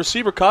 Okay, the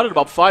receiver caught it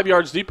about 5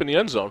 yards deep in the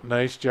end zone.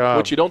 Nice job.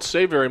 Which you don't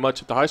say very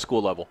much at the high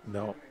school level.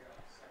 No.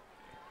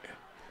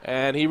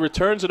 And he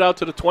returns it out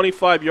to the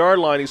 25-yard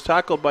line. He's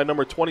tackled by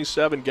number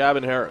 27,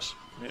 Gavin Harris.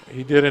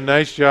 He did a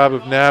nice job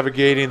of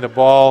navigating the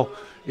ball,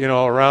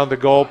 around the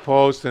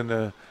goalpost and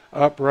the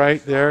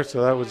upright there,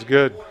 so that was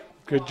good.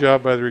 Good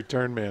job by the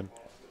return man.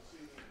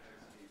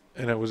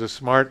 And it was a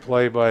smart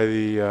play by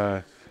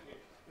the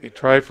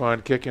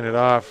Trifon kicking it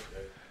off,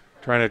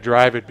 trying to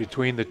drive it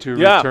between the two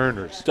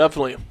returners.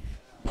 Definitely.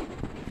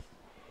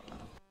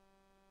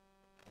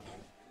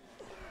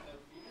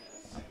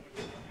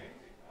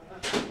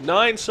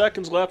 Nine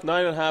seconds left,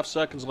 9.5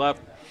 seconds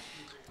left.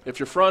 If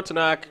you're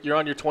Frontenac, you're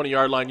on your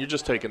 20-yard line, you're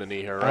just taking a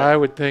knee here, right? I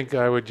would think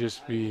I would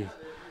just be,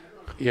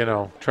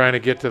 trying to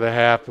get to the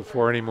half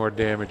before any more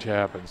damage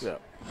happens. Yeah.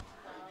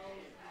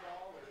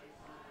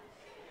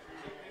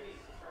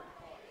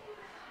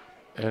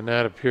 And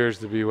that appears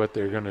to be what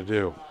they're going to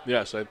do.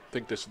 Yes, I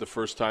think this is the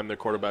first time their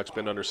quarterback's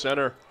been under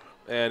center,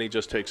 and he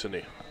just takes a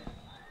knee.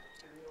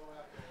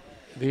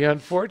 The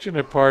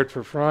unfortunate part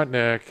for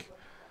Frontenac,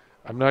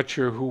 I'm not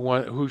sure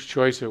whose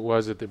choice it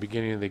was at the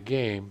beginning of the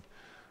game,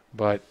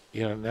 but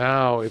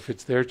now if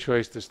it's their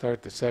choice to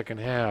start the second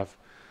half,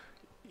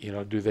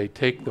 do they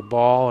take the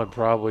ball and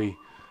probably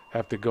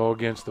have to go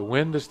against the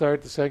wind to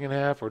start the second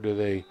half, or do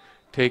they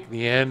take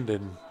the end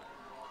and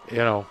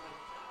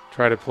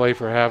try to play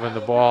for having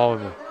the ball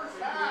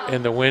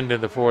in the wind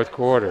in the fourth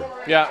quarter?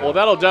 Yeah, well,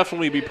 that'll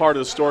definitely be part of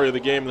the story of the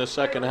game in the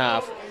second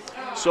half.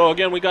 So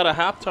again, we got a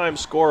halftime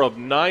score of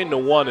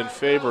 9-1 in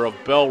favor of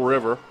Belle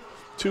River.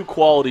 Two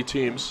quality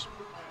teams.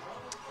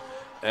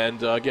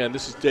 And again,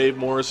 this is Dave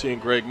Morrissey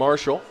and Greg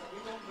Marshall,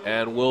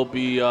 and we'll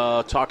be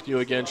talking to you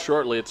again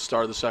shortly at the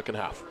start of the second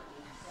half.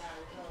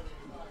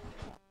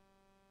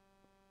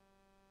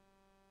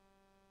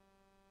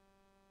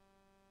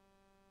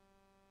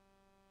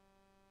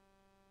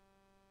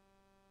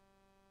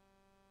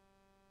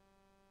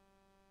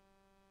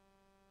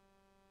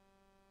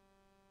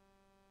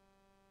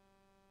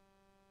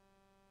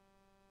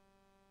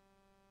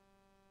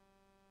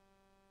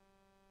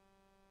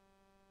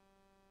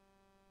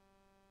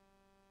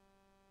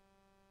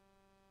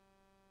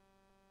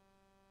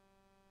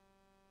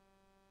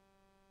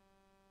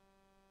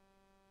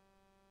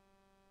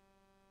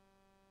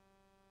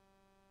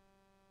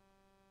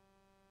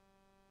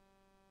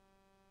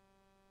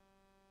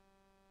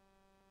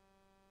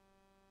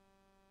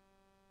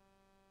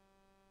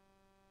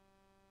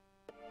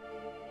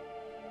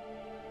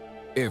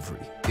 Every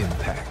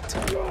impact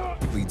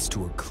leads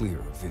to a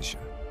clearer vision,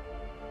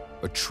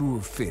 a truer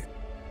fit.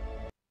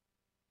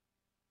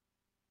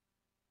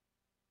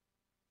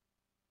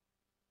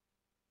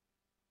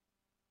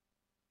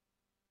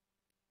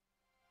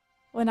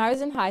 When I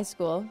was in high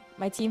school,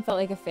 my team felt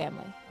like a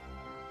family.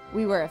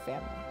 We were a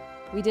family.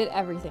 We did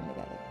everything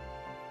together.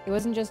 It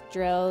wasn't just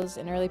drills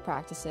and early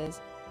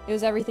practices, it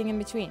was everything in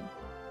between.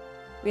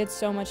 We had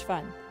so much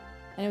fun,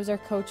 and it was our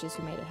coaches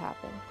who made it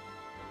happen.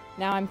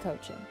 Now I'm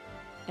coaching,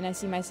 and I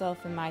see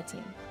myself in my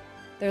team.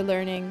 They're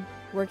learning,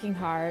 working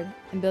hard,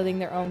 and building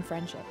their own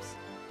friendships,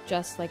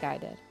 just like I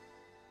did.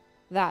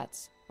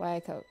 That's why I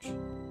coach.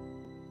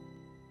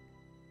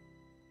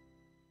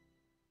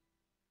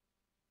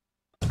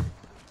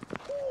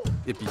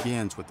 It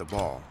begins with the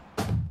ball.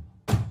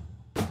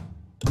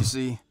 You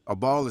see, a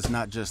ball is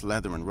not just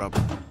leather and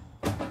rubber.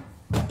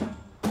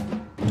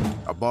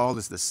 A ball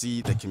is the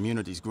seed that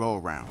communities grow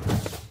around.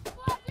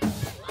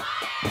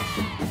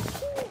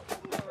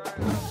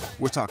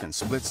 We're talking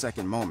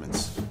split-second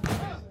moments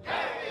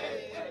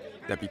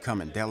that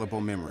become indelible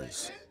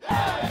memories.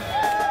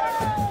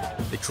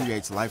 It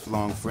creates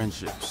lifelong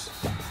friendships.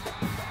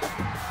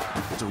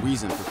 It's a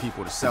reason for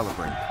people to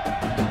celebrate.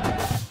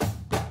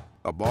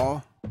 A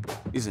ball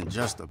isn't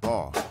just a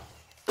ball.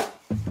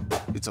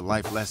 It's a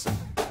life lesson.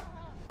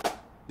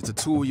 It's a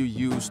tool you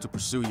use to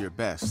pursue your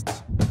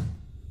best.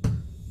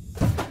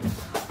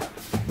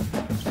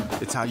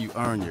 It's how you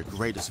earn your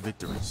greatest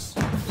victories.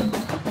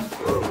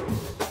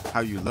 How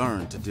you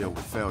learn to deal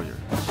with failure.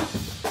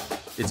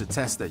 It's a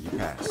test that you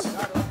pass.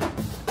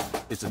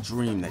 It's a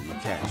dream that you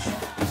catch.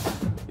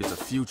 It's a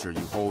future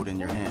you hold in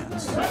your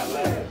hands.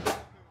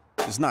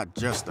 It's not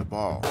just a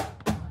ball.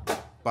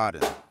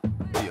 Baden,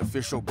 the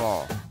official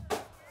ball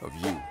of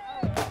you.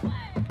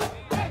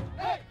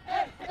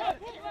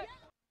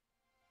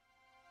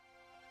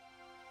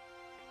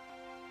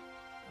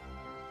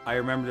 I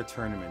remember the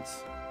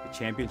tournaments, the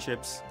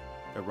championships,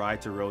 the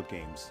ride to road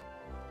games,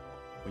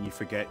 when you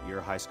forget you're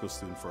a high school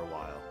student for a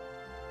while.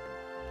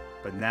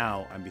 But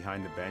now I'm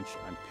behind the bench,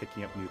 I'm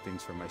picking up new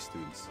things from my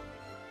students.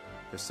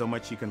 There's so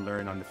much you can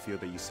learn on the field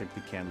that you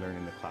simply can't learn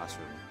in the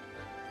classroom.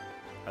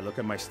 I look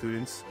at my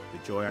students, the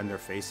joy on their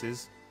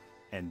faces,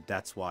 and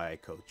that's why I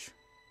coach.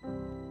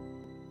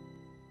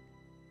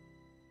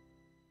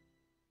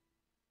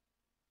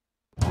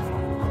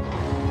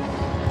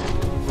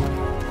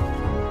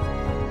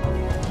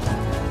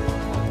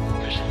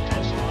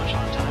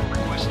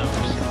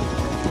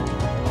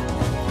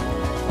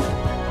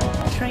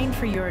 Train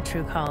for your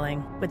true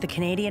calling with the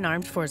Canadian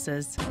Armed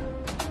Forces.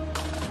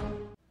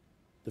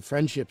 The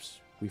friendships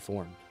we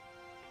formed,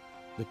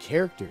 the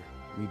character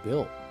we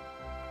built,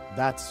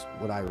 that's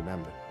what I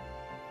remember.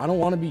 I don't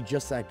want to be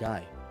just that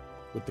guy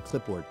with the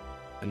clipboard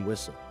and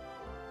whistle.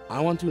 I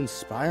want to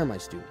inspire my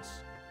students,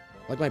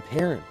 like my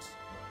parents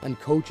and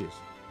coaches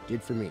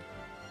did for me.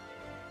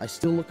 I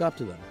still look up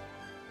to them,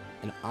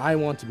 and I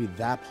want to be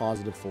that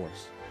positive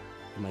force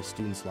in my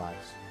students'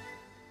 lives.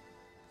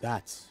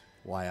 That's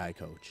why I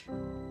coach.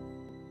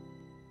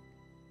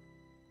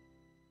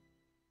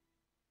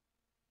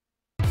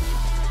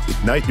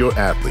 Ignite your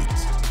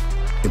athletes.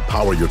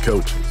 Empower your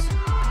coaches.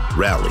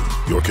 Rally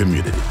your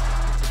community.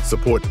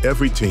 Support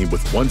every team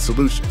with one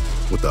solution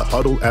with the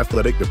Huddle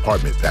Athletic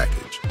Department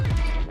Package.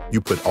 You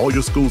put all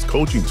your school's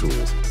coaching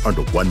tools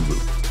under one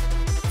roof.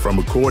 From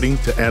recording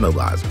to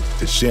analyzing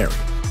to sharing,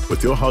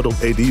 with your Huddle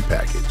AD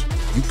package,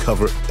 you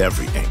cover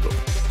every angle.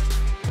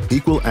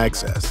 Equal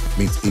access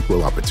means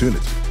equal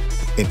opportunity,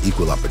 and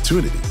equal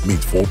opportunity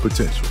means full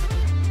potential.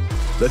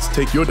 Let's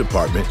take your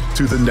department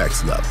to the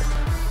next level.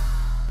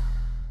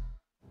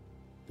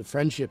 The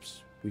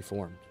friendships we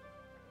formed,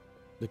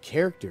 the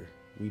character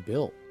we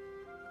built,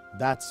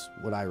 that's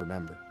what I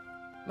remember.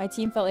 My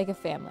team felt like a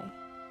family.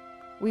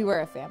 We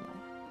were a family.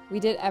 We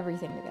did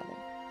everything together.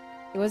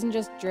 It wasn't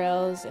just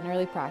drills and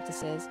early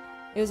practices,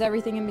 it was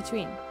everything in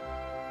between.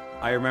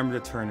 I remember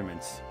the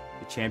tournaments,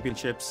 the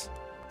championships,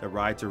 the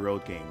ride to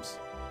road games,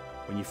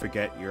 when you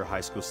forget you're a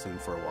high school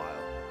student for a while.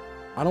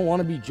 I don't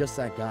want to be just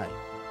that guy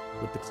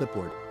with the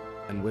clipboard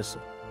and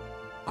whistle.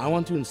 I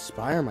want to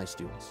inspire my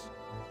students,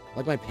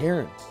 like my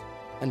parents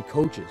and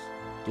coaches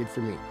did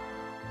for me.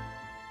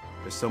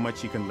 There's so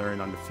much you can learn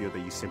on the field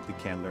that you simply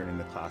can't learn in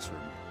the classroom.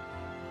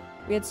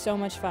 We had so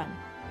much fun,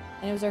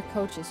 and it was our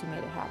coaches who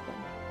made it happen.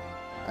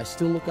 I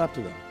still look up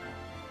to them,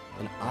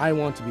 and I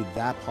want to be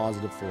that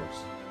positive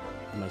force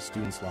in my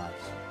students'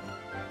 lives.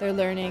 They're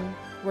learning,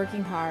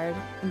 working hard,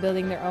 and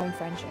building their own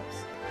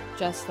friendships,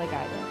 just like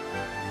I did.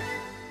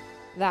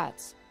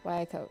 That's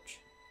why I coach.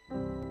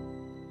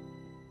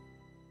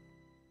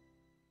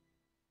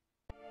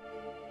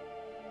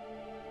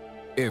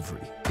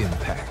 Every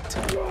impact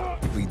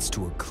leads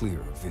to a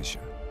clearer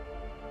vision,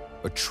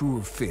 a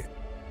truer fit.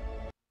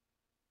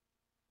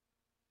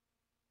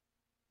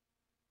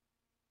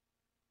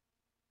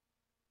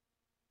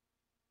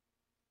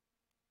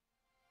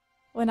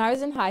 When I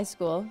was in high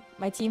school,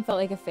 my team felt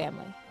like a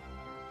family.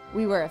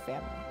 We were a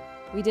family.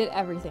 We did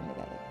everything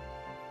together.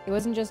 It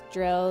wasn't just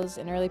drills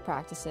and early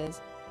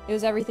practices, it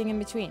was everything in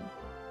between.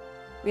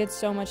 We had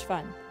so much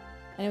fun,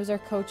 and it was our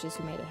coaches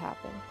who made it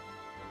happen.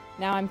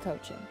 Now I'm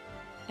coaching,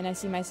 and I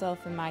see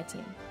myself in my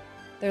team.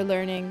 They're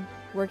learning,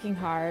 working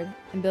hard,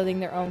 and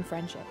building their own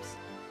friendships,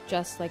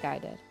 just like I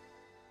did.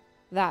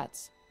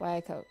 That's why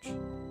I coach.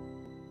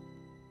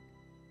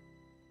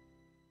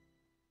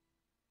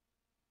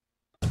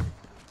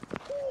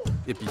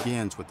 It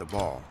begins with the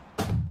ball.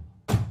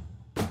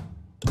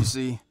 You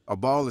see, a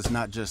ball is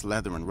not just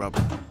leather and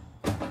rubber.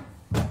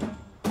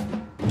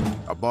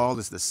 A ball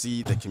is the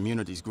seed that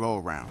communities grow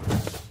around.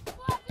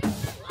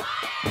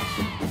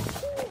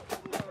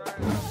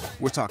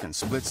 We're talking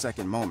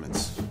split-second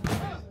moments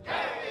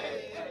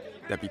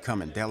that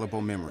become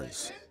indelible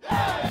memories.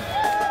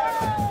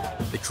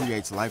 It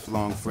creates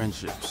lifelong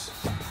friendships.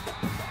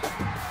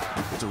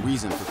 It's a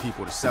reason for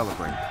people to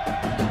celebrate.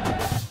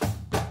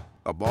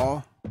 A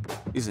ball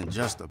isn't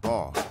just a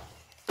ball.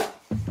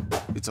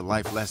 It's a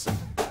life lesson.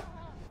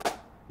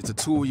 It's a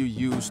tool you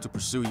use to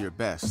pursue your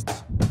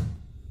best.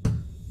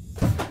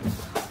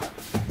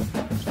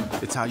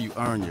 It's how you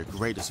earn your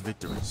greatest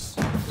victories.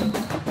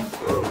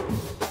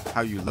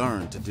 How you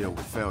learn to deal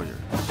with failure.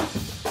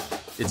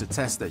 It's a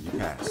test that you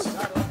pass.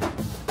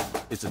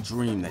 It's a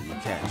dream that you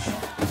catch.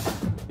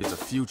 It's a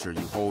future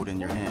you hold in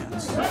your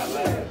hands.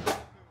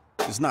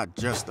 It's not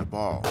just a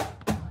ball.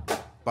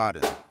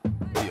 Biden,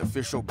 the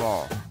official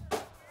ball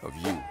of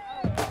you.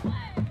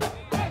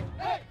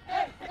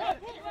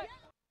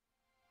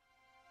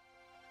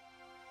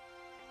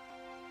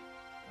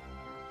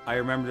 I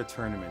remember the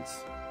tournaments,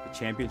 the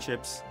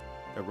championships,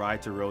 the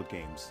ride to road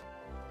games,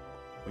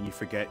 when you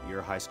forget you're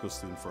a high school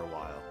student for a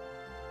while.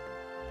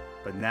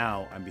 But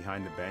now I'm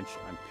behind the bench,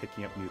 I'm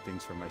picking up new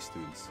things from my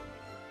students.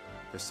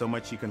 There's so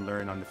much you can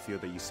learn on the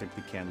field that you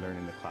simply can't learn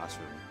in the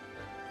classroom.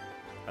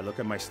 I look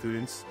at my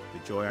students, the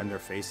joy on their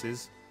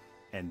faces,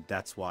 and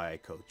that's why I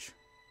coach.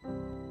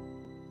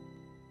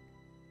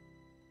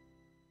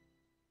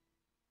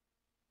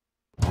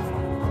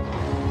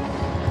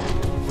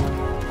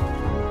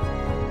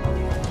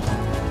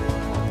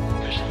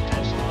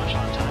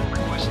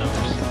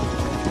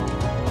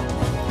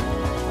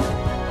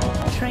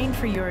 Train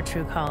for your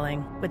true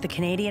calling with the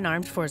Canadian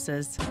Armed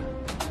Forces.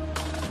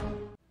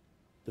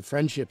 The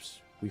friendships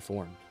we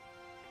formed,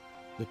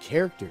 the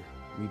character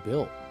we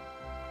built,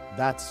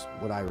 that's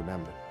what I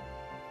remember.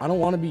 I don't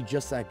want to be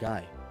just that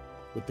guy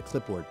with the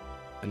clipboard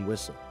and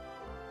whistle.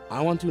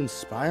 I want to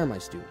inspire my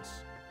students,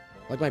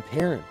 like my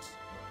parents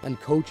and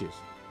coaches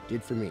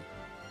did for me.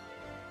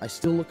 I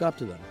still look up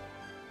to them,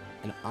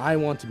 and I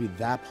want to be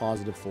that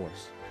positive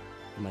force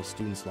in my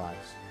students'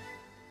 lives.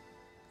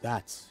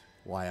 That's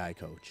why I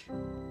coach.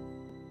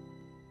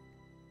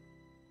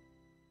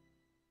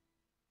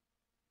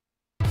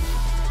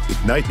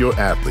 Ignite your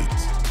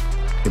athletes.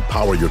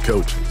 Empower your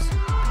coaches.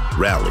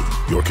 Rally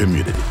your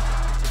community.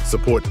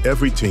 Support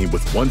every team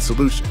with one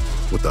solution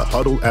with the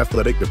Huddle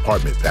Athletic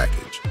Department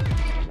Package.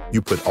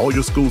 You put all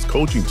your school's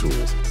coaching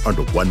tools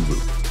under one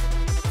roof.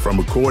 From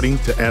recording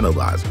to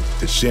analyzing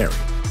to sharing,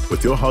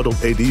 with your Huddle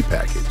AD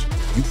package,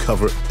 you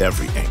cover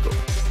every angle.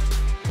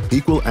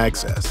 Equal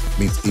access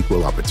means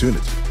equal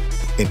opportunity,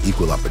 and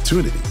equal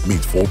opportunity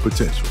means full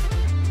potential.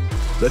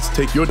 Let's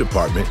take your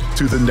department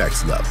to the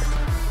next level.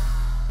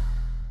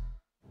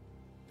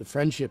 The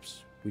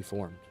friendships we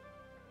formed,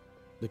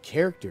 the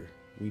character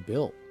we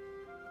built,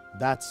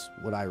 that's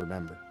what I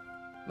remember.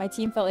 My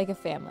team felt like a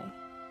family.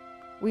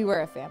 We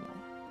were a family.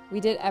 We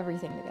did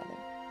everything together.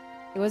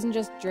 It wasn't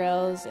just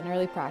drills and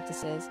early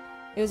practices,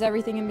 it was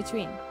everything in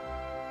between.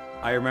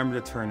 I remember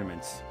the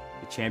tournaments,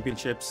 the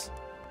championships,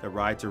 the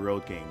ride to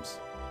road games,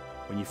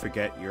 when you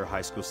forget you're a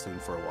high school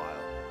student for a while.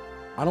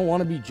 I don't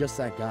want to be just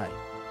that guy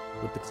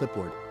with the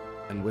clipboard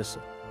and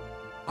whistle.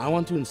 I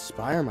want to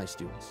inspire my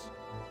students,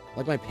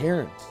 like my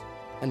parents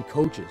and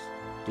coaches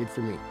did for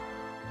me.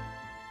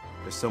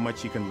 There's so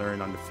much you can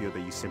learn on the field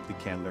that you simply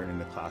can't learn in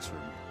the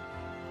classroom.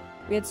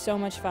 We had so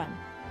much fun,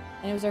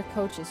 and it was our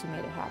coaches who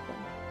made it happen.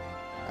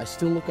 I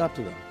still look up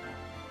to them,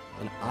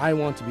 and I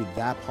want to be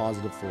that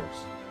positive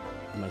force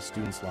in my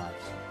students'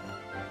 lives.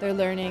 They're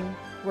learning,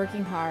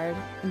 working hard,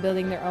 and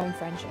building their own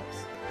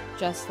friendships,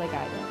 just like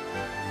I did.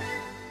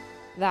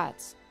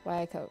 That's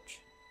why I coach.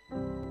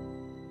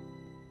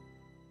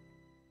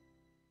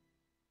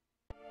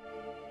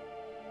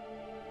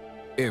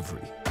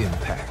 Every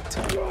impact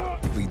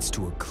leads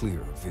to a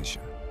clearer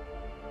vision,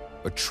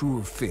 a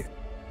truer fit.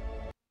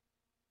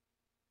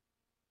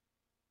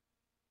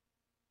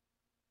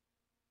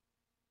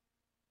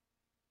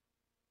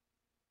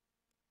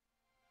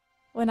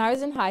 When I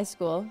was in high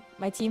school,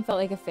 my team felt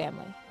like a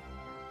family.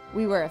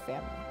 We were a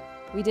family.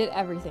 We did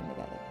everything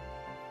together.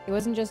 It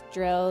wasn't just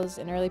drills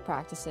and early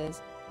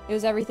practices, it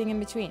was everything in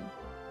between.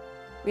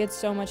 We had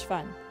so much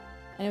fun,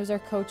 and it was our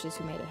coaches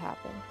who made it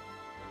happen.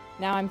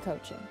 Now I'm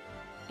coaching,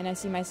 and I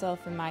see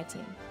myself in my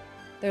team.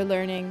 They're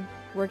learning,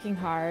 working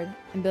hard,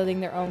 and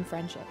building their own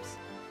friendships,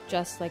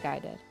 just like I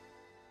did.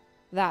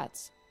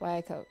 That's why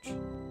I coach.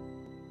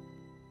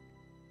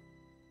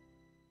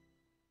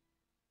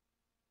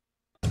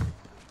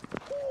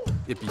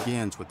 It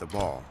begins with the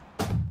ball.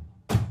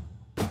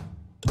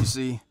 You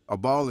see, a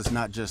ball is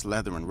not just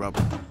leather and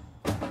rubber.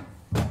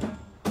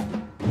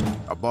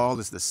 A ball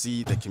is the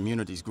seed that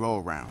communities grow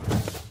around.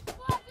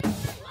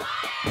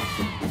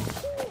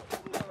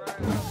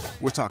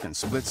 We're talking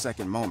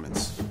split-second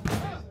moments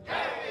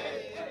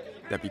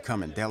that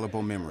become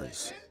indelible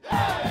memories.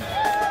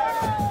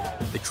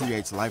 It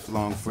creates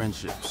lifelong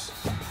friendships.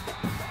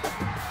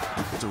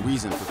 It's a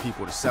reason for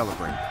people to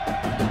celebrate.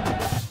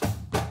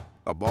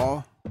 A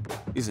ball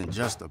isn't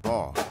just a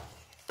ball.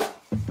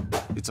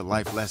 It's a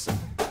life lesson.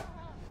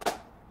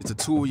 It's a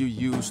tool you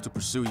use to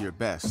pursue your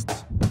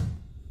best.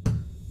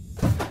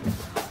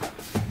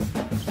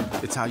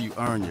 It's how you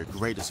earn your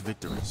greatest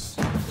victories.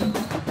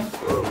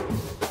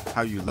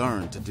 How you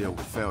learn to deal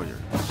with failure.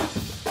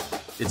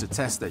 It's a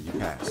test that you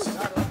pass.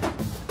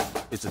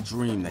 It's a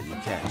dream that you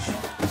catch.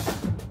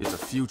 It's a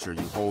future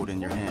you hold in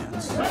your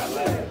hands.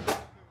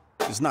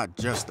 It's not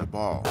just a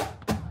ball.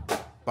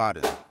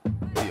 Biden,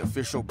 the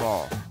official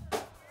ball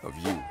of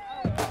you.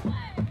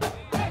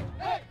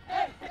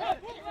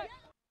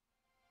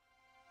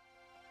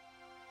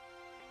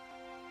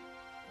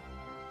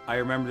 I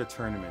remember the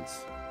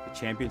tournaments, the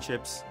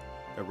championships,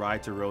 the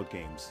ride to road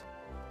games,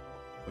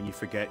 when you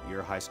forget you're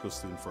a high school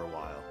student for a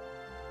while.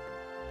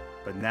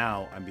 But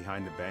now I'm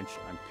behind the bench,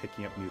 I'm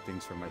picking up new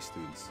things from my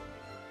students.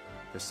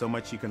 There's so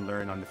much you can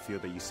learn on the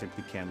field that you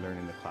simply can't learn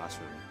in the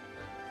classroom.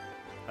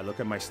 I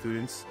look at my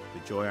students, the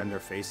joy on their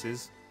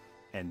faces,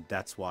 and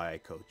that's why I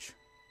coach.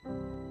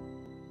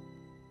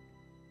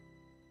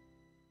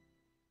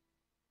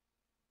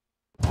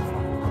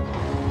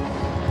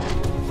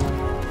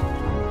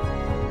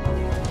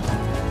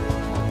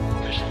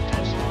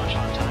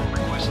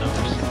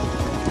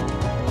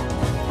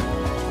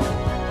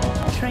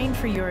 Train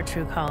for your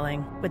true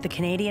calling with the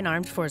Canadian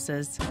Armed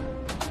Forces.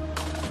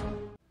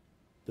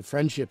 The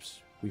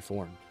friendships we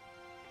formed,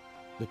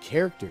 the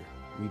character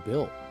we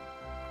built,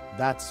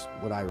 that's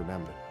what I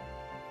remember.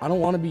 I don't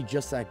want to be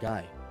just that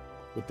guy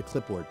with the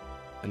clipboard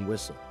and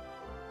whistle.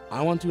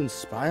 I want to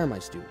inspire my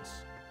students,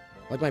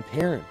 like my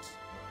parents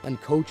and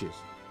coaches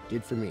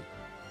did for me.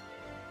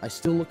 I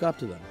still look up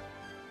to them,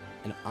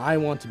 and I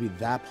want to be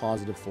that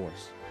positive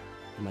force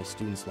in my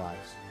students'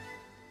 lives.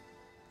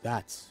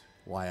 That's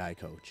why I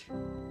coach.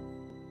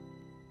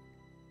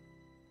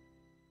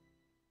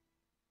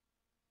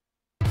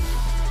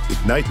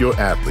 Ignite your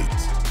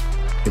athletes.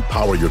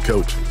 Empower your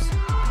coaches.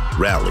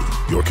 Rally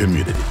your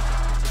community.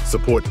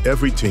 Support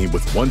every team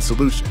with one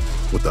solution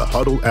with the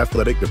Huddle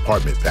Athletic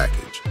Department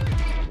package.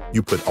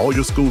 You put all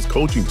your school's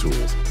coaching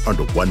tools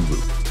under one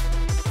roof.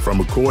 From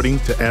recording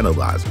to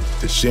analyzing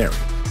to sharing,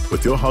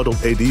 with your Huddle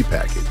AD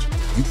package,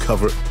 you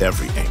cover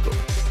every angle.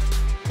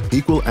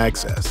 Equal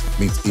access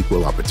means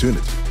equal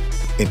opportunity,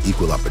 and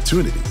equal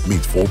opportunity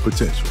means full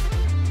potential.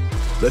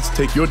 Let's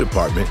take your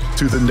department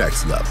to the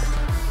next level.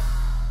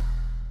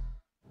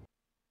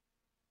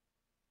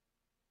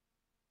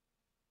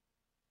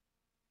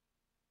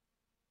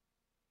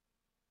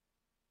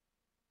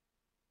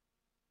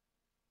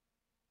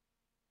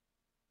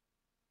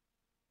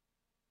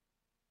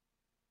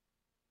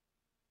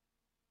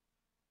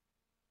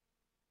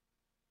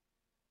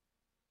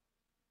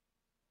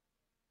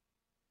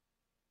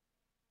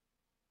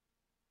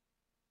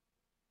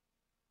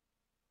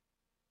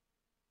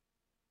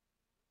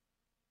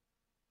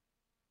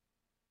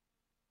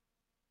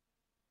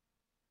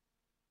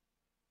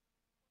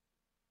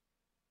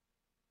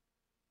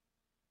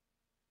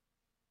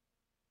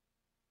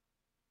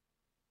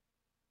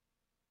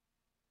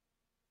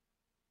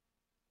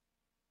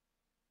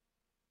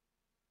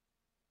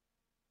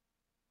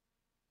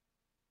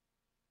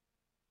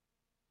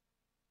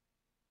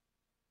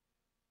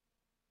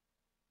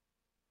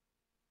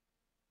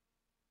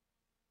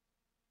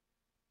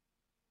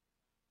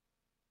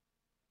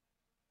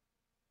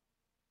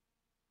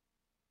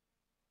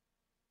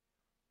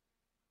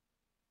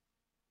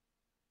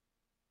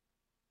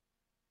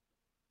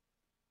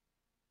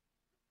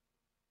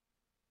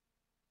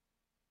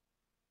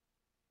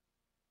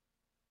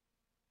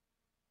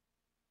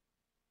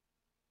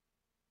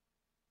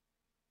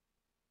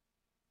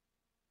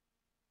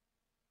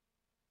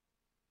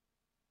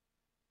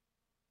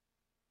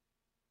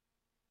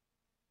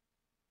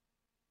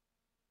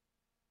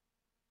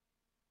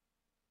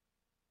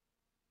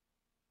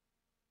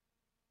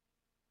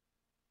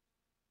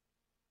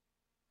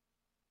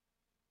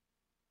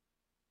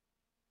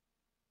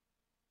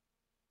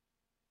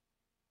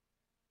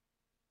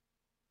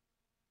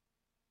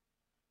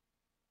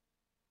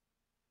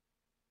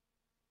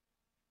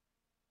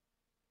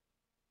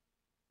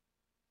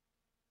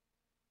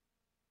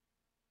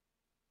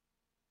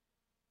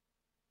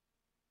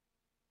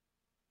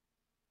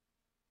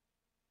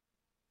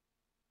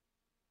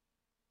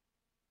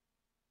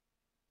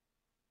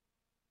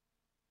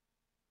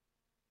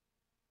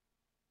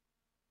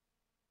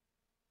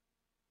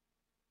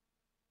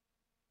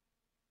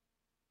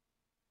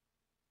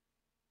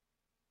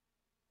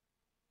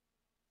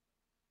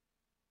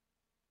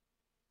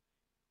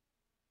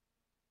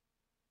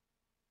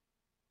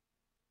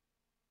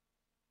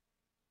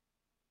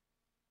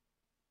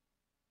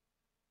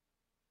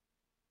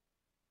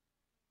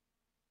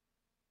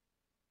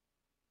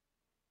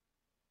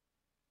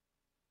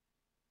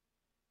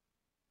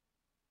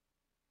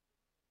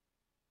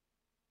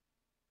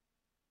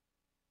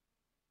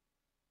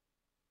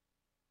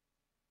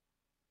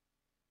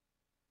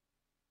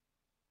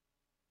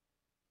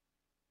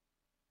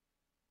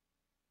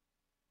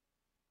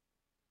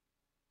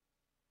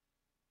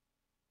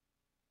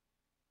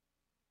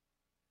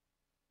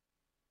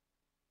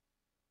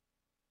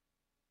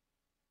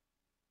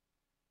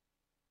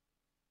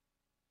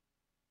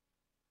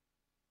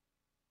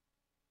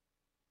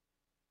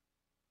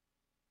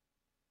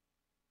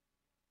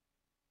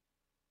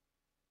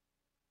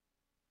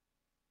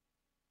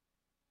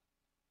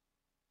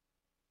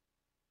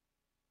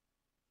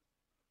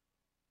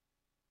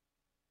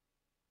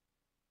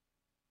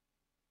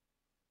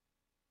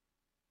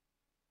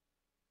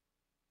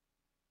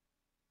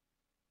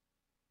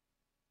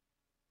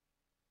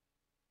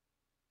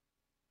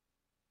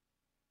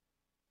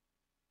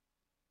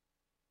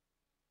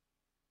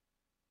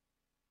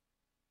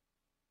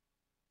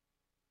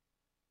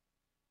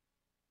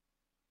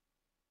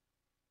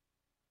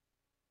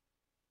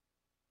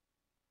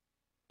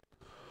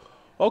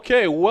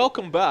 Okay,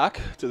 welcome back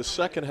to the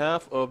second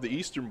half of the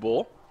Eastern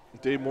Bowl.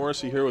 Dave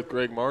Morrissey here with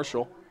Greg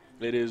Marshall.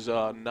 It is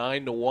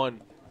 9-1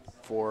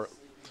 for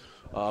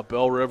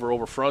Belle River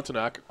over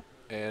Frontenac.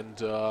 And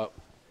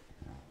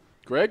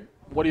Greg,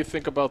 what do you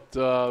think about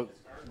the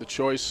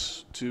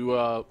choice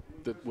to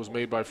that was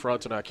made by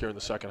Frontenac here in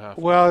the second half?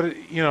 Well,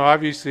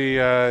 obviously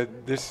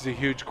this is a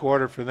huge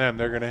quarter for them.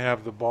 They're going to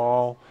have the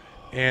ball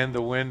and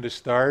the wind to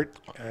start,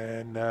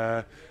 and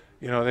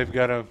they've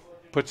got to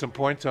put some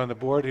points on the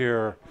board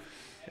here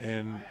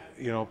and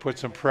put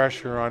some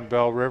pressure on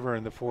Belle River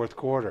in the fourth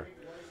quarter.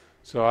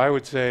 So I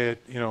would say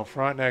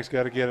Frontenac's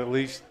got to get at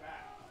least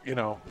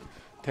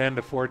 10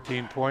 to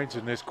 14 points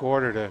in this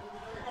quarter to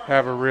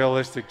have a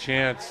realistic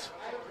chance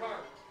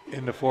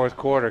in the fourth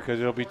quarter,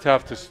 because it'll be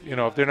tough to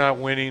if they're not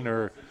winning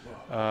or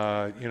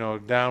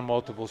down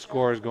multiple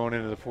scores going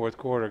into the fourth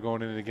quarter,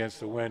 going in against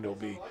the wind, it'll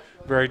be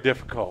very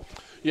difficult.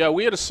 Yeah,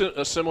 we had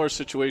a similar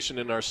situation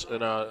in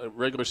our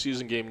regular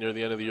season game near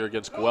the end of the year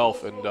against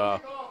Guelph,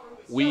 and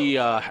we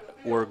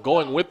were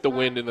going with the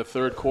wind in the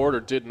third quarter,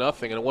 did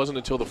nothing, and it wasn't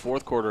until the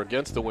fourth quarter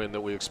against the wind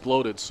that we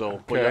exploded. So,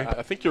 okay. But yeah,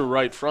 I think you're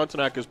right.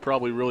 Frontenac has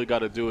probably really got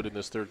to do it in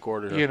this third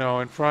quarter.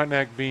 And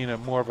Frontenac being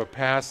more of a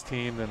pass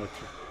team than a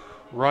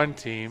run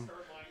team,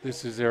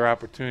 this is their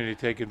opportunity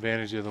to take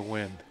advantage of the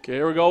wind. Okay,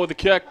 here we go with the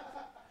kick.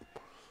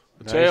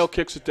 Mateo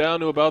kicks it down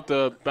to about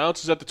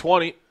bounces at the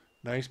 20.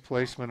 Nice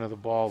placement of the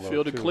ball, though.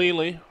 Fielded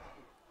cleanly.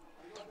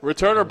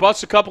 Returner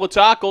busts a couple of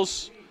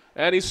tackles,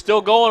 and he's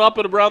still going up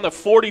and around the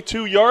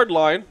 42-yard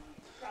line.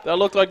 That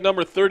looked like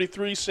number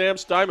 33, Sam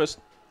Stymus.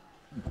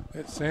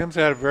 Sam's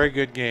had a very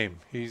good game.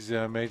 He's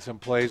made some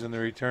plays in the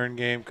return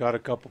game, caught a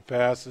couple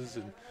passes,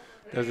 and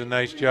does a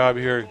nice job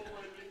here,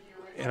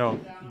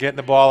 getting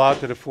the ball out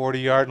to the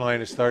 40-yard line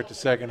to start the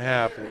second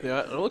half. Yeah,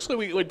 it looks like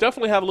we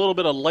definitely have a little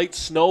bit of light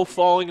snow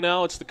falling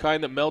now. It's the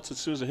kind that melts as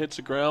soon as it hits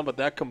the ground, but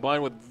that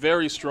combined with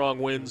very strong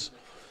winds,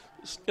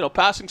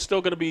 passing's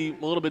still going to be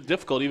a little bit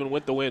difficult even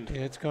with the wind.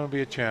 Yeah, it's going to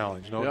be a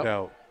challenge, no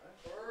doubt.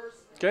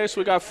 Okay,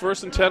 so we got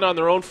 1st and 10 on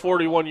their own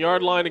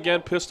 41-yard line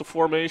again, pistol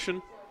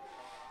formation.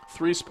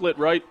 3 split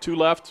right, 2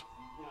 left.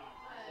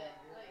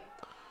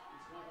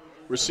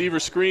 Receiver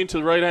screen to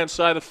the right-hand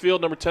side of the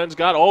field. Number 10's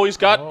got. Oh, he's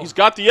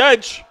got the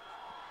edge.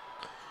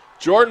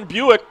 Jordan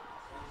Buick.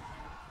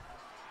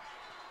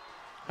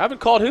 Haven't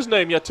called his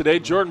name yet today,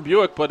 Jordan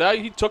Buick, but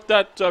he took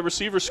that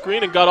receiver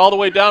screen and got all the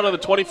way down to the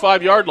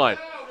 25-yard line.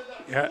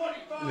 Yeah,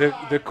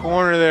 the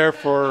corner there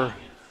for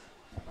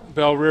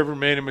Belle River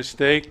made a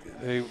mistake.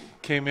 They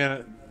came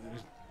in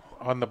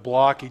on the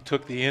block. He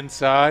took the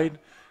inside,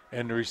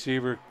 and the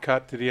receiver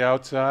cut to the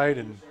outside,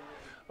 and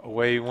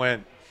away he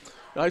went.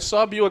 I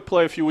saw Buick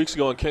play a few weeks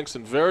ago in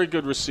Kingston. Very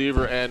good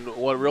receiver, and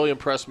what really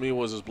impressed me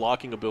was his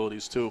blocking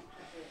abilities, too.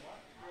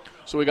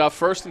 So we got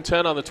 1st and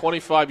 10 on the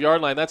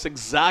 25-yard line. That's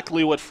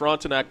exactly what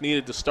Frontenac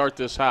needed to start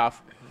this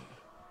half.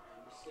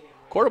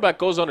 Quarterback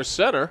goes under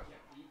center.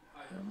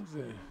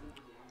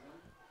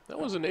 That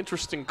was an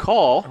interesting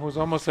call. It was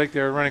almost like they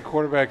were running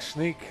quarterback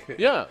sneak.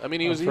 Yeah, I mean,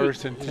 he was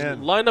 1st and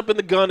 10. Lined up in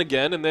the gun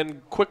again, and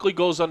then quickly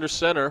goes under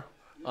center.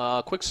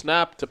 Quick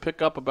snap to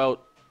pick up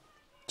about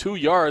 2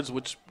 yards,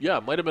 which,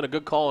 might have been a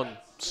good call on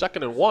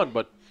 2nd and 1,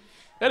 but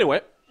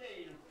anyway.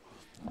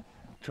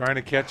 Trying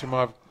to catch him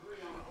off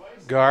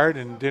guard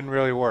and didn't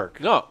really work.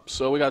 No,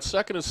 so we got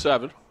 2nd and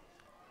 7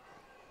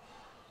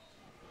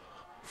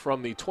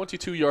 from the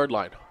 22-yard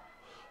line.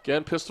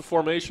 Again, pistol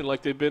formation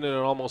like they've been in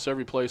almost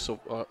every play so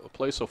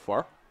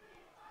far.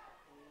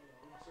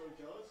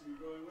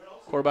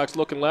 Quarterback's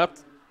looking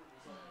left.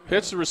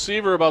 Hits the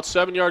receiver about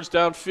 7 yards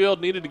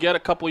downfield. Needed to get a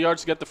couple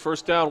yards to get the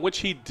first down, which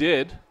he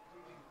did.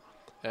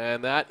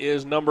 And that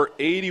is number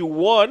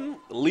 81,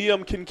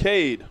 Liam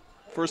Kincaid.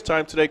 First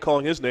time today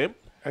calling his name.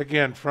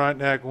 Again,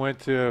 Frontenac went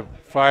to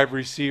 5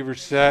 receiver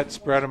set,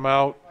 spread them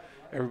out.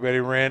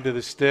 Everybody ran to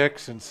the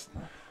sticks and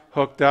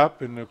hooked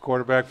up, and the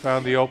quarterback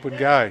found the open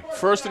guy.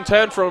 1st and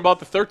 10 from about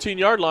the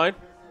 13-yard line.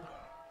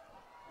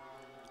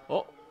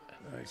 Oh,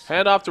 nice.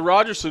 Hand off to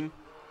Rogerson.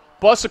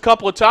 Busts a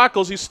couple of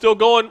tackles. He's still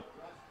going.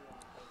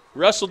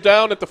 Wrestled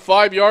down at the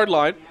 5-yard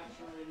line.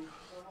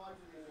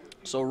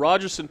 So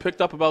Rogerson picked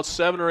up about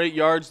 7 or 8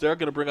 yards there,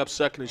 going to bring up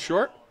 2nd and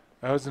short.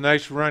 That was a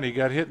nice run. He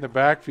got hit in the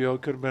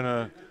backfield. Could have been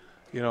a,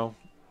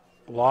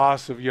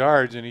 loss of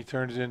yards, and he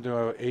turns it into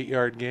an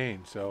 8-yard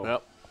gain. So.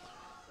 Yep.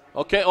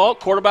 Okay. Oh,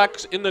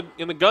 quarterback's in the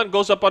gun,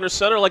 goes up under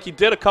center like he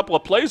did a couple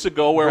of plays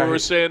ago, where we were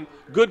saying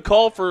good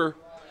call for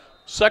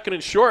 2nd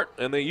and short,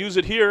 and they use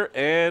it here,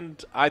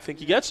 and I think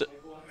he gets it.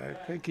 I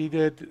think he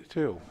did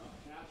too.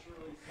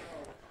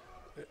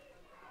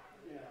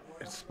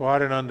 It's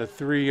spotted on the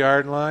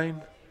 3-yard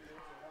line.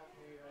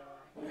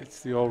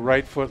 It's the old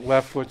right foot,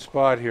 left foot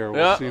spot here.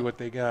 We'll see what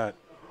they got.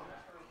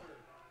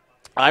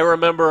 I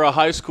remember a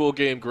high school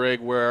game,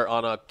 Greg, where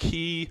on a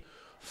key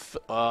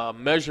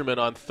measurement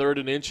on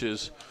 3rd and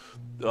inches,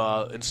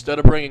 instead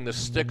of bringing the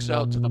sticks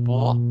out to the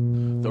ball,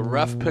 the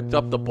ref picked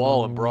up the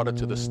ball and brought it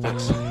to the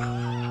sticks.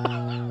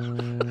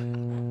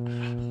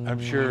 I'm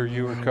sure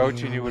you were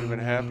coaching, you would have been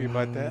happy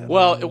about that.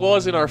 Well, it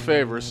was in our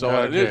favor. So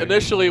Okay.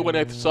 initially, when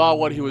I saw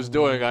what he was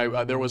doing,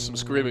 there was some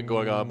screaming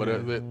going on,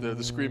 but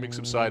the screaming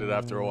subsided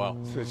after a while.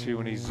 Especially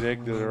when he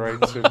zigged to the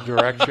right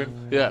direction.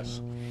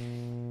 Yes.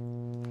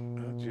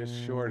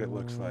 Just short, it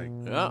looks like.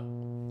 Yeah.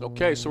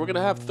 Okay, so we're going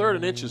to have 3rd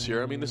and inches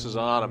here. I mean, this is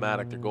an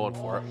automatic. They're going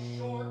for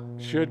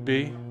it. Should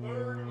be.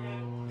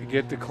 You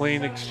get the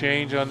clean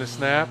exchange on the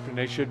snap, and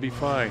they should be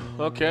fine.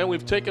 Okay,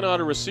 we've taken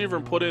out a receiver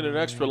and put in an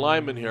extra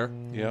lineman here.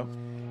 Yep.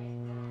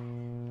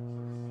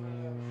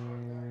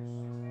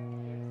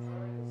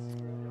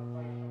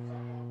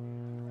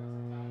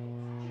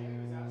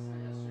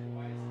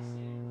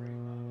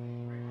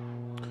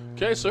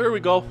 Okay, so here we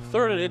go.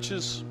 3rd and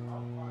inches,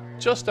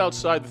 just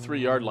outside the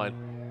 3-yard line.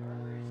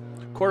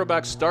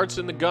 Quarterback starts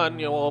in the gun,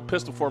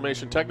 pistol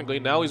formation technically.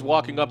 Now he's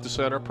walking up to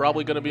center.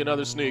 Probably going to be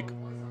another sneak.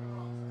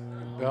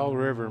 Belle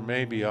River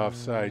may be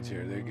offsides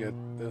here.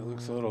 That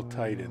looks a little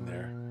tight in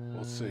there.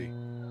 We'll see.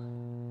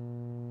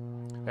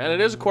 And it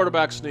is a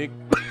quarterback sneak.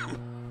 I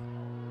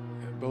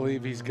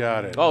believe he's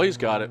got it. Oh, he's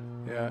got it.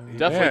 Yeah,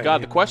 definitely got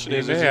it. The question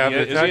is he in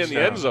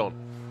the end zone?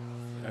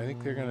 I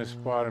think they're going to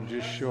spot him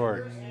just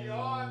short.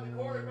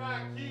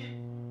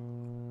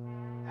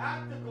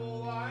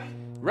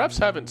 Refs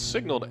haven't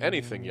signaled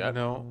anything yet.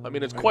 No. I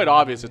mean, it's quite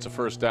obvious it's a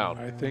first down.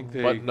 I think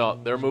they. But no,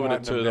 they're moving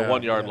it to the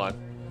 1-yard line.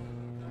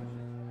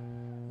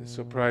 This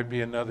will probably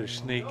be another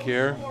sneak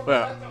here.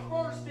 Yeah.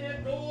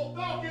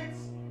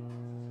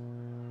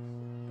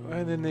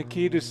 And then the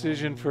key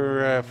decision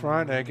for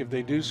Frontenac, if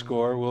they do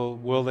score,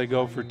 will they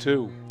go for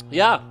 2?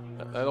 Yeah,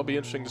 that'll be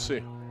interesting to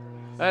see.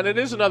 And it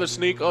is another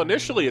sneak. Oh,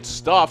 initially it's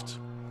stuffed,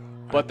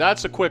 but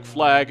that's a quick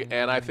flag,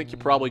 and I think you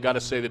probably got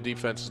to say the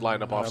defense is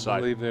lined up offside. I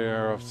believe they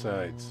are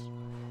offsides.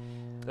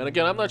 And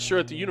again, I'm not sure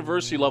at the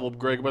university level,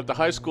 Greg, but at the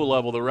high school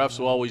level, the refs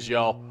will always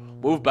yell,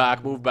 move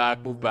back, move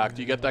back, move back.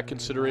 Do you get that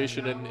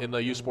consideration in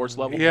the U Sports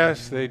level?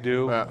 Yes, they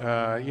do.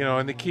 Yeah.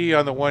 And the key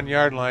on the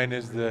 1-yard line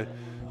is the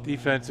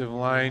defensive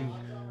line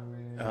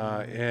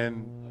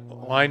and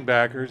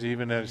linebackers,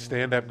 even as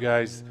stand-up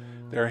guys,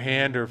 their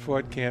hand or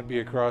foot can't be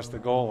across the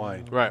goal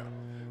line. Right.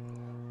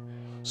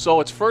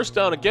 So it's first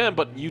down again,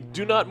 but you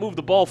do not move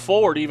the ball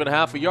forward even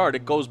half a yard.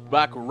 It goes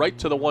back right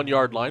to the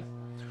 1-yard line.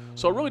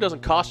 So it really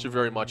doesn't cost you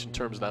very much in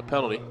terms of that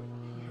penalty.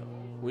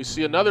 We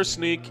see another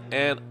sneak,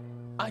 and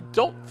I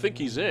don't think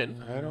he's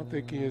in. I don't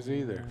think he is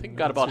either. I think he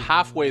got about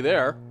halfway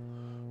there.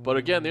 But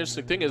again, the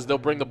interesting thing is they'll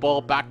bring the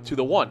ball back to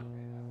the 1.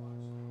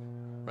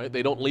 Right?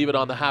 They don't leave it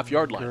on the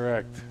half-yard line.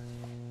 Correct.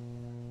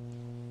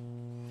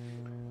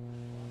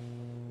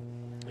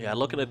 Yeah,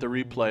 looking at the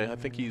replay, I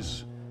think he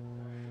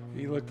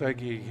looked like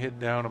he hit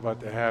down about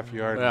the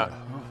half-yard line.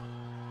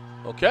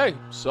 Okay,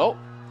 so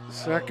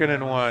 2nd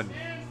and 1.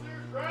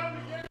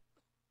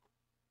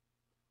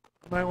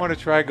 Might want to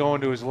try going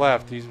to his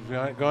left. He's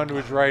gone to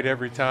his right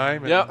every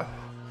time. Yeah.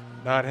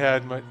 Not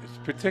had much,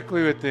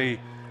 particularly with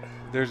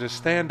there's a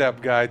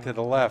stand-up guy to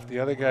the left. The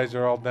other guys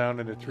are all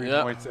down in the 3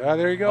 points. Oh,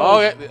 there he goes.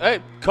 Oh,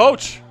 hey,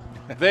 Coach,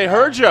 they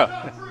heard you.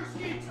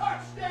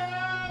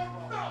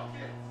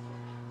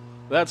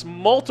 That's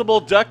multiple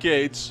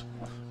decades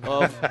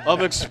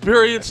of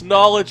experience,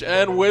 knowledge,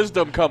 and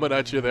wisdom coming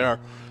at you there.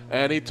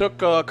 And he took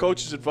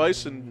Coach's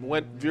advice and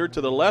veered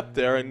to the left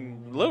there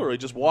and literally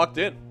just walked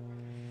in.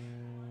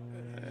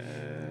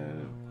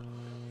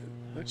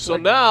 So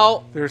like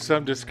now there's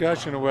some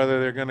discussion of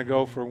whether they're going to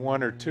go for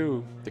 1 or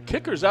 2. The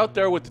kicker's out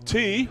there with the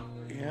tee.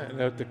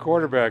 Yeah, the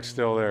quarterback's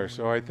still there,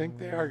 so I think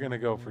they are going to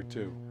go for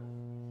 2.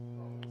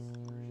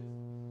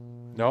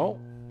 No,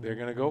 they're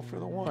going to go for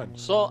the 1.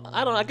 So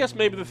I don't know. I guess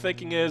maybe the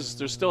thinking is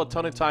there's still a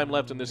ton of time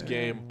left in this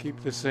game.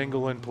 Keep the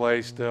single in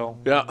play still.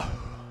 Yeah.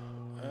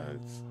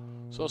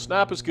 So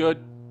snap is good.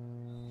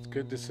 It's a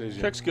good decision.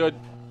 Kick's good.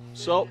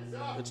 So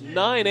it's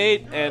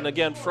 9-8, and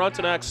again,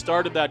 Frontenac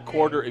started that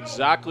quarter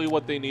exactly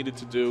what they needed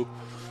to do.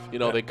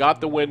 They got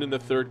the win in the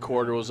 3rd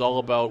quarter. It was all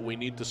about we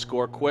need to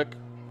score quick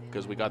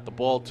because we got the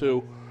ball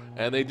too,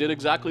 and they did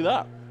exactly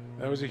that.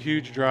 That was a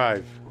huge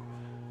drive,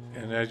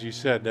 and as you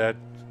said, that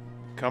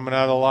coming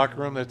out of the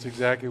locker room, that's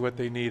exactly what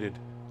they needed.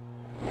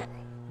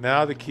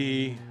 Now the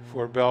key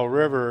for Belle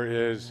River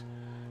is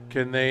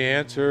can they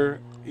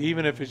answer,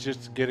 even if it's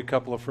just to get a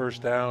couple of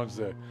first downs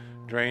to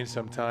drain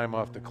some time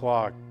off the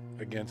clock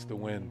against the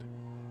wind.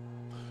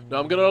 Now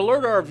I'm going to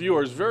alert our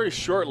viewers very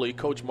shortly.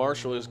 Coach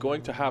Marshall is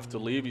going to have to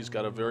leave. He's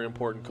got a very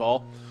important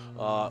call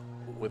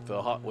with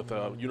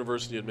a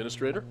university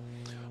administrator.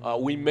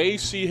 We may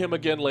see him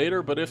again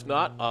later, but if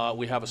not,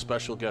 we have a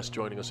special guest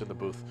joining us in the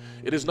booth.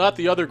 It is not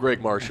the other Greg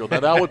Marshall.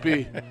 That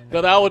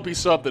would be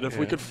something if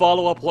we could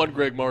follow up one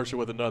Greg Marshall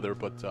with another.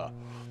 But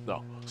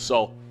no.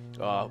 So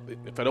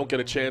if I don't get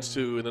a chance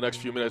to in the next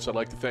few minutes, I'd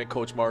like to thank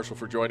Coach Marshall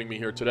for joining me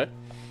here today.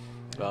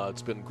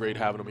 It's been great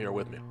having him here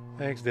with me.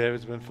 Thanks, Dave.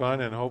 It's been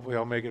fun, and hopefully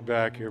I'll make it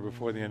back here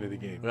before the end of the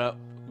game. Yeah,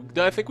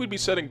 I think we'd be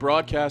setting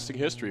broadcasting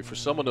history for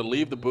someone to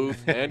leave the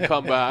booth and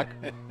come back.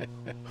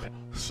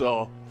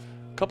 So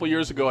a couple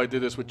years ago, I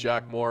did this with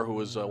Jack Moore, who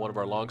was one of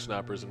our long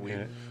snappers,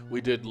 and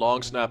we did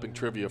long snapping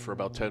trivia for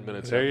about 10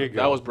 minutes. There you go.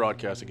 That was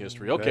broadcasting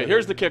history. Okay,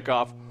 here's the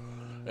kickoff.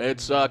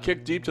 It's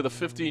kicked deep to the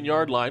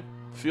 15-yard line.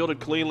 Fielded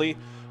cleanly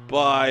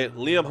by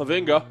Liam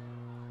Havinga.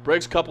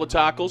 Breaks a couple of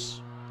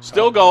tackles.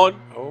 Still going.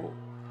 Oh.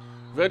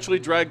 Eventually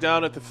dragged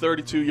down at the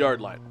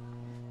 32-yard line.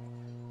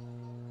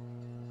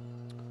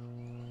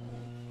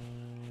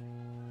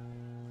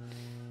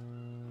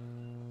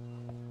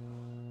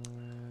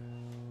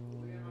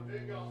 Liam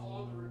Havinga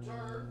on the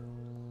return.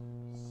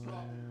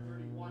 Stop at the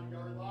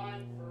 31-yard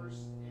line.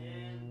 First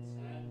and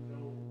 10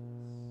 goals.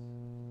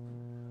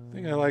 The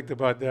thing I liked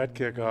about that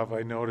kickoff,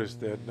 I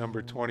noticed that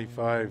number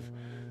 25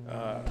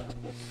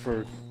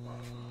 for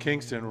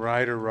Kingston,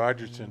 Ryder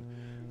Rogerson,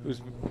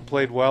 who's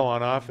played well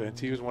on offense.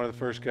 He was one of the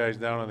first guys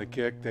down on the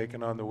kick,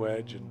 taking on the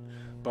wedge and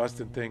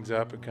busting things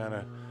up and kind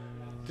of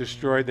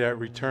destroyed that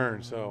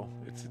return. So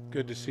it's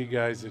good to see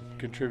guys that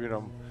contribute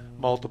on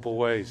multiple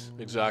ways.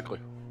 Exactly.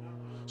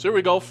 So here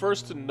we go,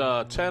 first and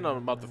 10 on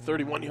about the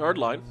 31-yard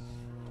line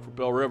for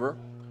Belle River.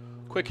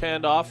 Quick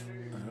handoff.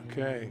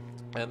 Okay.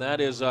 And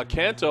that is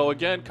Canto,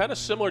 again, kind of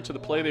similar to the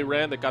play they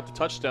ran that got the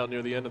touchdown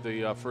near the end of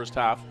the first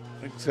half.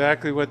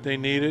 Exactly what they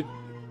needed.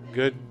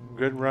 Good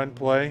run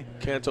play.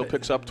 Canto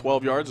picks up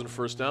 12 yards and a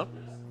first down.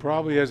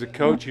 Probably as a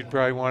coach, you'd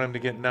probably want him to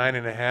get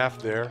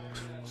 9.5 there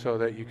so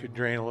that you could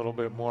drain a little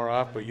bit more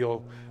off, but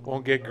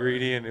won't get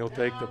greedy and you'll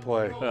take the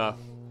play. Yeah.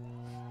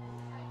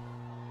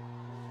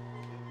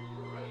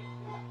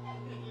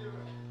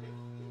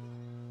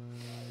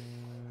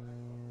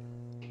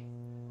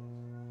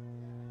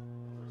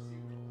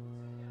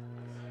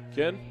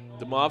 Again,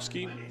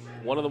 Domovsky,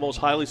 one of the most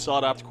highly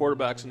sought-after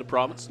quarterbacks in the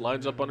province,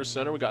 lines up under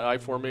center. We got I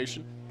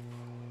formation.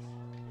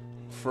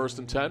 First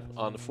and 10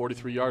 on the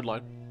 43-yard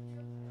line.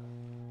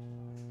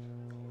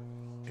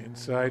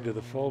 Inside to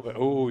the fullback.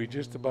 Oh, he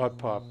just about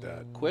popped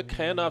that. Quick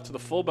handoff to the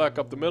fullback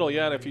up the middle.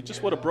 Yeah, and if he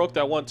just would have broke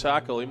that one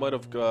tackle, he might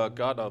have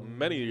got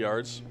many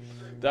yards.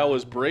 That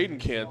was Braden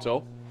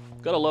Canto.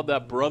 Gotta love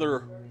that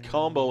brother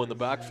combo in the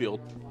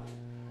backfield.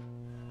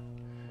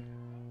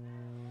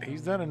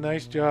 He's done a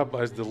nice job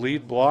as the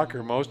lead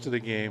blocker most of the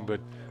game,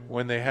 but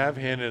when they have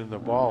handed him the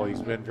ball,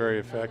 he's been very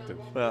effective.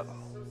 Yeah.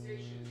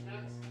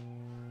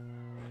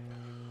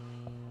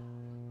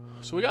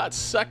 So we got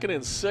 2nd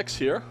and 6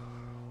 here.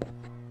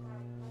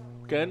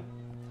 Again,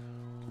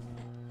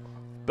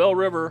 Belle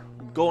River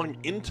going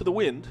into the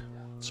wind,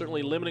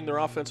 certainly limiting their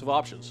offensive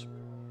options.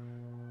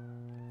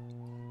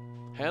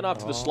 Handoff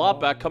to the slot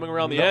back coming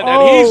around the end,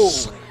 and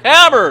he's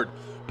hammered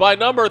by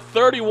number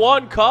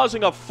 31,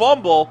 causing a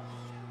fumble.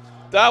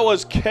 That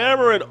was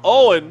Cameron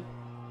Owen,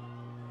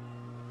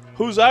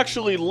 who's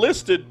actually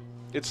listed.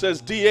 It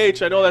says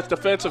DH. I know that's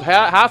defensive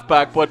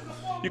halfback, but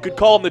you could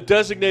call him the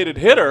designated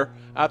hitter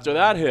after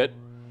that hit.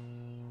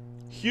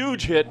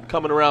 Huge hit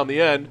coming around the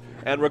end,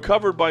 and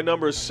recovered by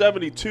number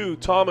 72,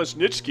 Thomas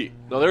Nitschke.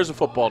 Now there's a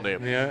football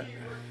name. Yeah.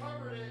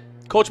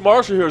 Coach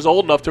Marshall here is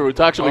old enough to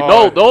actually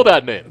know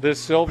that name. The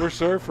Silver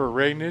Surfer,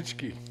 Ray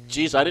Nitschke.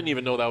 Jeez, I didn't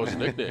even know that was a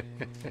nickname.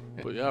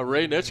 But yeah,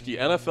 Ray Nitschke,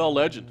 NFL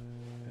legend.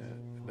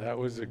 That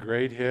was a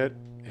great hit,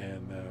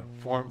 and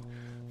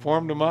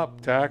formed him up,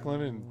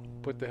 tackling, and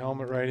put the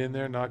helmet right in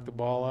there, knocked the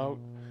ball out.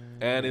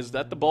 And is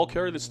that the ball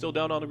carrier that's still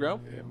down on the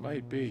ground? It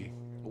might be.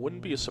 It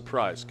wouldn't be a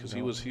surprise because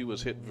he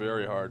was hit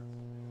very hard.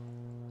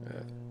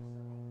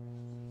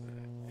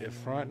 If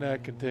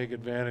Frontenac can take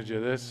advantage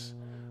of this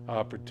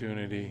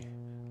opportunity,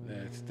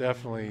 it's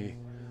definitely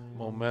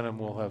momentum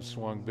will have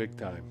swung big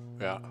time.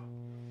 Yeah.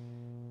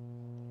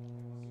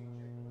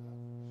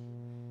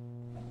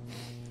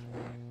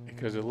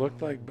 Because it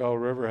looked like Belle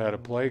River had a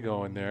play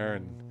going there,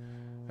 and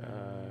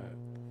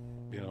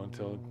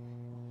until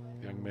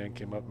the young man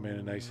came up and made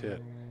a nice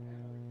hit.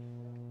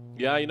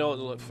 Yeah,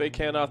 fake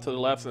handoff to the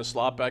left, and the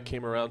slot back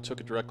came around, took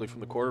it directly from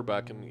the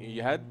quarterback, and he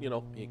had,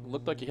 he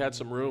looked like he had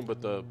some room,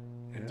 but the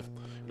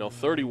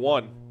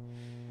 31,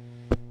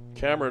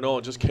 Cameron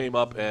Owen just came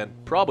up and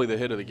probably the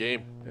hit of the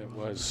game. It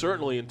was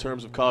certainly in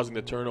terms of causing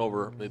the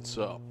turnover. It's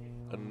an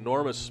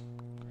enormous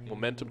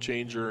momentum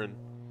changer, and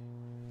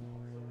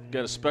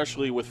again,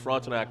 especially with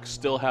Frontenac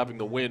still having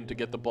the win to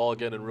get the ball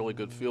again in really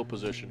good field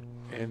position,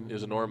 and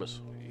is enormous.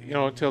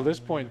 Until this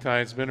point in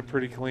time, it's been a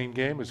pretty clean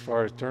game as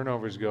far as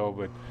turnovers go.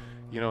 But,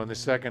 in the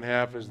second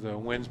half, as the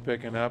wind's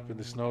picking up and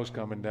the snow's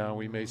coming down,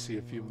 we may see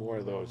a few more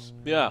of those.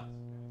 Yeah.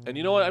 And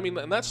you know what? I mean,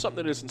 and that's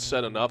something that isn't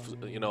said enough,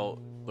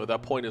 or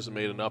that point isn't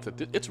made enough. That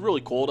it's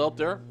really cold out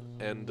there,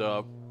 and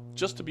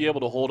just to be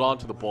able to hold on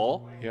to the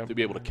ball, to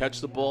be able to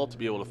catch the ball, to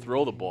be able to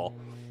throw the ball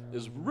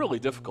is really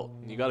difficult.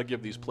 And you got to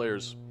give these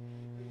players,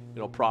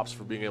 props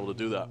for being able to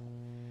do that.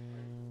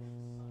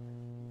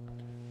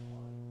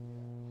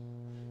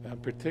 And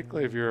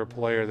particularly if you're a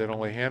player that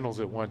only handles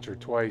it once or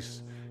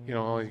twice,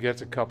 only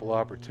gets a couple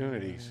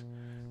opportunities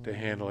to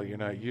handle it, you're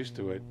not used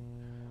to it,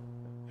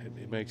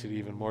 it makes it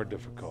even more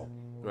difficult.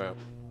 Right.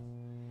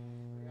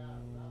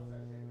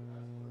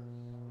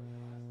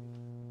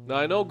 Now,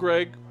 I know,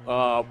 Greg,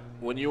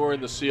 when you were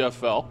in the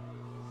CFL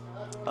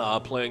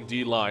playing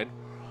D-line,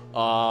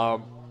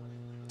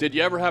 did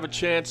you ever have a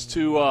chance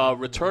to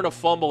return a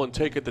fumble and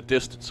take it the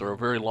distance, or a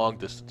very long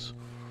distance?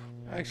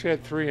 I actually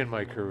had 3 in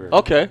my career.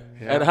 Okay.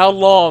 Yeah. And how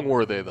long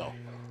were they, though?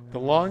 The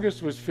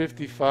longest was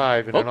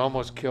 55, and it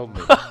almost killed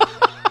me.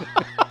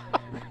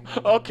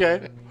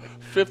 Okay.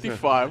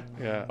 55.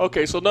 Yeah.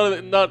 Okay, so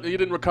you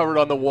didn't recover it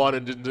on the one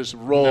and didn't just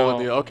roll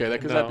in the. Okay,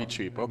 because that'd be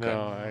cheap. Okay.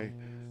 No,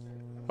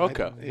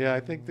 Okay. I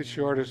think the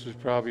shortest was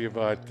probably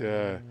about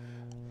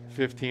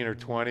 15 or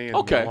 20, and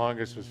Okay. the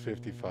longest was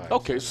 55.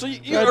 Okay, so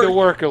you had to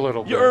work a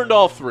little bit. You earned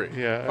all three.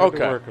 Yeah, I had okay.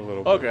 to work a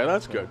little bit. Okay,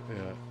 that's good.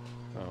 Yeah.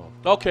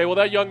 Okay, well,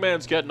 that young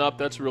man's getting up.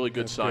 That's a really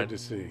good sign. Good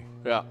to see.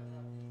 Yeah.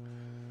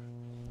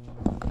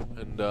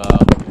 And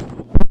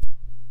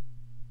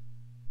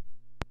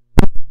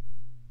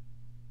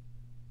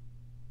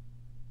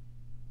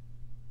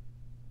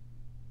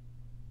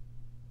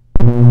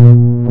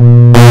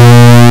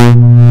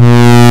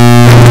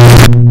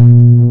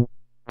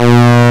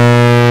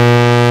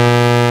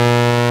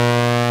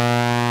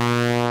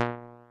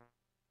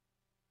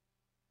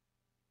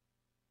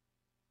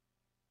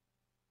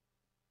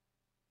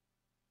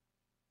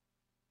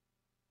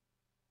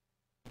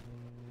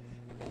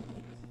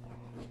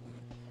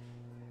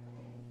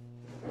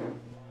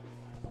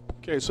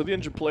okay, so the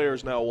injured player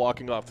is now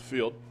walking off the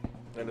field,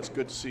 and it's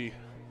good to see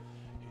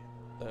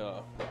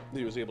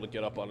he was able to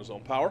get up on his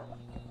own power.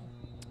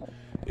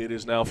 It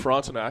is now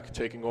Frontenac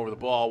taking over the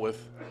ball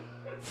with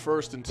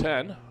 1st and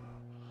 10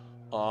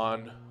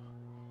 on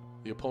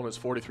the opponent's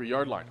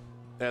 43-yard line.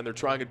 And they're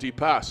trying a deep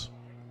pass.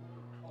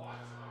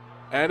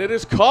 And it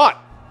is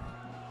caught.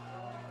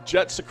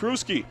 Jet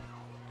Sikruski.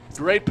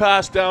 Great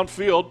pass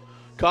downfield.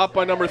 Caught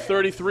by number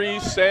 33,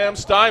 Sam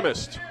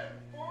Stymist.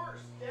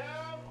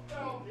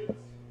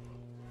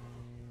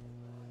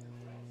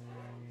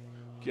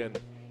 Again.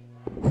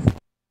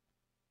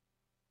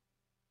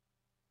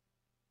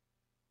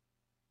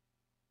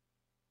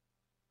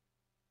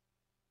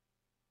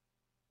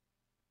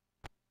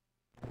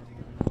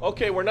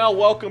 Okay, we're now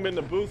welcomed in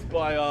the booth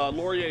by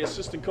Laurier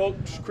assistant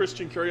coach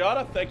Christian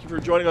Curiata. Thank you for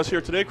joining us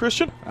here today,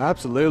 Christian.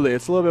 Absolutely.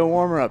 It's a little bit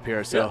warmer up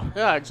here, so.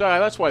 Yeah, exactly.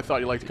 That's why I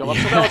thought you'd like to come up.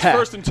 So now it's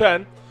 1st and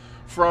 10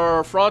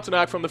 for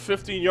Frontenac from the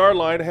 15-yard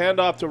line.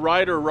 Handoff to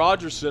Ryder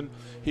Rogerson.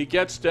 He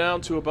gets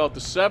down to about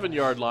the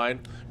 7-yard line.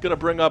 Going to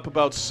bring up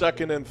about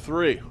 2nd and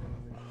 3.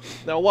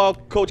 Now, while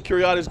Coach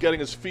Curiata is getting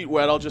his feet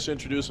wet, I'll just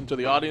introduce him to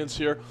the audience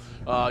here.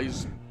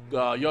 He's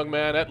a young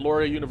man at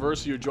Laurier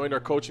University who joined our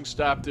coaching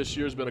staff this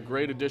year. Has been a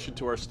great addition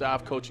to our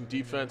staff coaching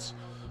defense.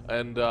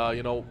 And,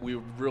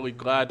 we're really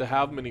glad to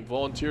have him, and he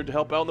volunteered to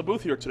help out in the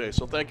booth here today.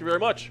 So thank you very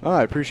much. Oh,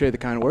 I appreciate the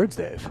kind words,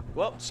 Dave.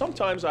 Well,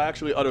 sometimes I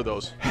actually utter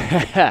those.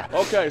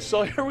 Okay,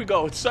 so here we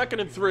go. It's 2nd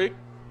and 3.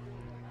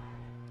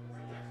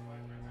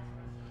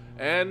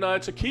 And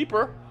it's a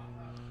keeper.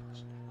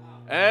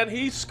 And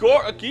he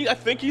scored. I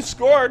think he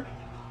scored.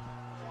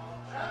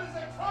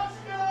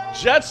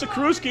 Jet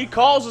Sikruski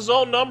calls his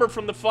own number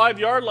from the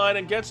 5-yard line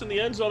and gets in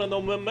the end zone, and the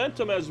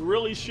momentum has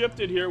really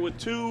shifted here with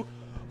 2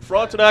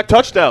 Frontenac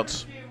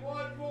touchdowns.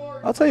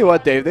 I'll tell you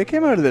what, Dave, they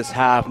came out of this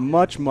half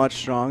much, much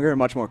stronger and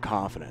much more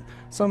confident.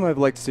 Something I'd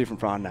like to see from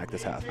Frontenac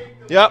this half.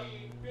 Yep.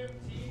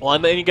 Well,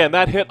 and then again,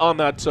 that hit on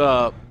that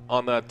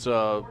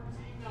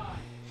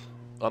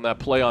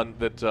play on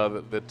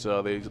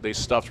that they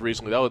stuffed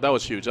recently. That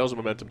was huge. That was a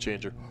momentum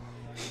changer.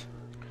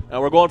 And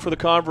we're going for the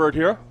convert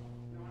here.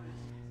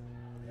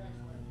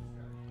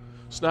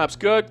 Snap's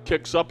good,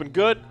 kicks up and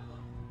good.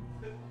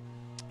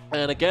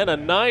 And again, a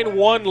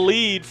 9-1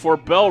 lead for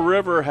Belle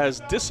River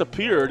has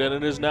disappeared, and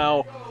it is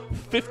now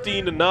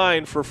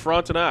 15-9 for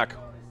Frontenac.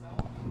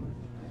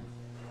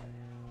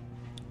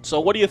 So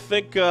what do you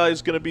think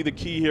is going to be the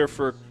key here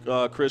for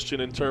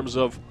Christian in terms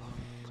of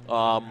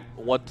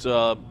what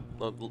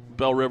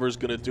Belle River is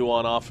going to do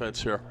on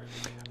offense here?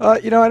 I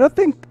don't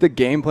think the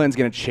game plan is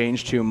going to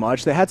change too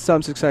much. They had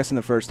some success in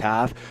the first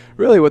half.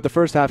 Really what the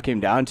first half came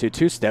down to,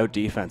 2 stout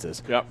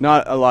defenses. Yep.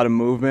 Not a lot of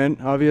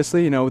movement,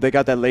 obviously. They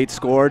got that late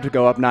score to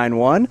go up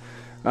 9-1.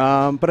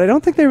 But I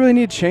don't think they really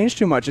need to change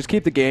too much. Just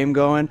keep the game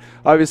going.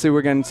 Obviously,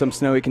 we're getting some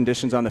snowy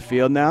conditions on the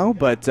field now.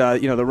 But,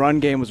 the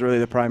run game was really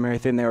the primary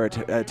thing they were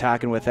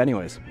attacking with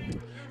anyways.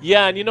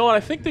 Yeah, and you know what?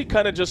 I think they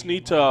kind of just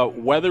need to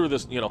weather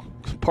this,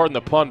 pardon the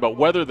pun, but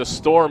weather the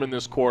storm in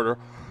this quarter.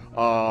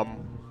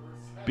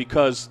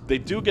 Because they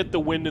do get the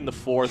win in the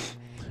 4th,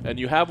 and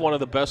you have one of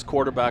the best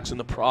quarterbacks in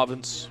the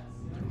province.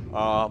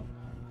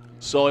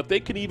 So if they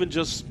can even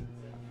just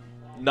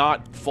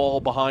not fall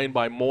behind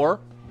by more,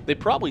 they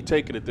probably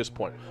take it at this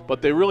point.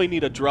 But they really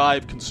need a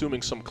drive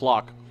consuming some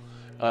clock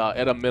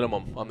at a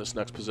minimum on this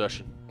next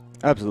possession.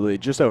 Absolutely.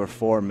 Just over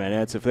 4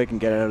 minutes. If they can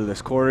get out of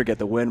this quarter, get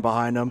the win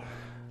behind them,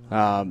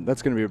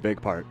 that's going to be a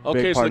big part.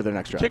 Big part of their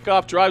next drive.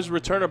 Kickoff drives the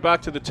returner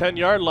back to the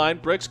 10-yard line,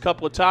 breaks a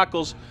couple of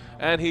tackles,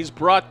 and he's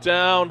brought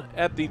down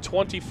at the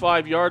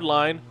 25-yard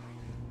line.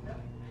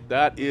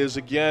 That is,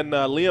 again,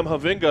 Liam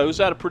Havinga, who's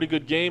had a pretty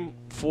good game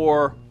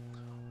for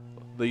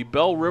the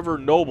Belle River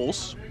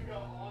Nobles.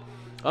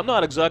 I'm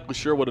not exactly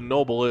sure what a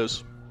noble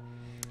is.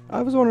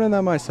 I was wondering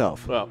that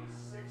myself. Well,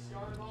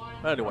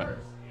 anyway,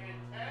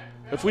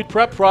 if we'd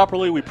prepped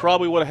properly, we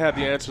probably would have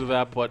had the answer to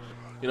that, but,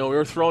 we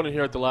were thrown in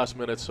here at the last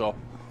minute, so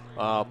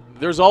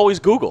there's always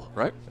Google,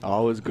 right?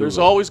 Always Google. There's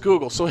always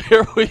Google. So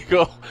here we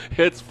go.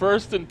 It's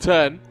 1st and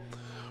 10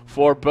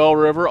 for Belle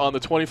River on the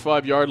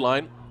 25-yard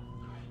line.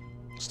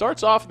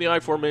 Starts off in the I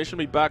formation.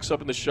 He backs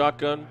up in the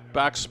shotgun,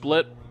 back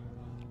split.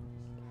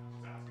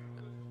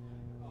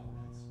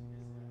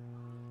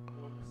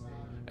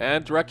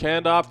 And direct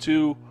handoff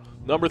to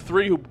number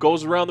 3, who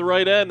goes around the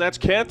right end. That's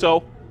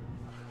Canto.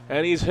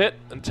 And he's hit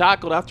and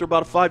tackled after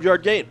about a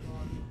 5-yard gain.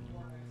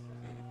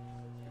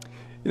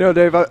 You know,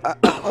 Dave,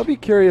 I'll be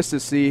curious to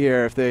see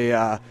here if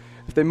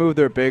they move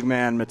their big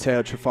man,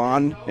 Mateo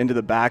Trifon, into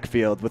the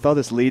backfield with all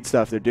this lead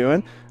stuff they're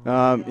doing.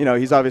 You know,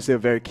 he's obviously a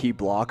very key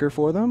blocker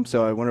for them,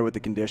 so I wonder with the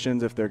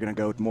conditions if they're going to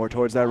go more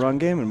towards that run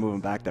game and move him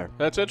back there.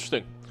 That's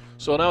interesting.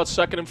 So now it's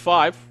 2nd and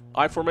 5.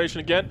 I formation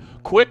again.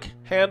 Quick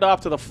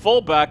handoff to the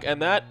fullback,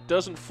 and that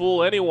doesn't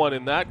fool anyone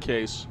in that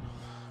case.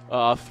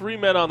 3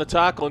 men on the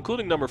tackle,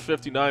 including number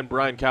 59,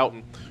 Brian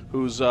Cowton,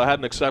 who's had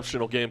an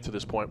exceptional game to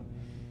this point.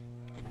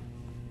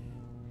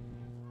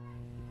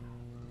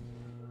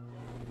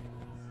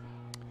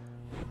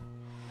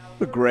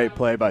 A great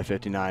play by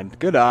 59.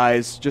 Good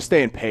eyes, just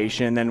staying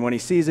patient, and when he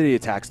sees it, he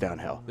attacks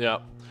downhill. Yeah.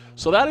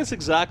 So that is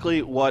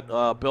exactly what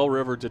Belle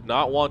River did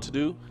not want to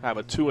do, have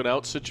a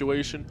 2-and-out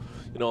situation.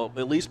 You know,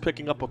 at least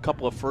picking up a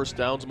couple of first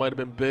downs might have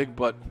been big,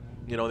 but,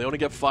 you know, they only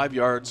get 5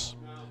 yards.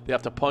 They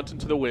have to punt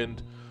into the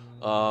wind.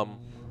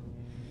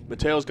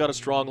 Mateo's got a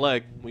strong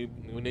leg. We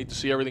need to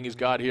see everything he's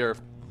got here.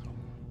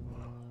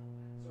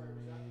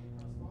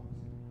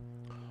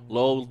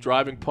 Low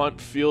driving punt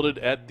fielded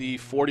at the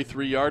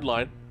 43-yard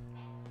line.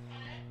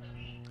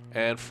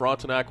 And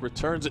Frontenac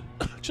returns it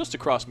just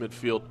across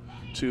midfield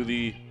to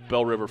the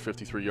Belle River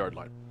 53-yard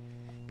line,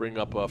 bringing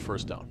up a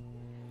first down.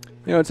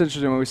 You know, it's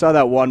interesting. When we saw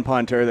that one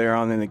punt earlier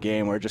on in the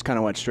game where it just kind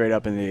of went straight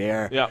up in the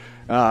air.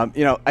 Yeah.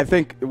 You know, I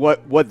think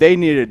what they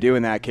needed to do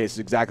in that case is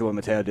exactly what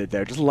Mateo did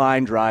there. Just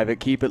line drive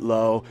it, keep it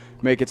low,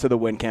 make it so the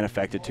wind can't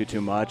affect it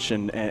too much.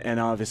 And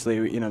obviously,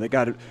 you know, they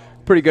got a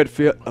pretty good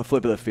flip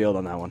of the field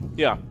on that one.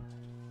 Yeah.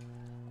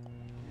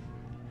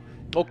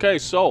 Okay,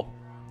 so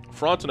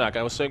Frontenac,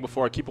 I was saying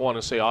before, I keep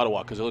wanting to say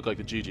Ottawa because they look like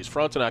the GGs.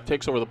 Frontenac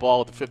takes over the ball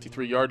at the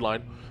 53-yard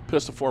line.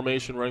 Pistol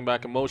formation, running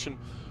back in motion.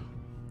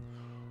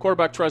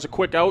 Quarterback tries a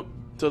quick out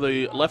to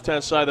the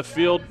left-hand side of the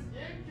field.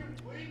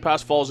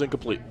 Pass falls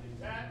incomplete.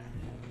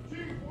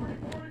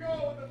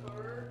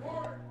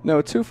 No,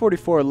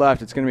 2:44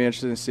 left. It's going to be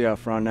interesting to see how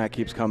Frontenac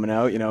keeps coming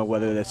out. You know,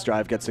 whether this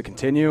drive gets to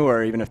continue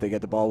or even if they get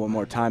the ball one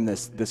more time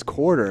this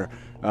quarter.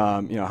 You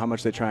know, how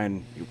much they try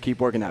and keep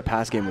working that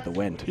pass game with the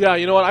wind. Yeah,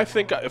 you know what? I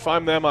think if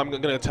I'm them, I'm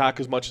going to attack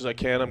as much as I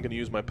can. I'm going to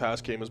use my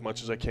pass game as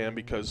much as I can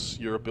because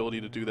your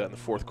ability to do that in the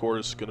fourth quarter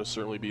is going to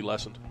certainly be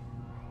lessened.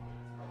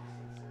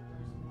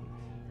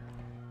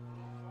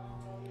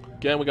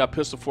 Again, we got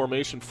pistol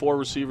formation, 4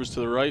 receivers to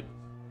the right,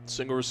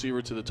 single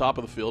receiver to the top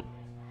of the field.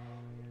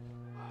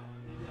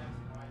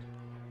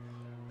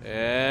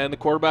 And the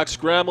quarterback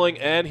scrambling,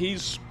 and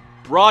he's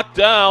brought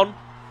down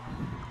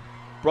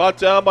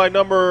by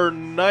number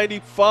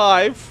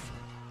 95.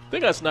 I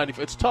think that's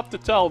 95. It's tough to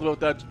tell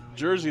about that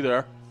jersey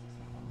there.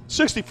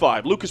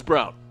 65, Lucas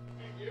Brown.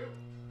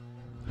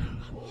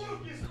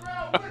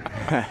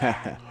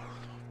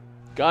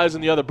 Guys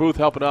in the other booth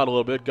helping out a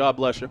little bit. God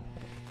bless you.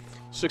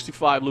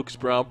 65, Lucas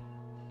Brown.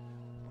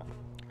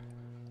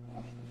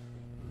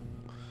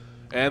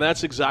 And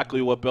that's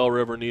exactly what Belle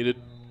River needed.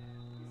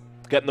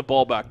 Getting the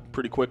ball back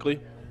pretty quickly.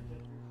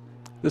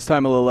 This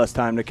time a little less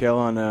time to kill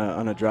on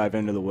a drive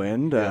into the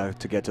wind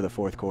to get to the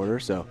fourth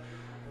quarter. So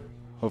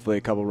hopefully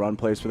a couple run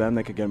plays for them.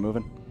 They could get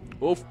moving.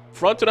 Well,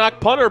 Frontenac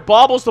punter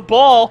bobbles the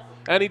ball,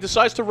 and he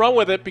decides to run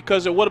with it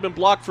because it would have been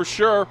blocked for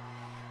sure.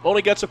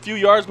 Only gets a few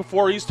yards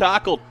before he's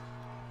tackled.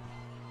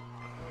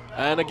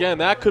 And again,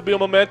 that could be a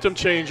momentum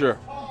changer.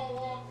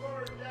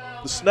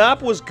 The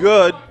snap was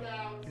good.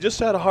 He just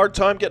had a hard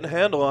time getting a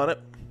handle on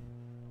it.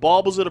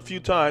 Bobbles it a few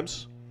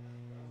times.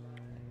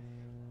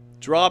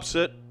 Drops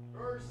it.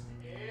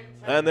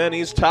 And then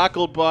he's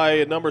tackled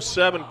by number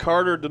 7,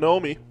 Carter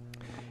Denomi. You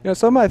know,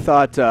 some I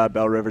thought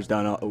Belle River's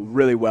done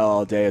really well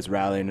all day is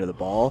rallying to the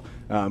ball.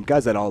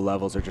 Guys at all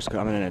levels are just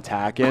coming and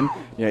attacking.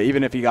 You know,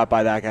 even if he got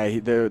by that guy,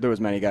 there was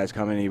many guys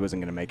coming. He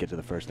wasn't going to make it to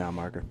the first down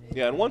marker.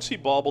 Yeah, and once he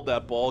bobbled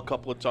that ball a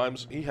couple of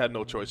times, he had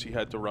no choice. He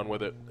had to run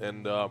with it.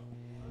 And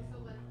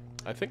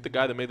I think the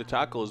guy that made the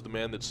tackle is the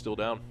man that's still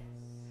down.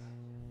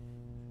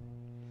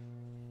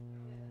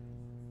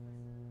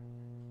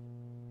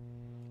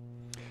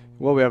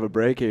 Well, we have a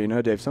break here, you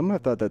know, Dave. Something I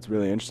thought that's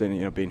really interesting,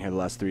 you know, being here the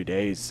last 3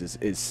 days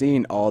is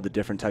seeing all the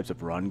different types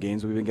of run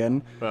games we've been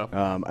getting.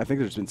 Yeah. I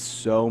think there's been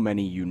so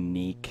many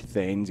unique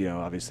things. You know,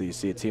 obviously you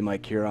see a team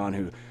like Huron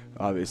who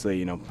obviously,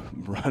 you know,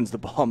 runs the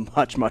ball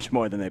much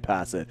more than they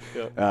pass it.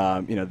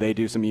 Yeah. You know, they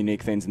do some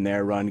unique things in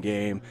their run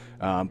game.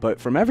 But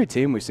from every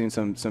team, we've seen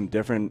some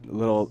different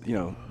little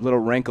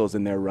wrinkles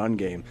in their run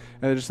game.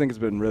 And I just think it's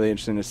been really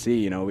interesting to see.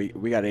 You know,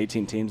 we got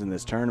 18 teams in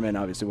this tournament,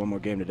 obviously one more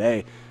game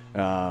today.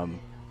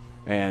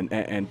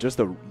 And just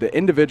the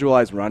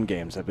individualized run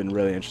games have been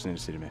really interesting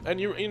to see to me.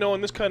 And you know,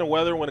 in this kind of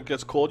weather, when it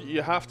gets cold,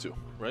 you have to,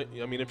 right?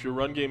 I mean, if your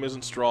run game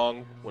isn't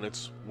strong, when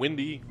it's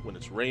windy, when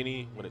it's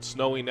rainy, when it's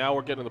snowy, now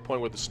we're getting to the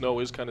point where the snow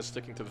is kind of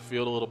sticking to the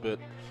field a little bit.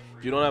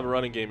 If you don't have a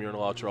running game, you're in a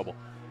lot of trouble.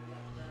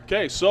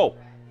 Okay, so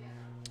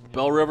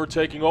Belle River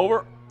taking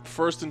over.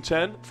 1st and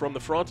 10 from the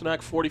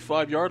Frontenac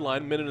 45-yard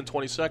line. Minute and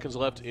 20 seconds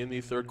left in the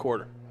third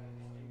quarter.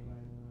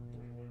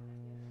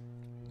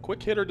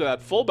 Quick hitter to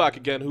that fullback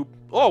again who,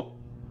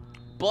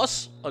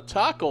 busts a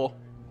tackle.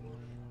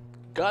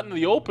 Got into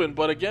the open,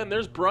 but again,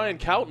 there's Brian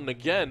Cowton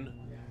again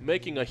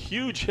making a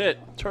huge hit,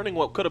 turning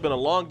what could have been a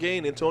long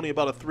gain into only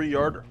about a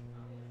 3-yarder.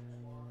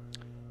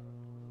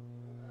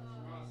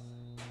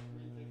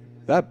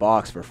 That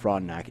box for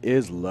Frontenac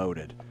is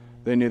loaded.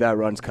 They knew that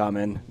run's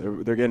coming.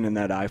 They're getting in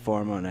that I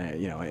form on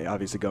a,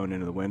 obviously going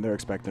into the wind. They're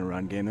expecting a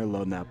run game. They're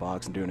loading that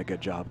box and doing a good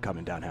job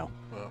coming downhill.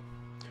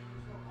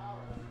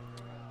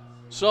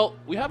 So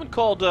we haven't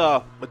called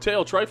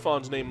Mateo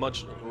Trifon's name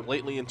much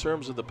lately in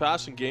terms of the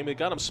passing game. They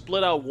got him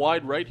split out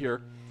wide right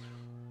here.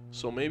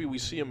 So maybe we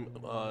see him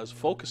as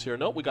focus here.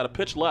 Nope, we got a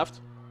pitch left.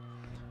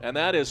 And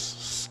that is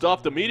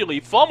stuffed immediately.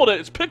 He fumbled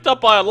it. It's picked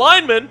up by a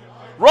lineman.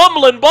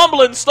 Rumbling,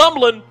 bumbling,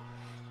 stumbling.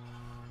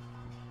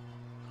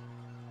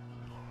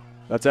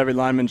 That's every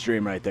lineman's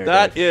dream right there.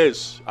 That Dave.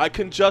 is. I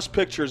can just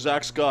picture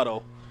Zach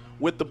Scotto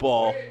with the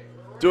ball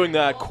doing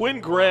that. Quinn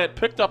Grant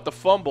picked up the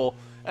fumble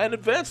and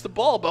advanced the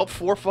ball about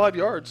 4 or 5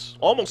 yards.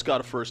 Almost got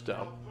a first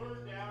down.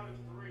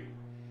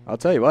 I'll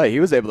tell you what,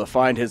 he was able to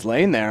find his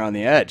lane there on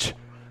the edge.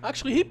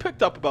 Actually, he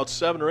picked up about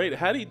 7 or 8.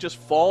 Had he just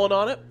fallen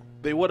on it,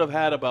 they would have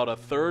had about a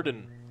 3rd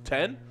and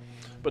 10.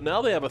 But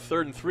now they have a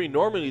 3rd and 3.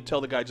 Normally you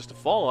tell the guy just to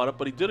fall on it,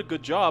 but he did a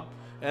good job,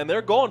 and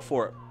they're going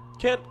for it.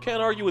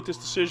 Can't argue with this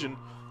decision,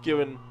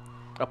 given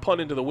a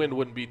punt into the wind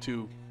wouldn't be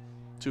too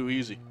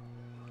easy.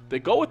 They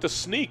go with the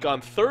sneak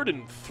on 3rd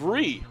and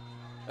 3,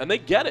 and they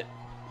get it.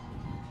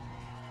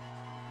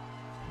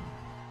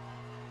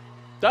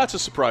 That's a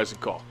surprising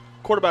call.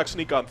 Quarterback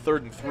sneak on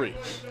 3rd and 3.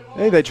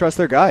 Hey, they trust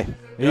their guy.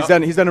 He's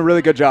Yep. done a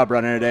really good job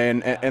running today,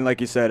 and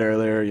like you said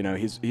earlier,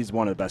 he's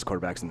one of the best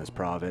quarterbacks in this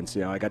province.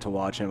 I got to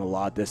watch him a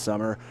lot this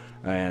summer,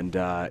 and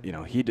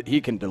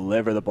he can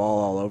deliver the ball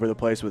all over the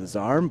place with his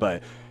arm,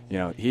 but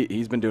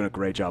he's been doing a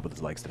great job with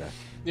his legs today.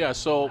 Yeah,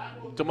 so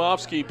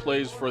Domovsky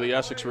plays for the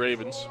Essex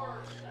Ravens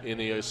in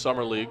the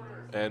summer league,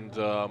 and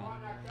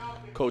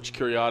Coach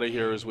Curiotti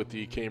here is with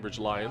the Cambridge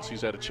Lions.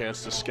 He's had a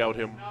chance to scout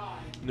him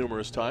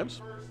numerous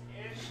times.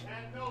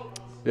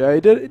 Yeah,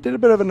 he did a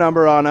bit of a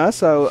number on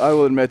us. I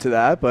will admit to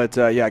that. But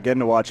getting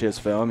to watch his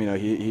film,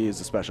 he is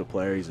a special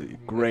player. He's a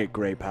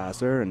great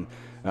passer, and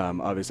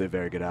obviously a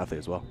very good athlete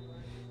as well.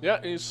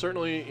 Yeah, he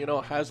certainly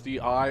has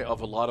the eye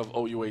of a lot of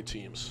OUA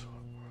teams.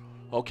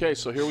 Okay,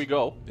 so here we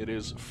go. It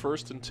is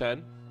 1st and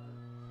 10,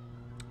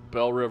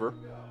 Belle River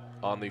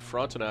on the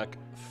Frontenac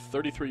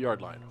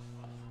 33-yard line,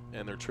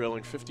 and they're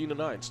trailing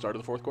 15-9. Start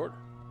of the fourth quarter.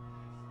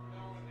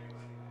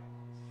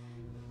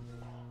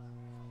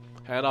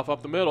 Handoff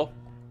up the middle.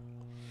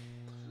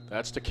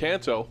 That's to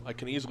Canto. I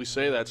can easily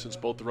say that since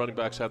both the running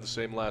backs have the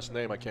same last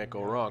name. I can't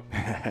go wrong.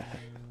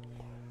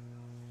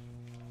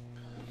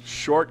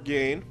 Short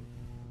gain.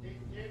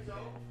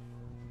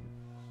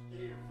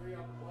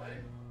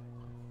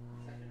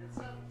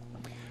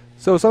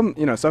 So some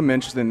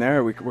interest in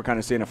there. We're kind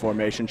of seeing a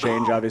formation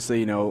change.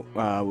 Obviously,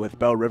 with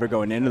Belle River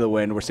going into the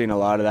wind, we're seeing a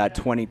lot of that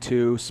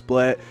 22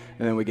 split,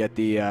 and then we get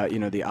the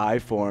the I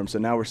form. So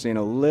now we're seeing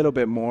a little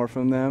bit more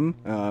from them.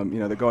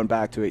 They're going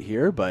back to it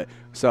here, but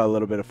we saw a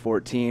little bit of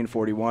 14,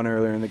 41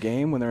 earlier in the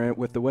game when they're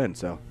with the wind.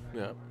 So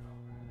yeah,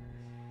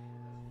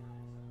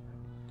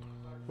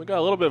 we got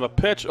a little bit of a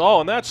pitch. Oh,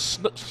 and that's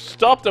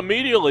stopped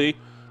immediately.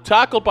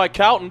 Tackled by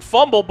Cowton.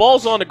 Fumble.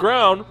 Ball's on the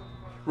ground.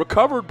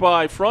 Recovered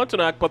by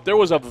Frontenac, but there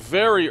was a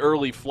very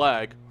early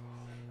flag.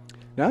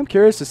 Now I'm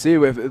curious to see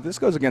if this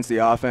goes against the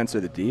offense or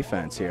the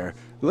defense here.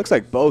 It looks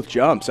like both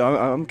jump, so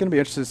I'm going to be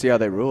interested to see how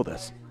they rule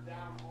this.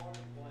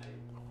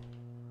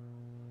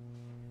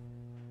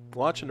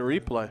 Watching the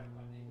replay.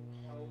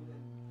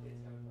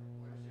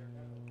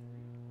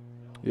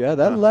 Yeah,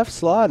 that left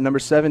slot, number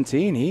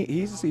 17,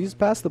 he's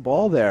passed the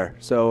ball there.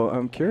 So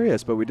I'm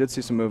curious, but we did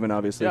see some movement,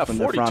 obviously, from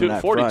the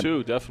Frontenac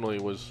 42 definitely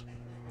was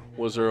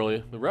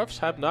early. The refs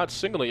have not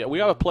signaled yet. We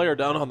have a player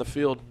down on the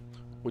field,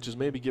 which is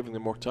maybe giving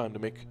them more time to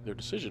make their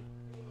decision.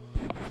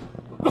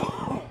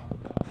 There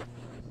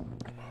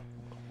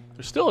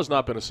still has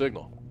not been a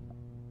signal.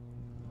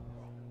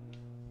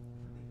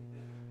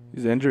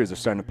 These injuries are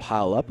starting to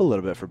pile up a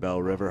little bit for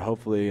Belle River.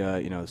 Hopefully,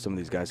 some of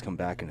these guys come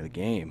back into the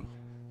game.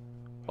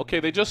 Okay,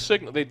 they just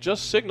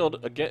signaled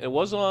again. It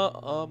was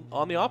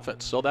on the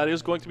offense, so that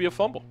is going to be a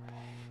fumble,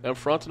 and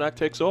Frontenac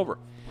takes over.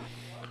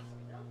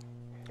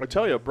 I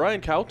tell you,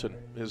 Brian Cowton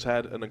has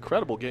had an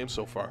incredible game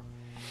so far.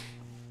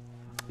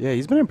 Yeah,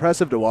 he's been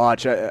impressive to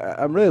watch.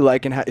 I'm really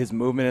liking his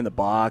movement in the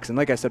box, and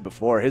like I said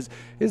before, his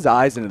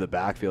eyes into the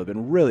backfield have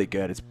been really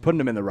good. It's putting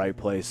him in the right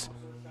place.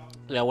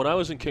 Yeah, when I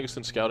was in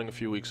Kingston scouting a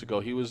few weeks ago,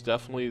 he was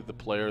definitely the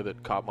player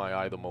that caught my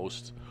eye the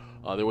most.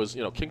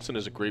 Kingston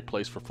is a great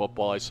place for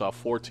football. I saw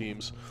 4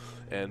 teams,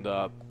 and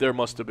there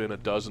must have been a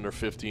dozen or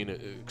 15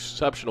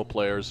 exceptional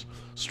players,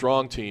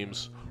 strong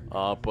teams.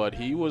 But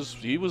he was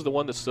the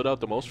one that stood out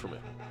the most for me.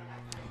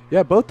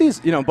 Yeah, both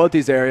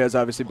these areas,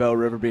 obviously Belle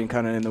River being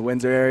kind of in the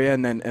Windsor area,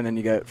 and then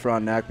you get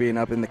Frontenac being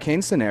up in the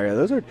Kingston area.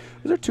 Those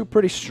are two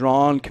pretty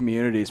strong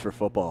communities for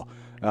football.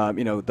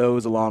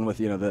 Those along with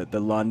the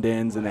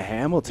Londons and the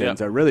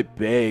Hamiltons are really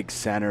big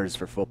centers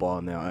for football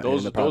in the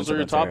province Those are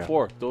your of top Ontario.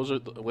 4. Those are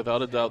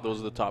without a doubt. Those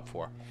are the top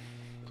 4.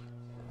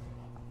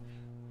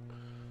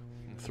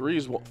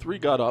 3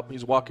 got up.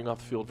 He's walking off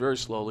the field very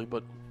slowly,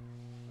 but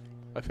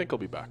I think he'll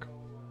be back.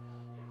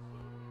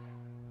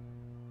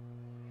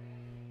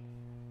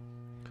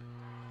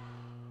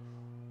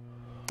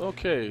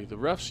 Okay, the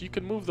refs, you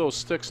can move those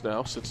sticks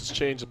now since it's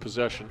changed of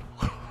possession.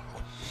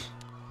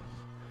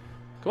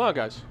 Come on,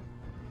 guys.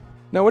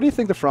 Now, what do you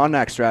think the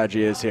Frontenac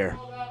strategy is here?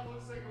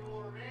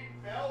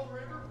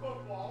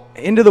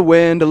 Into the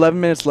wind,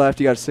 11 minutes left.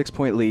 You got a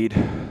 6-point lead.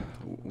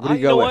 What do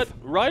you go with?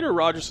 What? Ryder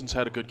Rogerson's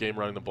had a good game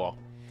running the ball.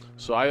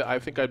 So I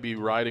think I'd be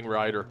riding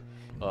Ryder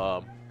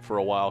for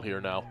a while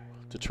here now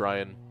to try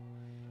and,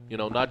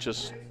 not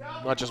just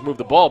move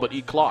the ball, but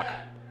eat clock.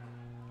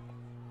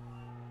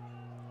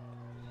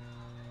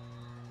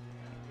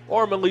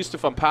 Or at least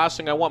if I'm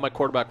passing, I want my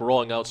quarterback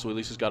rolling out, so at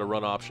least he's got a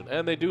run option.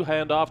 And they do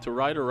hand off to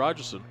Ryder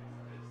Rogerson.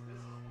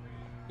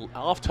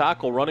 Off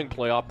tackle running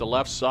play off the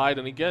left side.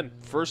 And again,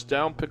 first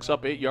down, picks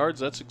up 8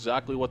 yards. That's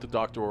exactly what the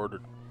doctor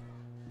ordered.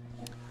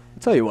 I'll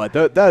tell you what,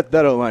 that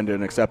O-line did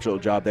an exceptional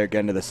job there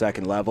getting to the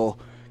second level,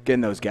 getting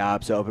those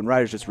gaps open.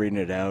 Ryder's just reading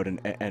it out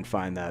and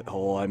find that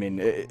hole. I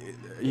mean,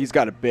 he's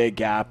got a big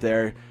gap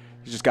there.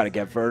 He's just got to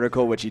get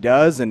vertical, which he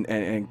does,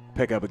 and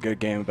pick up a good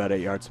game about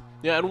 8 yards.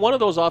 Yeah, and one of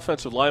those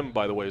offensive linemen,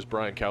 by the way, is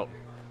Brian Cowton,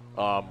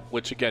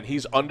 which, again,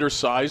 he's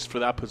undersized for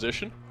that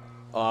position,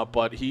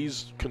 but he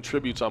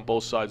contributes on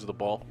both sides of the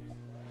ball.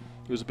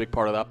 He was a big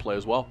part of that play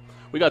as well.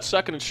 We got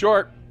second and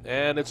short,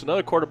 and it's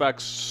another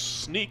quarterback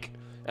sneak.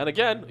 And,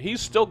 again,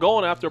 he's still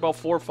going after about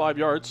 4 or 5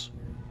 yards.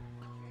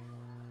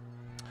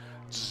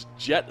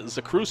 Jet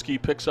Zakruski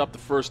picks up the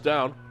first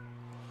down.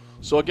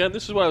 So, again,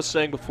 this is what I was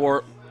saying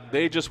before.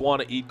 They just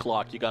want to eat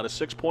clock. You got a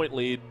 6-point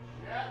lead.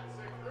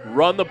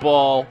 Run the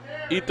ball,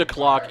 eat the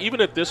clock.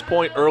 Even at this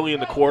point early in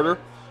the quarter,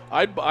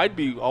 I'd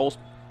be all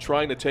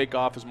trying to take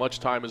off as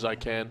much time as I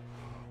can,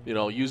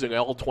 using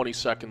all 20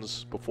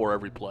 seconds before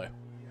every play.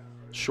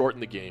 Shorten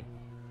the game.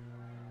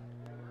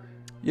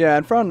 Yeah,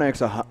 and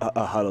Frontenac's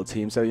a huddle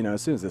team, so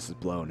as soon as this is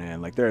blown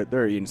in, like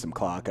they're eating some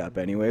clock up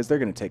anyways. They're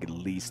going to take at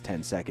least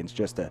 10 seconds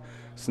just to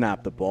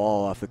snap the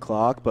ball off the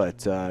clock.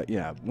 But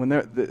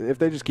if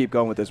they just keep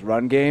going with this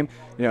run game,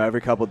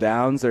 every couple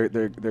downs they're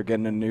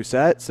getting a new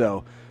set.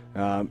 So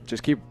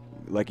just keep,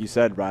 like you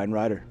said, riding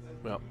Ryder.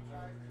 Yeah.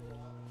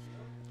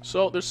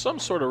 So there's some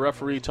sort of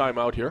referee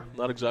timeout here.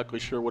 Not exactly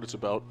sure what it's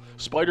about.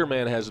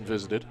 Spider-Man hasn't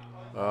visited,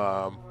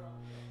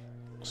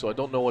 so I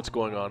don't know what's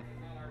going on.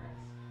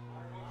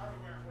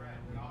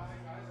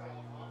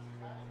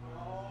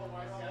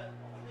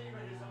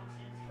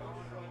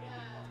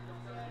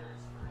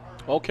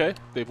 Okay,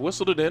 they've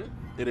whistled it in.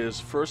 It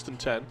is 1st and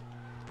 10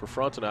 for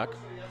Frontenac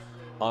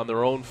on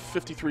their own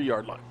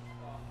 53-yard line.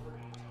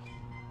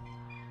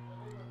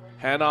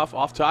 Handoff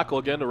off tackle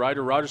again to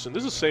Ryder Rogerson.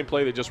 This is the same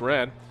play they just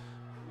ran.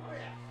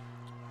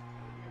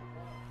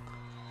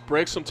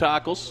 Breaks some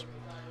tackles.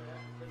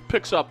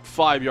 Picks up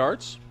 5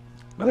 yards.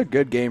 Another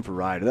good game for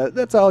Ryder.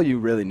 That's all you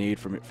really need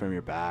from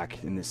your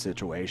back in this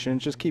situation.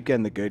 Just keep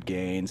getting the good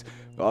gains.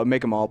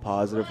 Make them all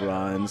positive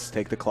runs.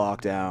 Take the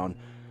clock down.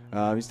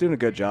 He's doing a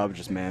good job of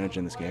just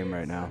managing this game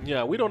right now.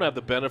 Yeah, we don't have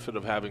the benefit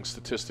of having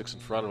statistics in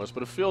front of us,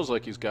 but it feels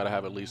like he's got to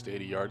have at least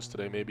 80 yards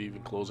today, maybe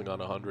even closing on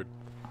 100.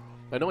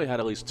 I know he had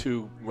at least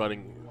 2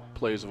 running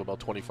plays of about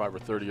 25 or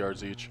 30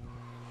 yards each.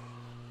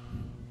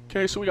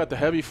 Okay, so we got the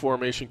heavy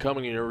formation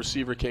coming, and your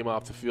receiver came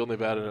off the field, and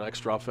they've added an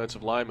extra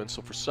offensive lineman.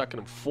 So for 2nd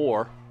and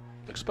 4,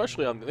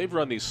 especially they've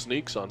run these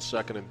sneaks on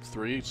 2nd and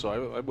 3,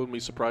 so I wouldn't be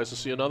surprised to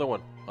see another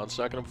one on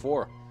 2nd and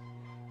 4.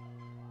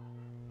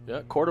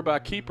 Yeah,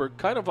 quarterback keeper,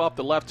 kind of off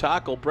the left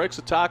tackle, breaks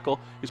a tackle.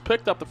 He's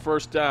picked up the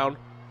first down.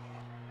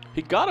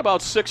 He got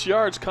about 6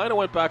 yards, kind of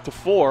went back to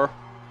 4,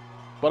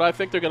 but I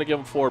think they're going to give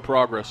him forward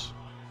progress.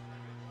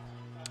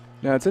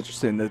 Yeah, it's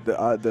interesting that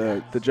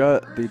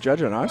the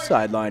judge on our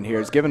sideline here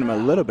is giving him a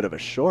little bit of a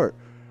short.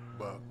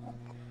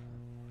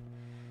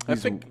 I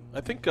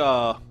think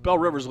Belle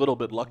River's a little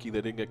bit lucky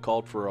they didn't get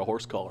called for a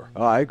horse collar.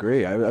 Oh, I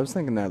agree. I was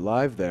thinking that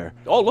live there.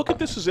 Oh, look at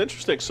this is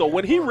interesting. So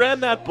when he ran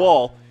that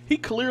ball, he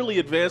clearly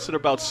advanced it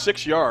about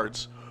 6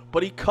 yards,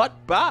 but he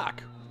cut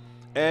back,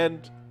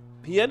 and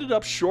he ended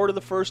up short of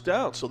the first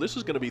down. So this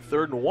is going to be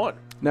 3rd and 1.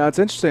 Now, it's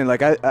interesting.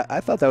 Like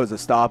I thought that was a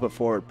stop of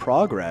forward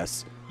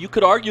progress. You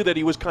could argue that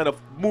he was kind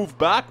of moved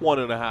back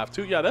 1.5,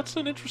 too. Yeah, that's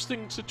an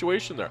interesting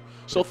situation there.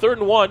 So 3rd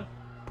and 1,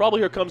 probably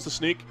here comes the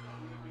sneak.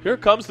 Here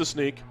comes the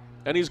sneak,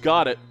 and he's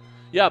got it.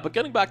 Yeah, but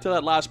getting back to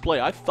that last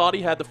play, I thought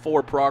he had the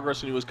forward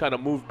progress, and he was kind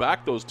of moved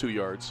back those 2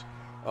 yards.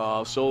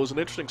 So it was an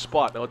interesting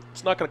spot. Now,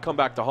 it's not going to come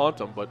back to haunt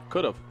him, but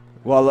could have.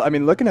 Well, I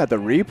mean, looking at the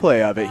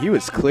replay of it, he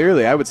was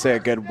clearly, I would say, a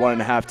good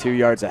 1.5, 2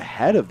 yards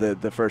ahead of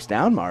the first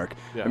down mark.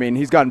 Yeah. I mean,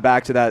 he's gotten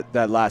back to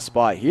that last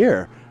spot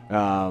here.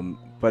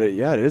 But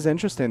yeah, it is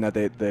interesting that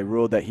they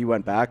ruled that he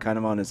went back kind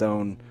of on his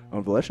own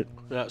volition.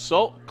 Yeah,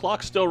 so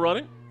clock's still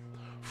running.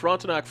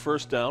 Frontenac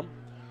first down.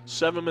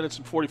 7 minutes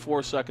and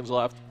 44 seconds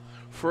left.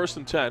 1st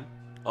and 10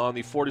 on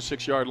the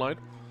 46-yard line.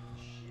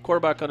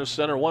 Quarterback under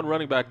center, one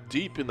running back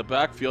deep in the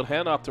backfield.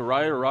 Handoff to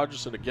Ryder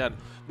Rogerson again.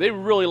 They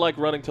really like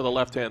running to the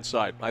left-hand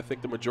side. I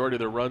think the majority of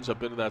their runs have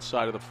been to that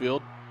side of the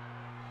field.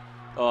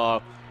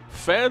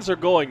 Fans are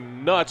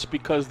going nuts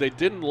because they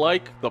didn't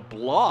like the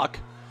block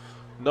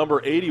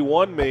number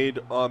 81 made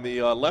on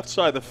the left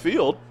side of the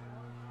field.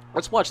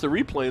 Let's watch the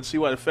replay and see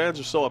why the fans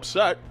are so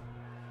upset.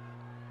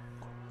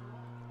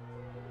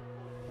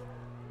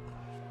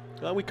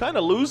 We kind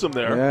of lose them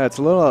there. Yeah, it's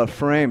a little out of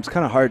frame. It's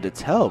kind of hard to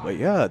tell, but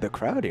yeah, the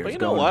crowd here but is you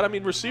know going. what? I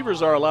mean,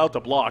 receivers are allowed to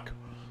block.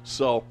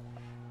 So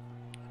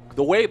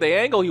the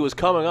angle he was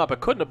coming up, it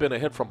couldn't have been a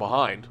hit from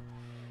behind.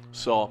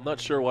 So I'm not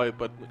sure why,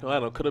 but I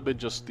don't know. It could have been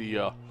just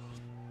the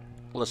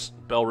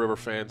Belle River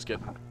fans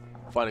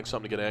finding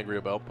something to get angry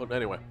about. But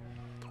anyway,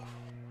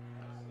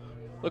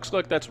 looks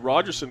like that's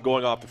Rogerson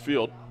going off the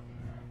field.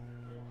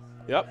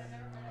 Yep.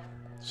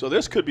 So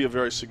this could be a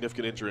very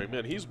significant injury.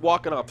 Man, he's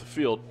walking off the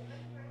field.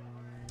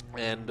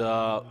 And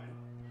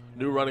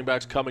new running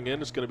backs coming in.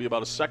 It's going to be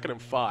about a 2nd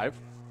and 5.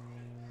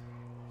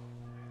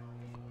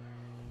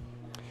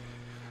 I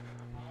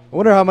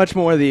wonder how much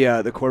more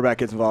the quarterback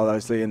gets involved,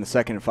 obviously, in the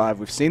 2nd and 5.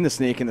 We've seen the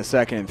sneak in the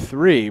 2nd and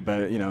 3,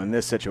 but, you know, in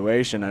this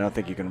situation, I don't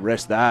think you can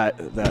risk that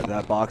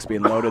box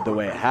being loaded the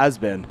way it has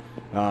been.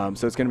 So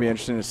it's going to be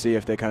interesting to see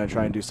if they kind of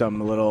try and do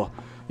something a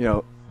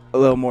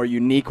little more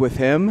unique with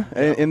him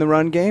in the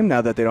run game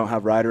now that they don't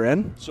have Ryder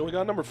in. So we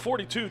got number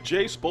 42,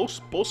 Jace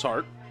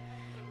Boshart.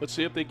 Let's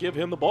see if they give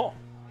him the ball.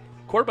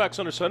 Quarterback's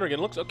under center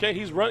again. Looks okay.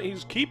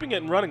 He's keeping it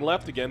and running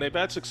left again. They've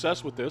had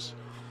success with this.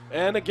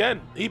 And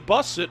again, he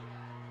busts it.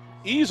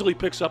 Easily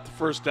picks up the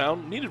first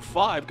down. Needed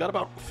 5. Got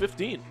about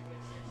 15.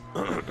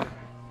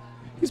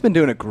 He's been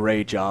doing a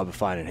great job of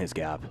finding his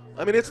gap.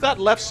 I mean, it's that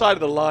left side of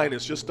the line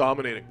is just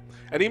dominating.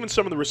 And even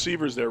some of the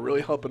receivers there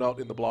really helping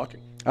out in the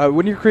blocking.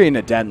 When you're creating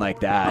a dent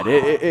like that,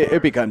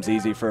 it becomes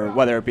easy for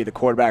whether it be the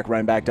quarterback,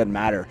 running back, doesn't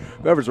matter.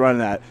 Whoever's running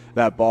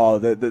that ball,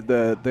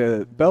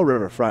 the Belle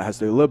River front has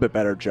to do a little bit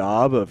better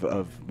job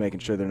of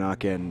making sure they're not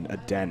getting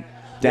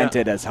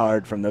dented as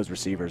hard from those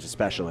receivers,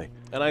 especially.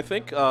 And I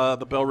think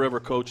the Belle River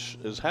coach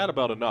has had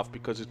about enough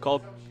because he's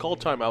called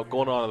timeout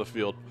going on the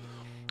field.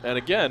 And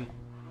again,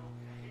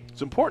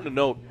 it's important to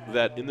note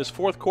that in this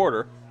 4th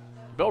quarter,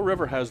 Belle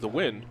River has the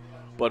win.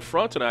 But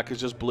Frontenac is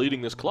just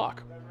bleeding this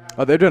clock.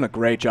 Oh, they're doing a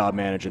great job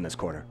managing this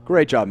quarter.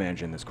 Great job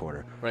managing this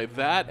quarter. Right,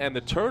 that and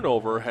the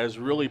turnover has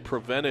really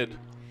prevented,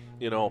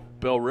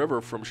 Belle River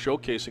from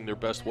showcasing their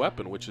best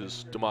weapon, which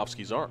is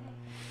Domofsky's arm.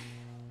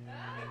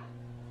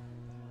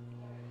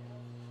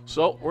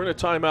 So we're going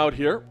to time out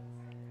here.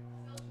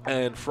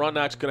 And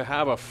Frontenac's going to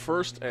have a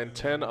 1st and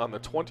 10 on the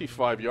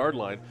 25-yard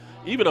line.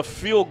 Even a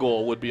field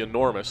goal would be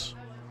enormous.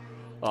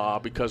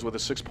 Because with a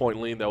 6-point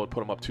lead, that would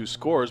put them up 2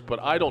 scores.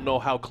 But I don't know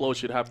how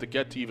close you'd have to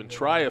get to even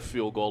try a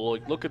field goal.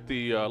 Like, look at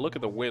the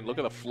wind. Look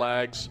at the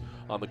flags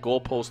on the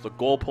goalpost. The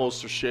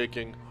goalposts are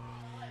shaking.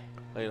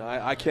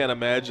 I can't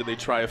imagine they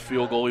try a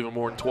field goal even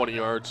more than 20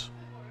 yards.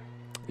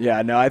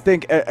 Yeah, no, I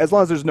think as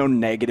long as there's no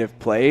negative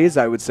plays,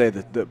 I would say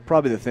that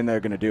probably the thing they're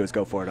going to do is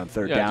go for it on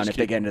 3rd down if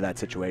they get into that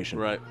situation.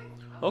 Right.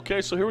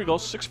 Okay, so here we go.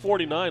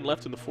 6:49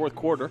 left in the 4th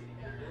quarter.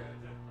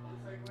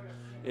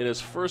 It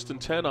is 1st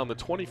and 10 on the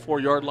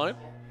 24-yard line.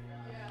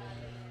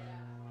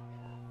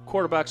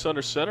 Quarterback's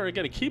under center.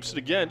 Again, he keeps it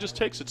again, just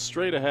takes it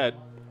straight ahead.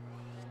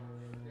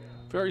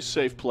 Very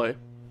safe play.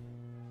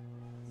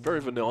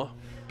 Very vanilla.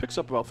 Picks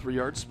up about 3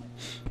 yards.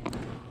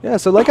 Yeah,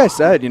 so like I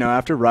said,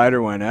 after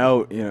Ryder went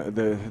out,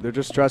 they're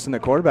just trusting the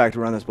quarterback to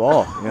run this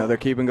ball. They're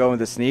keeping going with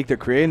the sneak. They're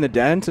creating the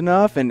dent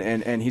enough,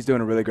 and he's doing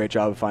a really great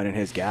job of finding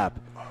his gap.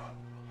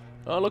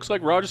 Looks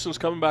like Rogerson's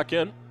coming back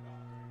in.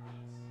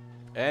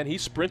 And he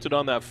sprinted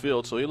on that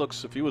field, so he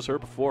looks, if he was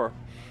hurt before,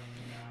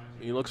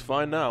 he looks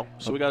fine now.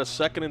 So we got a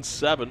 2nd and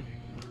 7.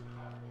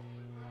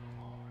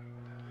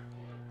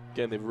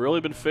 Again, they've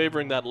really been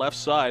favoring that left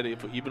side,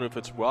 even if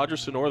it's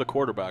Rogerson or the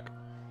quarterback.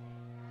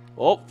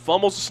 Oh,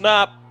 fumbles the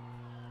snap.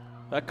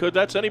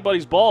 That's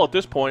anybody's ball at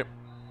this point.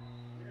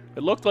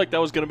 It looked like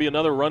that was going to be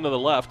another run to the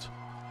left.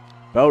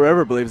 Belle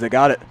River believes they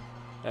got it.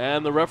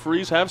 And the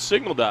referees have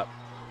signaled that.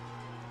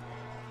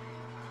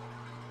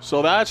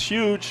 So that's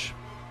huge.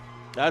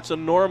 That's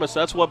enormous.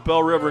 That's what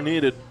Belle River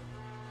needed.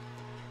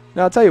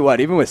 Now, I'll tell you what,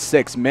 even with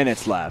 6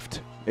 minutes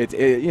left,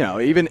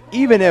 even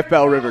if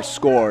Belle River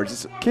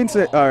scores,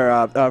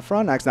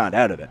 Frontenac's not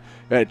out of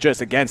it.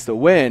 Just against the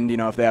wind,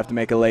 if they have to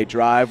make a late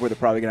drive where they're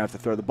probably going to have to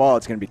throw the ball,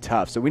 it's going to be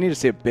tough. So we need to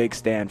see a big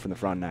stand from the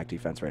Frontenac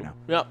defense right now.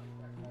 Yeah,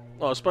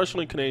 well,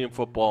 especially in Canadian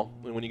football.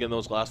 And when you get in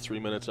those last 3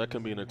 minutes, that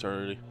can be an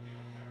eternity.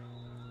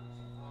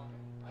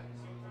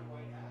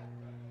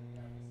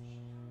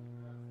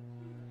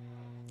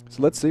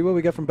 So let's see what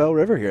we get from Belle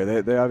River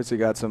here. They obviously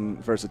got some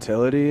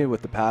versatility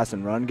with the pass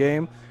and run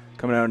game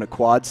coming out in a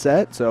quad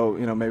set. So,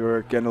 maybe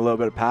we're getting a little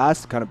bit of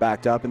pass, kind of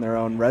backed up in their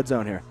own red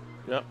zone here.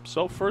 Yep.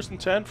 So 1st and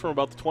 10 from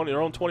about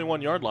their own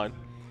 21-yard line.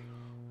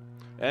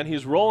 And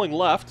he's rolling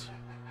left.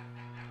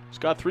 He's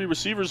got 3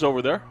 receivers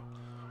over there.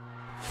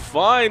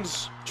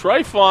 Finds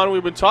Trifon,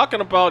 we've been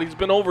talking about. He's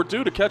been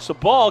overdue to catch the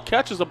ball.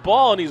 Catches the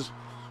ball, and he's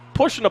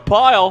pushing a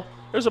pile.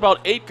 There's about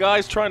 8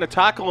 guys trying to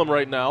tackle him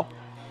right now.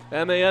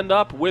 And they end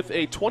up with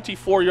a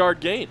 24-yard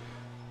gain.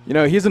 You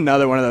know, he's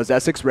another one of those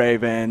Essex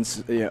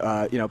Ravens, you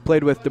know,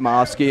 played with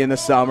Domofsky in the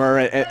summer,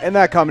 and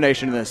that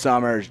combination in the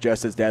summer is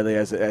just as deadly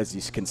as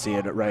you can see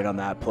it right on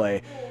that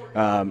play.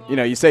 You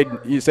know, you say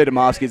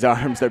Domofsky's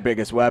arm's their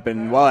biggest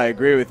weapon. While I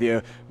agree with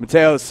you,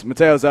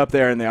 Mateo's up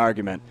there in the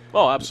argument.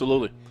 Oh,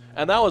 absolutely.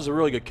 And that was a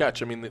really good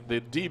catch. I mean,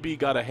 the DB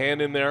got a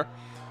hand in there,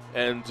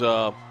 and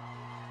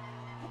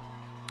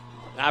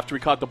after he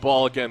caught the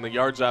ball again, the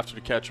yards after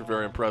the catch are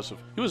very impressive.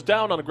 He was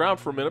down on the ground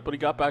for a minute, but he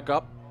got back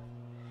up.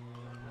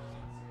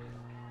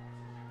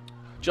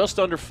 Just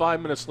under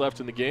 5 minutes left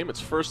in the game. It's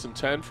 1st and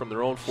 10 from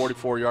their own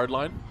 44-yard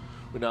line.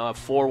 We now have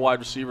 4 wide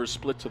receivers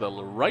split to the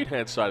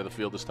right-hand side of the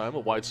field this time, the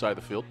wide side of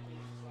the field.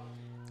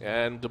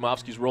 And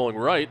Domofsky's rolling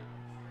right.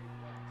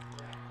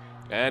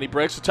 And he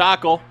breaks the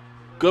tackle.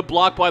 Good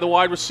block by the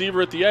wide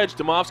receiver at the edge.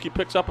 Domofsky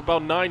picks up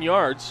about 9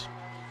 yards.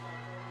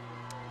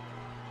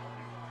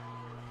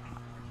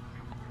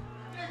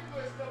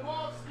 Nicholas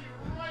Domofsky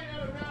right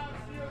out of bounds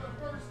near the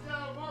first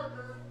down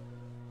marker.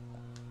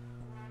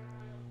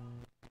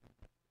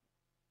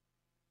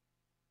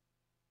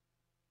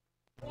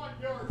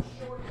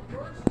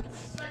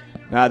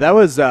 Now that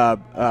was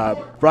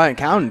Brian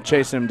County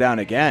chasing him down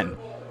again,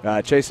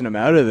 chasing him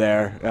out of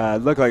there.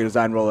 Looked like a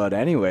design rollout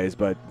anyways,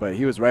 but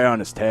he was right on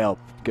his tail,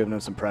 giving him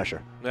some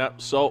pressure. Yeah,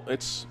 so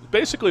it's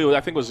basically, I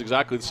think it was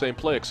exactly the same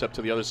play except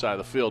to the other side of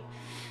the field.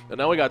 And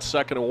now we got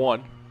 2nd and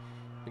 1.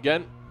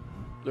 Again,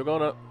 they're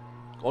going to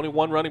only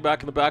 1 running back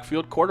in the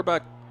backfield.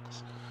 Quarterback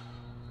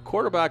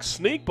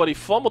sneak, but he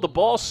fumbled the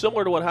ball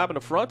similar to what happened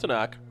to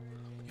Frontenac.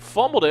 He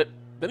fumbled it,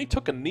 then he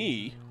took a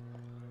knee.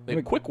 They had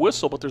a quick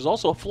whistle, but there's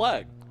also a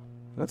flag.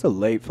 That's a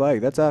late flag.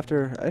 That's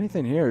after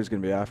anything here is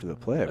going to be after the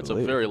play. That's a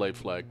very late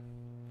flag.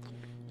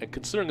 And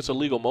considering it's a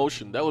legal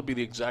motion, that would be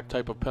the exact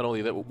type of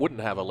penalty that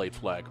wouldn't have a late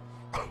flag.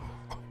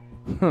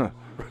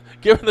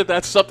 Given that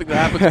that's something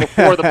that happens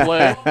before the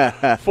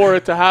play, for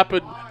it to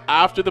happen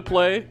after the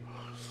play,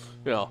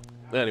 you know.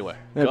 Anyway,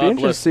 it'd be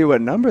interesting to see what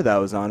number that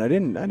was on. I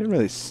didn't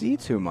really see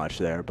too much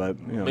there, but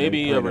you know,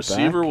 maybe a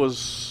receiver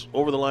was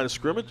over the line of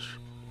scrimmage.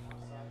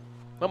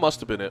 That must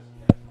have been it.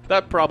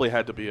 That probably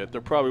had to be it.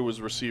 There probably was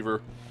a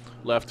receiver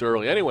left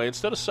early. Anyway,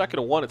 instead of 2nd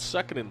and 1, it's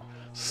 2nd and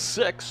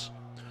 6.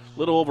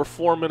 Little over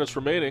 4 minutes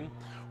remaining.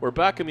 We're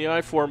back in the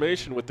I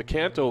formation with the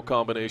Canto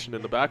combination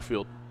in the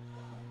backfield.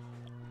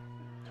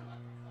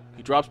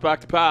 He drops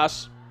back to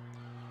pass.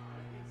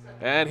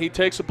 And he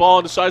takes the ball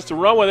and decides to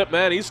run with it.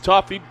 Man, he's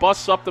tough. He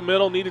busts up the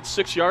middle, needed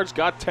 6 yards,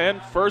 got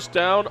 10. First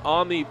down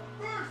on the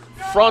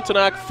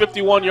Frontenac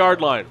 51-yard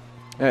line.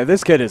 Yeah,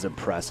 this kid is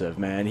impressive,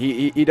 man.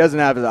 He doesn't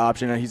have his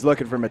option. He's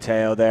looking for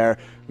Mateo there.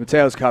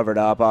 Mateo's covered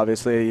up,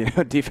 obviously. You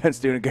know, defense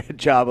doing a good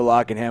job of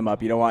locking him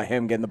up. You don't want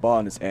him getting the ball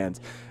in his hands.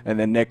 And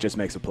then Nick just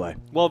makes a play.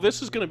 Well,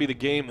 this is going to be the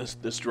game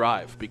this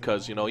drive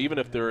because, you know, even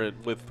if they're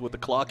with the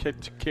clock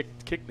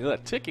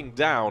ticking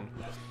down,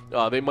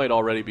 they might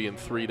already be in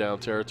 3-down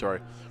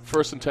territory.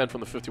 1st and 10 from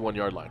the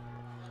 51-yard line.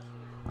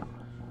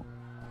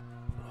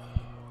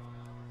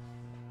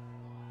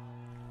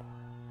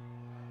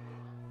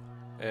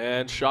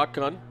 And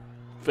shotgun,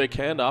 fake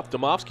handoff.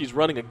 Domofsky's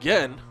running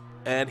again,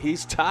 and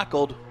he's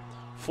tackled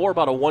for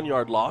about a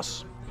 1-yard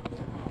loss.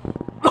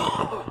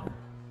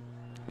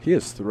 He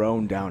is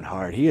thrown down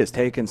hard. He has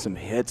taken some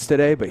hits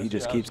today, but he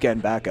just keeps getting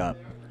back up.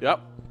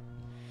 Yep.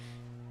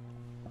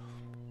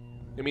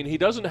 I mean, he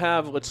doesn't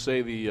have, let's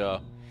say, the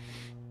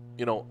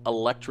you know,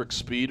 electric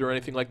speed or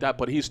anything like that,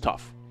 but he's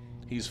tough.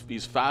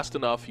 He's fast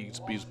enough.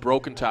 He's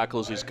broken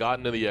tackles. He's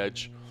gotten to the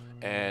edge,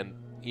 and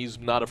he's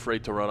not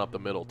afraid to run up the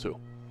middle too.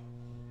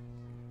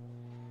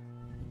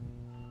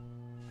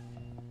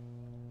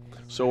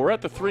 So we're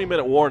at the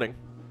 3-minute warning,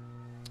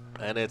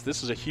 and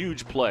this is a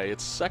huge play.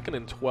 It's 2nd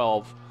and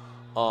 12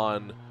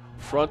 on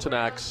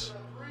Frontenac's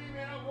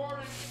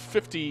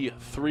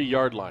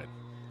 53-yard line.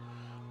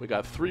 We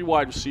got 3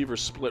 wide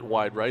receivers split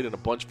wide right in a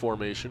bunch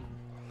formation.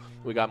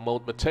 We got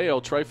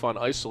Mateo Trifon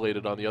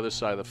isolated on the other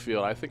side of the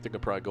field. I think they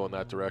could probably go in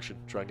that direction,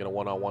 try and get a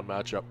one-on-one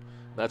matchup.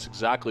 That's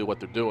exactly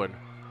what they're doing.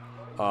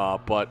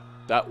 But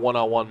that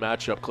one-on-one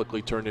matchup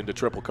quickly turned into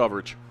triple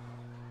coverage.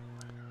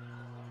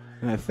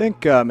 And I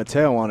think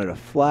Mateo wanted a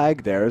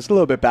flag there. It's a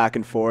little bit back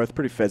and forth,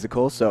 pretty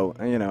physical. So,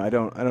 you know, I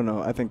don't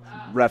know. I think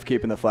ref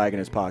keeping the flag in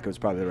his pocket was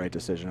probably the right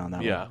decision on that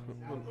one. Yeah.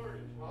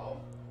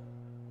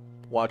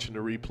 Watching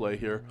the replay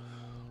here.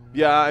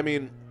 Yeah, I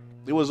mean,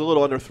 it was a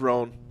little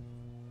underthrown.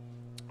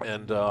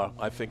 And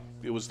I think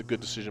it was the good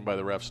decision by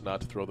the refs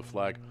not to throw the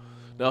flag.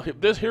 Now,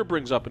 this here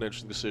brings up an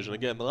interesting decision.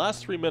 Again, the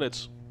last 3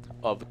 minutes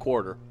of the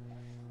quarter,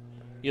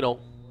 you know,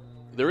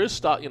 there is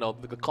stop. You know,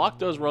 the clock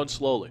does run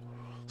slowly.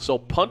 So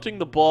punting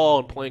the ball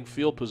and playing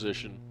field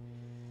position,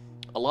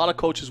 a lot of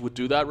coaches would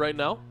do that right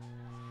now.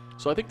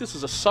 So I think this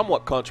is a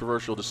somewhat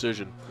controversial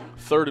decision.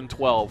 3rd and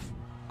 12,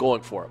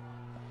 going for it.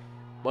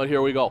 But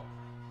here we go.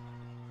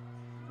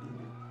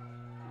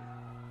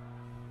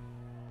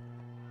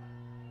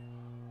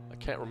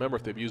 can't remember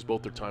if they've used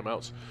both their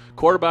timeouts.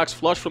 Quarterback's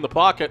flush from the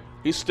pocket.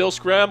 He's still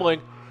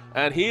scrambling,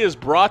 and he is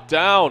brought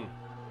down.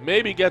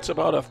 Maybe gets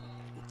about a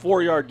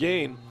 4-yard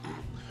gain,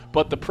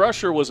 but the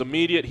pressure was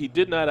immediate. He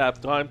did not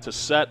have time to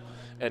set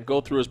and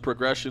go through his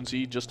progressions.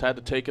 He just had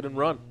to take it and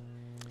run.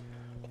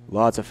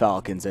 Lots of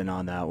Falcons in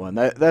on that one.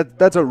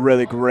 That's a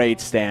really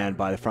great stand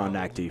by the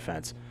Frontenac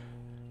defense.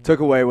 Took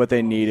away what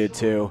they needed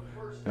to.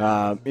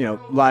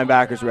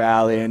 Linebackers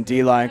rallying,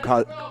 D-line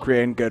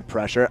creating good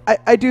pressure.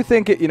 I do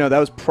think that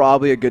was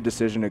probably a good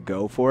decision to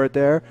go for it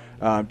there,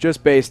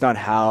 just based on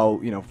how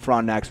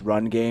Frontenac's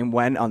run game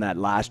went on that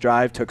last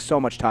drive. Took so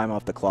much time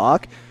off the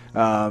clock.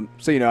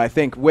 I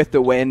think with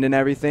the wind and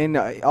everything,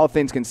 all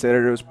things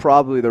considered, it was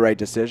probably the right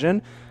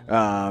decision.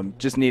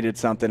 Just needed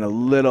something a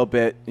little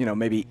bit,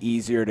 maybe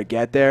easier to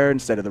get there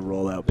instead of the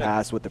rollout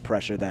pass with the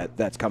pressure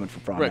that's coming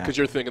from Frontenac. Right, because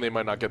you're thinking they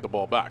might not get the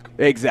ball back.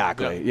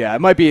 Exactly. Yeah, it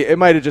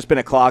might have just been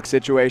a clock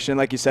situation,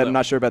 like you said. I'm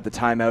not sure about the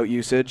timeout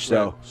usage.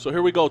 So, right. So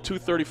here we go.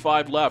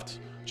 2:35 left,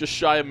 just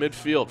shy of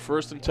midfield.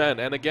 1st and 10,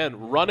 and again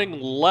running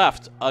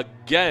left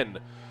again.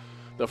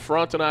 The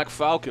Frontenac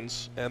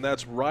Falcons, and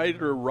that's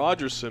Ryder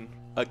Rogerson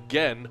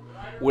again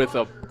with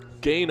a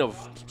gain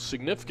of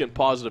significant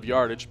positive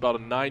yardage, about a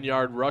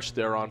 9-yard rush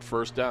there on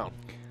 1st down.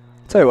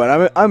 Tell you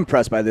what, I'm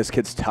impressed by this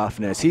kid's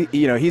toughness.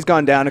 He's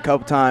gone down a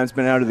couple times,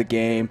 been out of the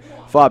game,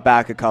 fought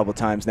back a couple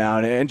times now,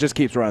 and just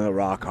keeps running the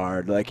rock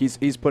hard. Like he's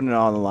putting it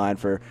all on the line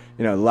for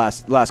the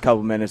last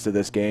couple minutes of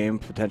this game,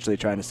 potentially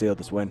trying to seal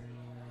this win.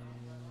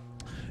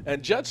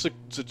 And Jet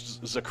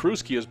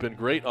Zakruski has been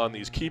great on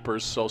these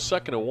keepers. So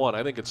 2nd and 1,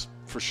 I think it's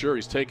for sure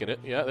he's taking it.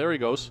 Yeah, there he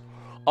goes,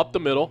 up the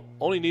middle.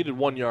 Only needed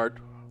 1 yard.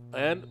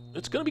 And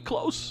it's going to be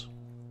close.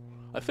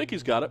 I think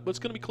he's got it, but it's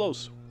going to be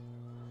close.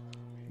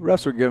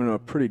 Refs were giving him a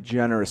pretty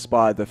generous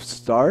spot at the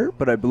start,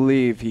 but I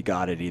believe he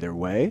got it either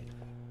way.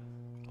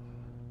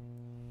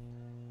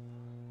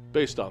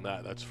 Based on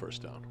that, that's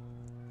 1st down.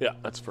 Yeah,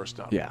 that's 1st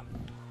down. Yeah.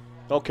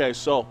 Okay,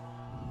 so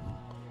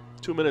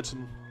 2 minutes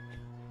and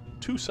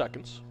 2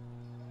 seconds.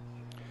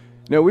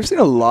 We've seen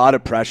a lot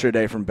of pressure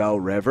today from Belle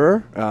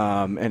River,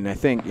 and I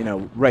think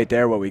right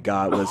there what we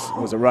got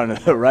was a run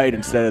to the right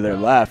instead of their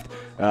left.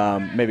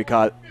 Maybe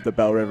caught the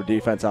Belle River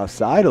defense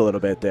offside a little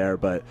bit there,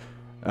 but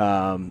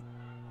I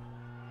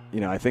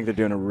think they're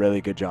doing a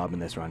really good job in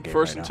this run game.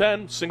 1st and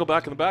 10, single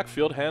back in the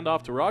backfield,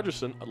 handoff to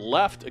Rogerson,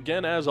 left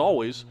again as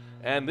always,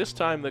 and this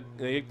time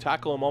they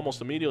tackle him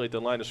almost immediately at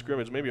the line of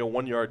scrimmage, maybe a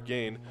 1-yard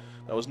gain.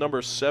 That was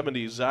number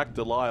 70, Zach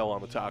Delisle,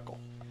 on the tackle.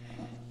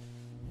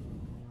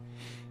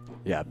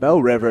 Yeah,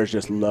 Belle River is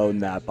just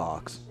loading that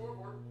box.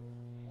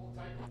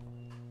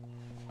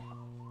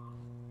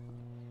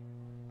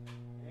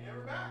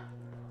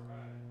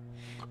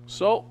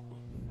 So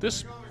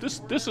this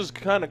is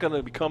kind of going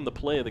to become the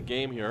play of the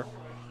game here.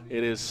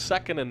 It is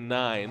 2nd and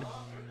 9,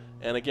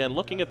 and again,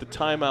 looking at the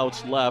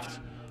timeouts left,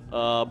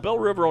 Belle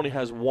River only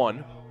has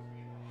 1.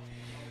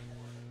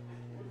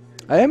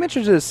 I am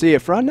interested to see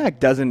if Frontenac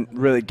doesn't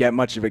really get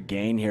much of a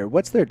gain here.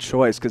 What's their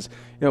choice? Because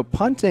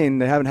punting,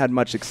 they haven't had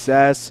much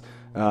success.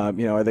 Are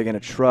they going to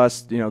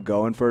trust,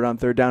 going for it on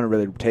 3rd down and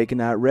really taking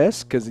that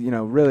risk? Because,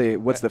 really,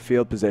 what's the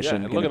field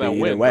position going to be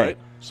either way? Right?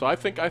 So I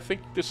think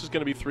this is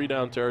going to be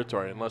 3-down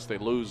territory unless they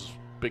lose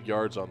big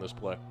yards on this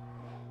play.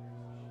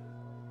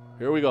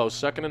 Here we go,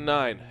 2nd and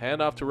 9.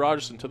 Handoff to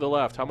Rogerson to the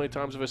left. How many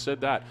times have I said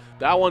that?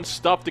 That one's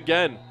stuffed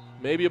again.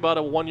 Maybe about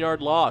a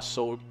 1-yard loss.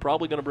 So we're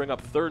probably going to bring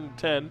up 3rd and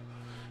 10.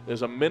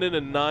 There's a minute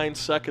and 9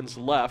 seconds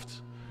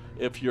left.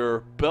 If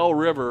you're Belle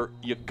River,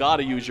 you got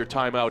to use your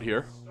timeout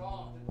here.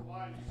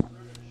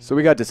 So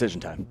we got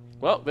decision time.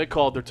 Well, they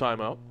called their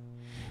timeout.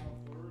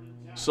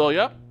 So,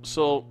 yeah.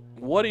 So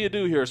what do you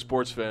do here,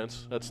 sports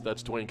fans? That's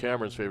Dwayne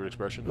Cameron's favorite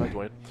expression. Hi,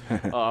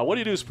 Dwayne. What do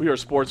you do here,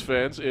 sports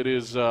fans? It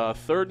is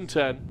 3rd and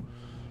 10.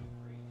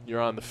 You're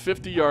on the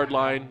 50-yard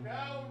line.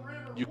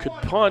 You could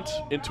punt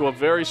into a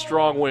very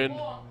strong wind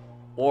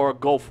or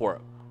go for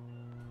it.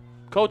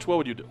 Coach, what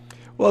would you do?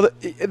 Well,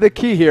 the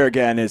key here,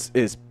 again,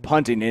 is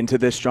punting into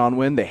this strong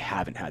wind they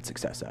haven't had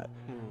success at.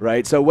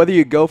 Right, so whether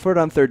you go for it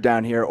on 3rd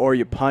down here or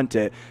you punt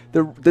it,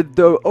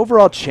 the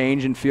overall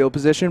change in field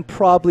position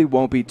probably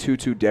won't be too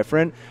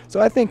different. So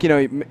I think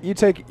you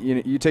take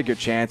your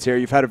chance here.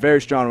 You've had a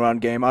very strong run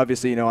game.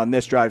 Obviously, on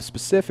this drive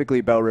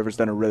specifically, Belle River's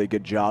done a really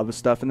good job of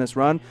stuff in this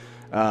run.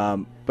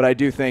 But I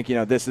do think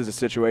this is a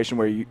situation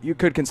where you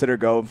could consider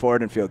going for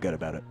it and feel good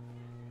about it.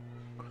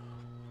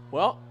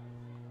 Well,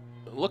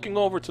 looking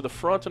over to the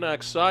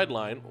Frontenac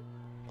sideline,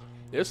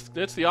 it's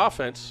the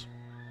offense.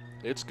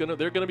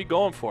 They're gonna be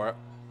going for it.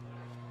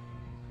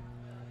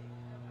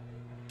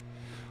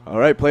 All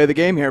right, play of the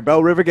game here.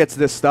 Belle River gets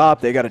this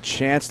stop. They got a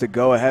chance to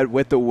go ahead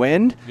with the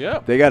wind. Yeah.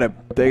 They got a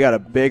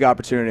big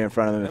opportunity in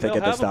front of them if they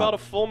get this stop. They'll have about a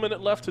full minute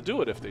left to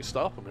do it if they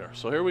stop them here.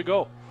 So here we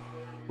go.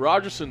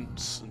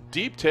 Rogerson's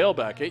deep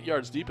tailback, 8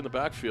 yards deep in the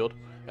backfield,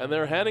 and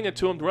they're handing it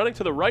to him, running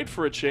to the right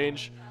for a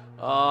change.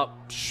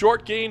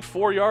 Short gain,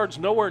 4 yards,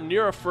 nowhere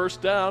near a 1st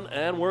down,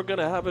 and we're going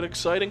to have an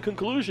exciting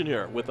conclusion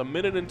here with a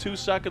minute and 2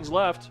 seconds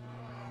left.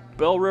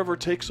 Belle River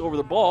takes over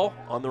the ball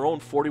on their own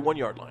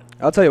 41-yard line.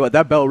 I'll tell you what,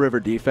 that Belle River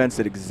defense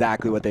did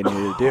exactly what they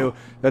needed to do.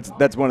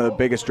 That's one of the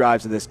biggest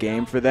drives of this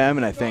game for them,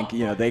 and I think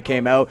they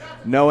came out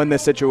knowing the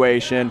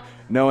situation,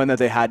 knowing that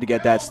they had to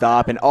get that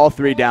stop, and all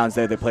 3 downs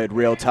there they played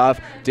real tough,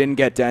 didn't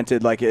get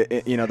dented like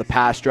the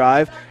pass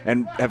drive,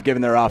 and have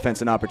given their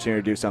offense an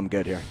opportunity to do something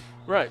good here.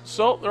 Right,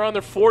 so they're on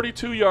their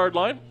 42-yard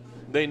line.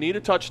 They need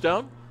a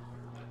touchdown.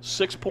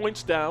 6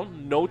 points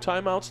down, no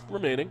timeouts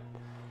remaining.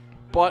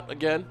 But,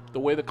 again, the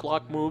way the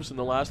clock moves in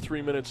the last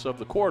 3 minutes of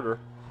the quarter,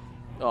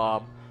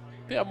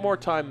 they have more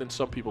time than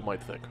some people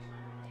might think.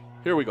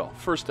 Here we go,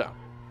 first down.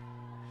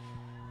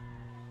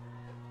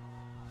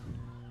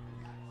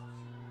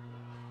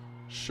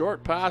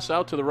 Short pass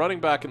out to the running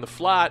back in the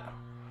flat,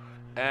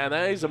 and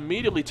then he's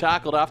immediately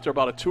tackled after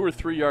about a 2 or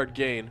 3 yard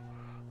gain.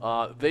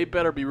 They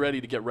better be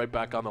ready to get right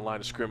back on the line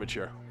of scrimmage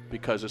here,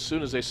 because as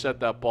soon as they set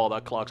that ball,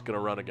 that clock's going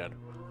to run again.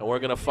 And we're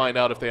going to find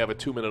out if they have a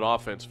 2-minute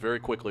offense very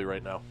quickly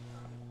right now.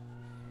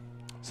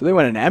 So they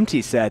went an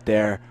empty set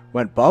there,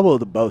 went bubble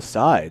to both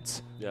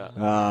sides, yeah,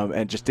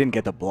 and just didn't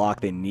get the block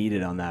they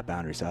needed on that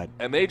boundary side.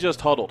 And they just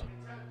huddled.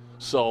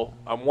 So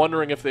I'm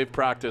wondering if they've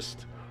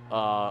practiced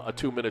a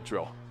 2-minute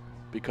drill,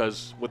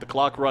 because with the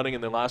clock running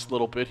in the last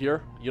little bit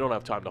here, you don't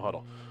have time to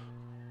huddle.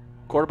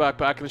 Quarterback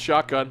back in the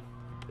shotgun,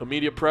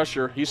 immediate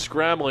pressure. He's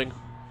scrambling,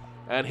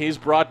 and he's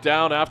brought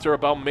down after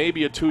about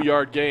maybe a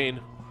 2-yard gain.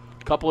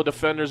 A couple of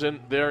defenders in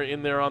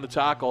there on the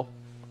tackle.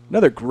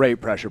 Another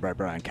great pressure by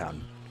Brian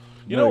Cowden.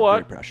 You know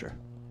what? Great pressure.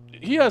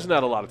 He hasn't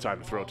had a lot of time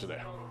to throw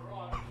today.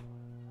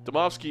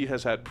 Domovsky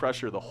has had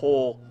pressure the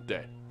whole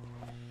day.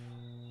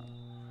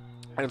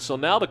 And so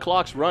now the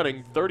clock's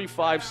running,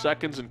 35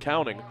 seconds and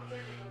counting.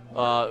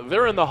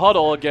 They're in the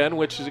huddle again,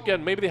 which is,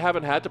 again, maybe they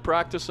haven't had to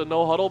practice a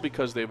no huddle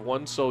because they've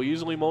won so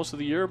easily most of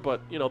the year,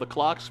 but, the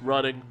clock's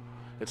running.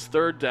 It's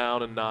 3rd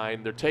down and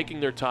 9. They're taking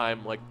their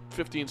time. Like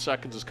 15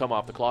 seconds has come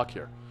off the clock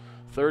here.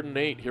 3rd and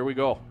 8. Here we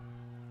go.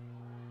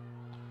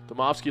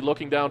 Domovsky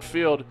looking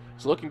downfield.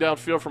 He's looking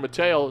downfield for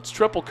Mateo. It's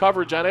triple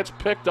coverage, and it's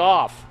picked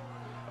off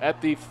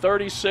at the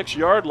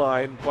 36-yard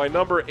line by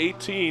number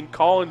 18,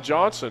 Colin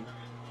Johnson.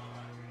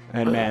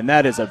 And, man,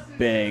 that is a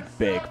big,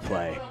 big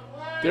play.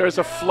 There is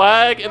a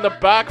flag in the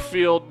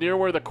backfield near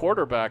where the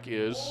quarterback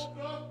is.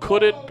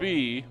 Could it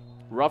be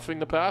roughing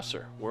the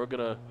passer?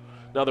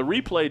 Now, the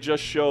replay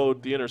just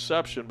showed the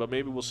interception, but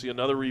maybe we'll see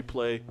another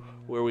replay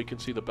where we can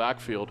see the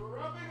backfield.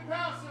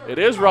 It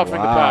is roughing the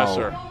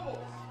passer.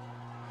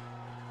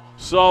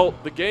 So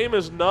the game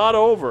is not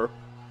over.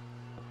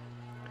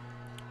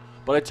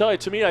 But I tell you,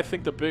 to me, I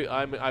think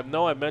I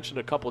know I've mentioned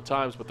it a couple of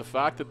times, but the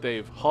fact that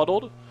they've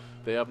huddled,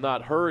 they have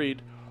not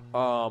hurried,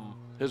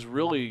 has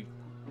really,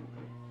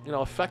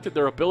 affected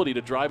their ability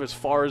to drive as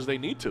far as they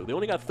need to. They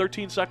only got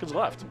 13 seconds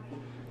left.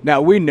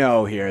 Now, we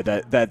know here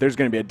that there's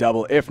going to be a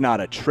double, if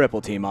not a triple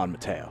team on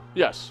Mateo.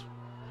 Yes.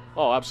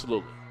 Oh,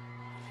 absolutely.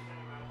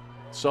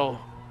 So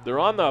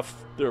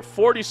they're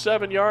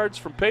 47 yards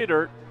from pay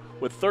dirt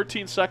with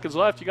 13 seconds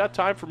left. You got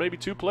time for maybe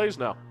 2 plays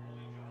now.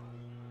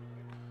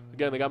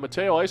 Again, they got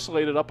Mateo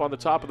isolated up on the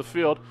top of the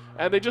field,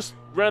 and they just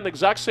ran the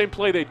exact same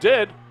play they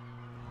did.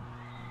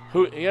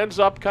 He ends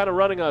up kind of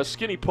running a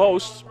skinny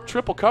post,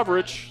 triple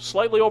coverage,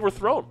 slightly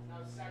overthrown.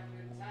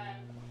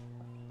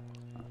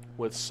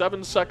 With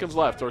 7 seconds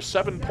left, or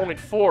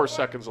 7.4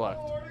 seconds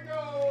left.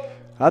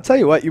 I'll tell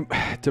you what,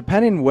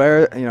 depending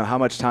where, how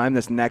much time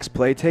this next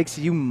play takes,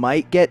 you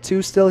might get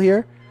 2 still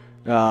here.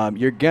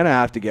 You're going to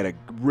have to get a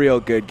real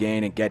good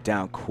gain and get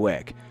down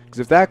quick. Because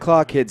if that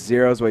clock hits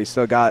zeros while you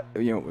still got,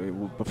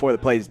 before the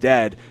play's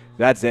dead,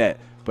 that's it.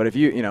 But if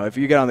you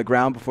get on the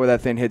ground before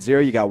that thing hits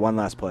 0, you got 1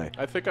 last play.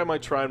 I think I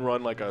might try and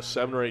run like a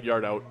 7 or 8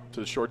 yard out to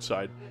the short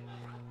side.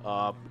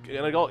 And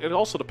it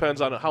also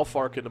depends on how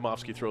far can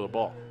Domovsky throw the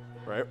ball,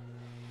 right?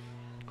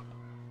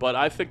 But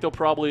I think they'll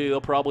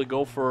probably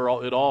go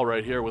for it all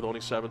right here with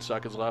only 7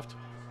 seconds left.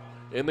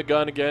 In the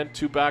gun again,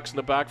 2 backs in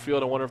the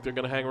backfield. I wonder if they're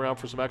going to hang around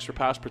for some extra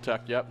pass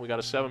protect. Yep, we got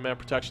a 7-man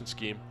protection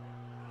scheme.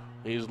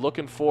 He's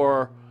looking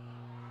for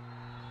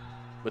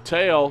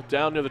Mateo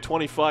down near the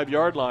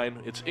 25-yard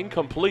line. It's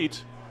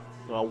incomplete.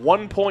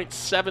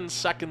 1.7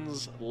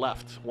 seconds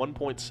left.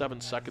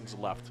 1.7 seconds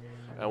left.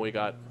 And we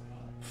got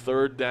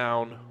 3rd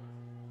down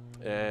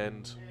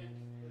and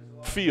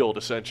field,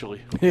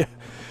 essentially. Yeah.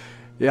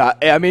 Yeah,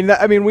 I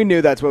mean, we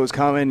knew that's what was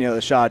coming.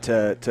 The shot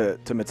to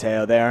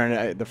Mateo there,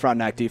 and the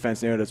Frontenac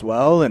defense knew it as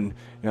well. And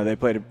they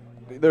played.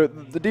 The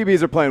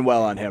DBs are playing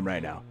well on him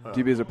right now.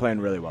 DBs are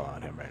playing really well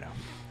on him right now.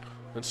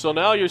 And so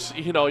now it's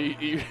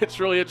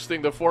really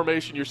interesting the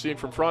formation you're seeing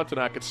from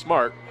Frontenac. It's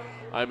smart.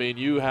 I mean,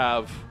 you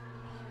have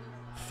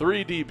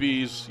 3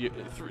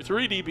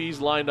 DBs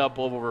lined up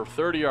over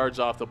 30 yards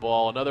off the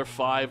ball. Another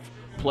 5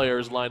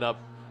 players lined up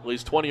at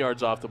least 20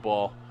 yards off the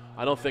ball.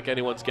 I don't think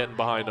anyone's getting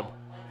behind them.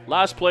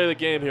 Last play of the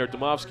game here,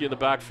 Domovsky in the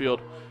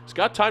backfield. He's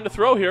got time to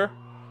throw here,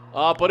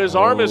 but his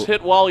arm is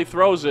hit while he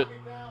throws it.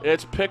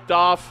 It's picked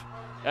off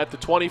at the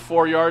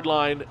 24-yard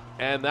line,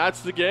 and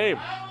that's the game.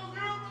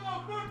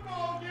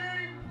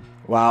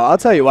 Wow, I'll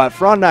tell you what,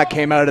 Frontenac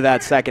came out of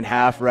that second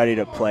half ready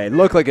to play. It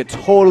looked like a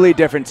totally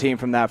different team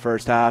from that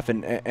first half,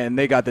 and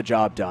they got the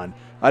job done.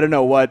 I don't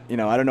know what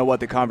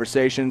the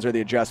conversations or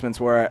the adjustments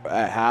were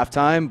at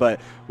halftime,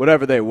 but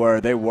whatever they were,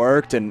 they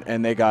worked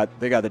and they got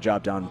the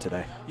job done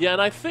today. Yeah,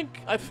 and I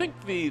think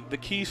the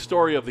key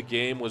story of the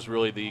game was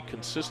really the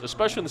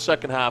especially in the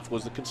second half,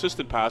 was the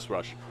consistent pass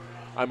rush.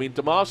 I mean,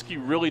 Domovsky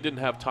really didn't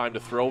have time to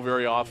throw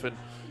very often.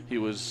 He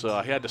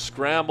had to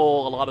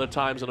scramble a lot of the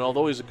times, and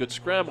although he's a good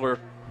scrambler,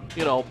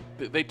 you know,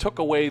 they took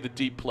away the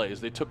deep plays.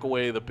 They took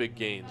away the big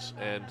gains.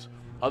 And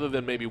other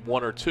than maybe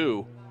one or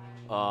two,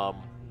 you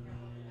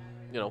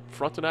know,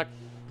 Frontenac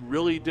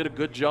really did a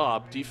good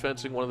job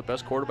defensing one of the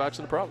best quarterbacks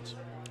in the province.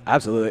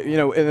 Absolutely. You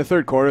know, in the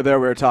third quarter there,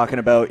 we were talking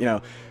about, you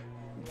know,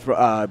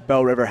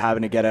 Belle River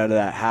having to get out of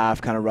that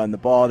half, kind of run the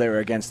ball. They were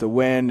against the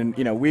wind. And,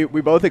 you know, we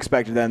both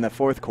expected that in the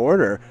fourth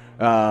quarter,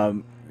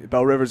 Belle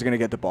River's going to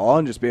get the ball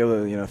and just be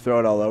able to, you know, throw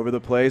it all over the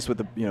place with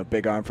the, you know,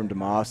 big arm from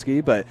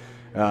Domovsky. But,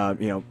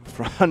 you know,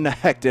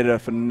 Frontenac did a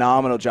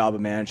phenomenal job of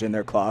managing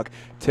their clock,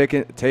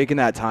 taking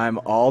that time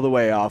all the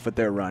way off with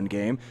their run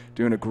game,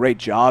 doing a great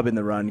job in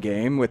the run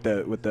game with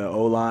the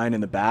O-line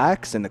and the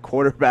backs and the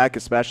quarterback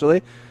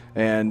especially.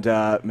 And,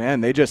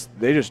 man, they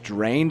just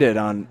drained it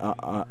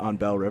on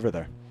Belle River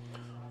there.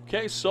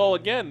 Okay, so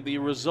again, the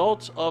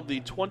results of the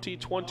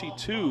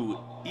 2022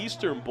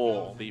 Eastern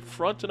Bowl, the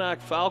Frontenac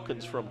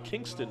Falcons from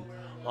Kingston,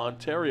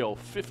 Ontario,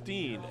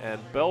 15, and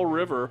Belle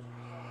River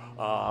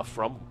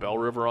from Belle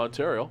River,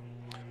 Ontario,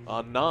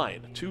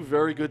 9. Two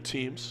very good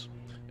teams.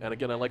 And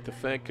again, I'd like to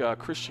thank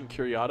Christian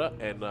Curiata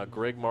and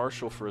Greg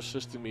Marshall for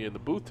assisting me in the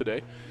booth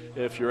today.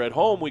 If you're at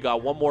home, we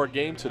got one more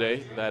game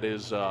today. That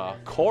is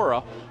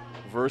Cora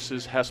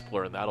versus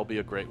Hespeler, and that'll be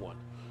a great one.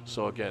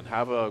 So again,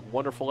 have a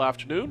wonderful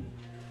afternoon.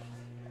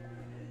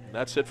 And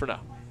that's it for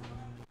now.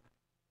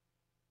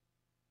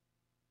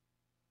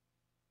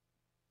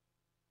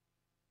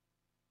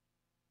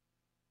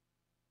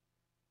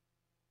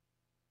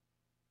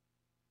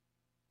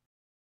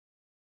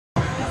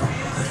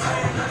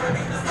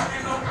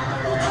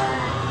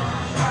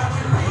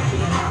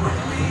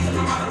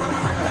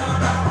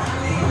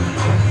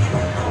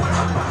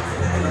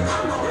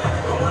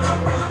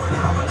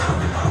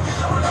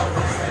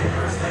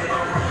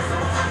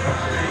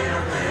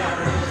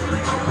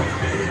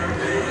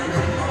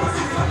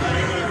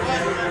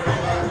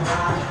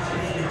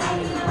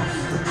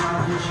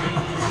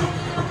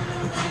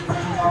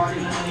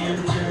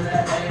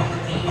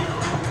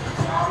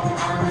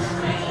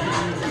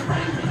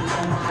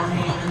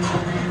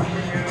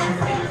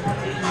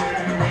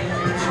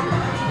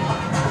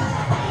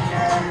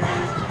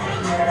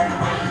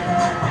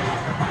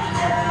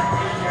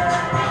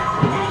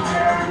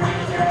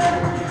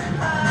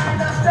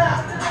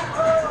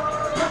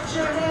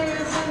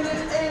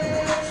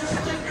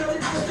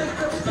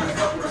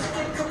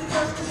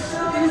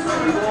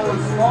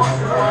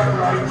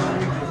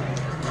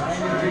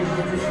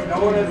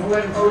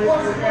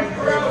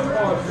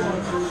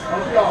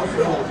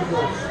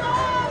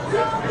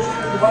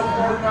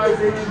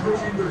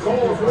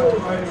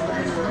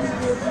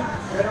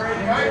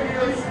 Generating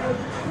ideas,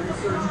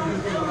 researching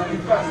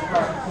and best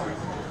practices.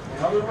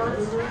 In other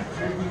words,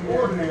 making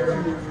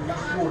ordinary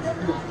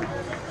extraordinary.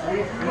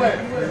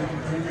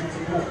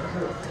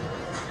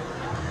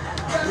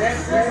 Yes,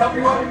 please help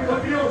me welcome to the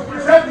field.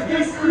 Present the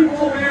Eastern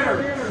Bowl banner.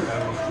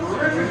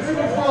 Original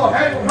Super Bowl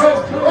head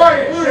coach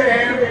Ryan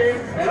Shahan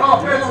and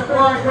offensive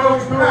line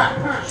coach Matt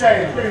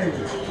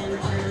Shahan.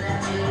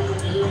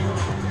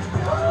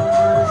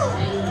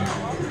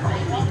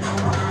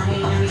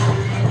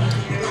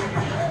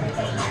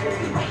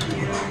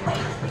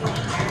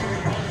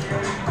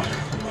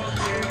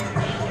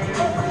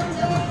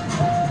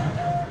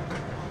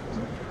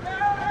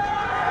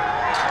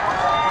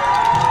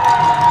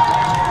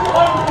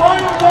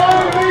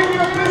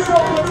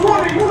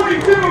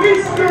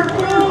 Eastern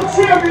Bowl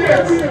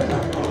champions,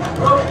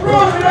 the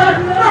Frontenac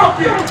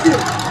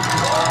Falcons.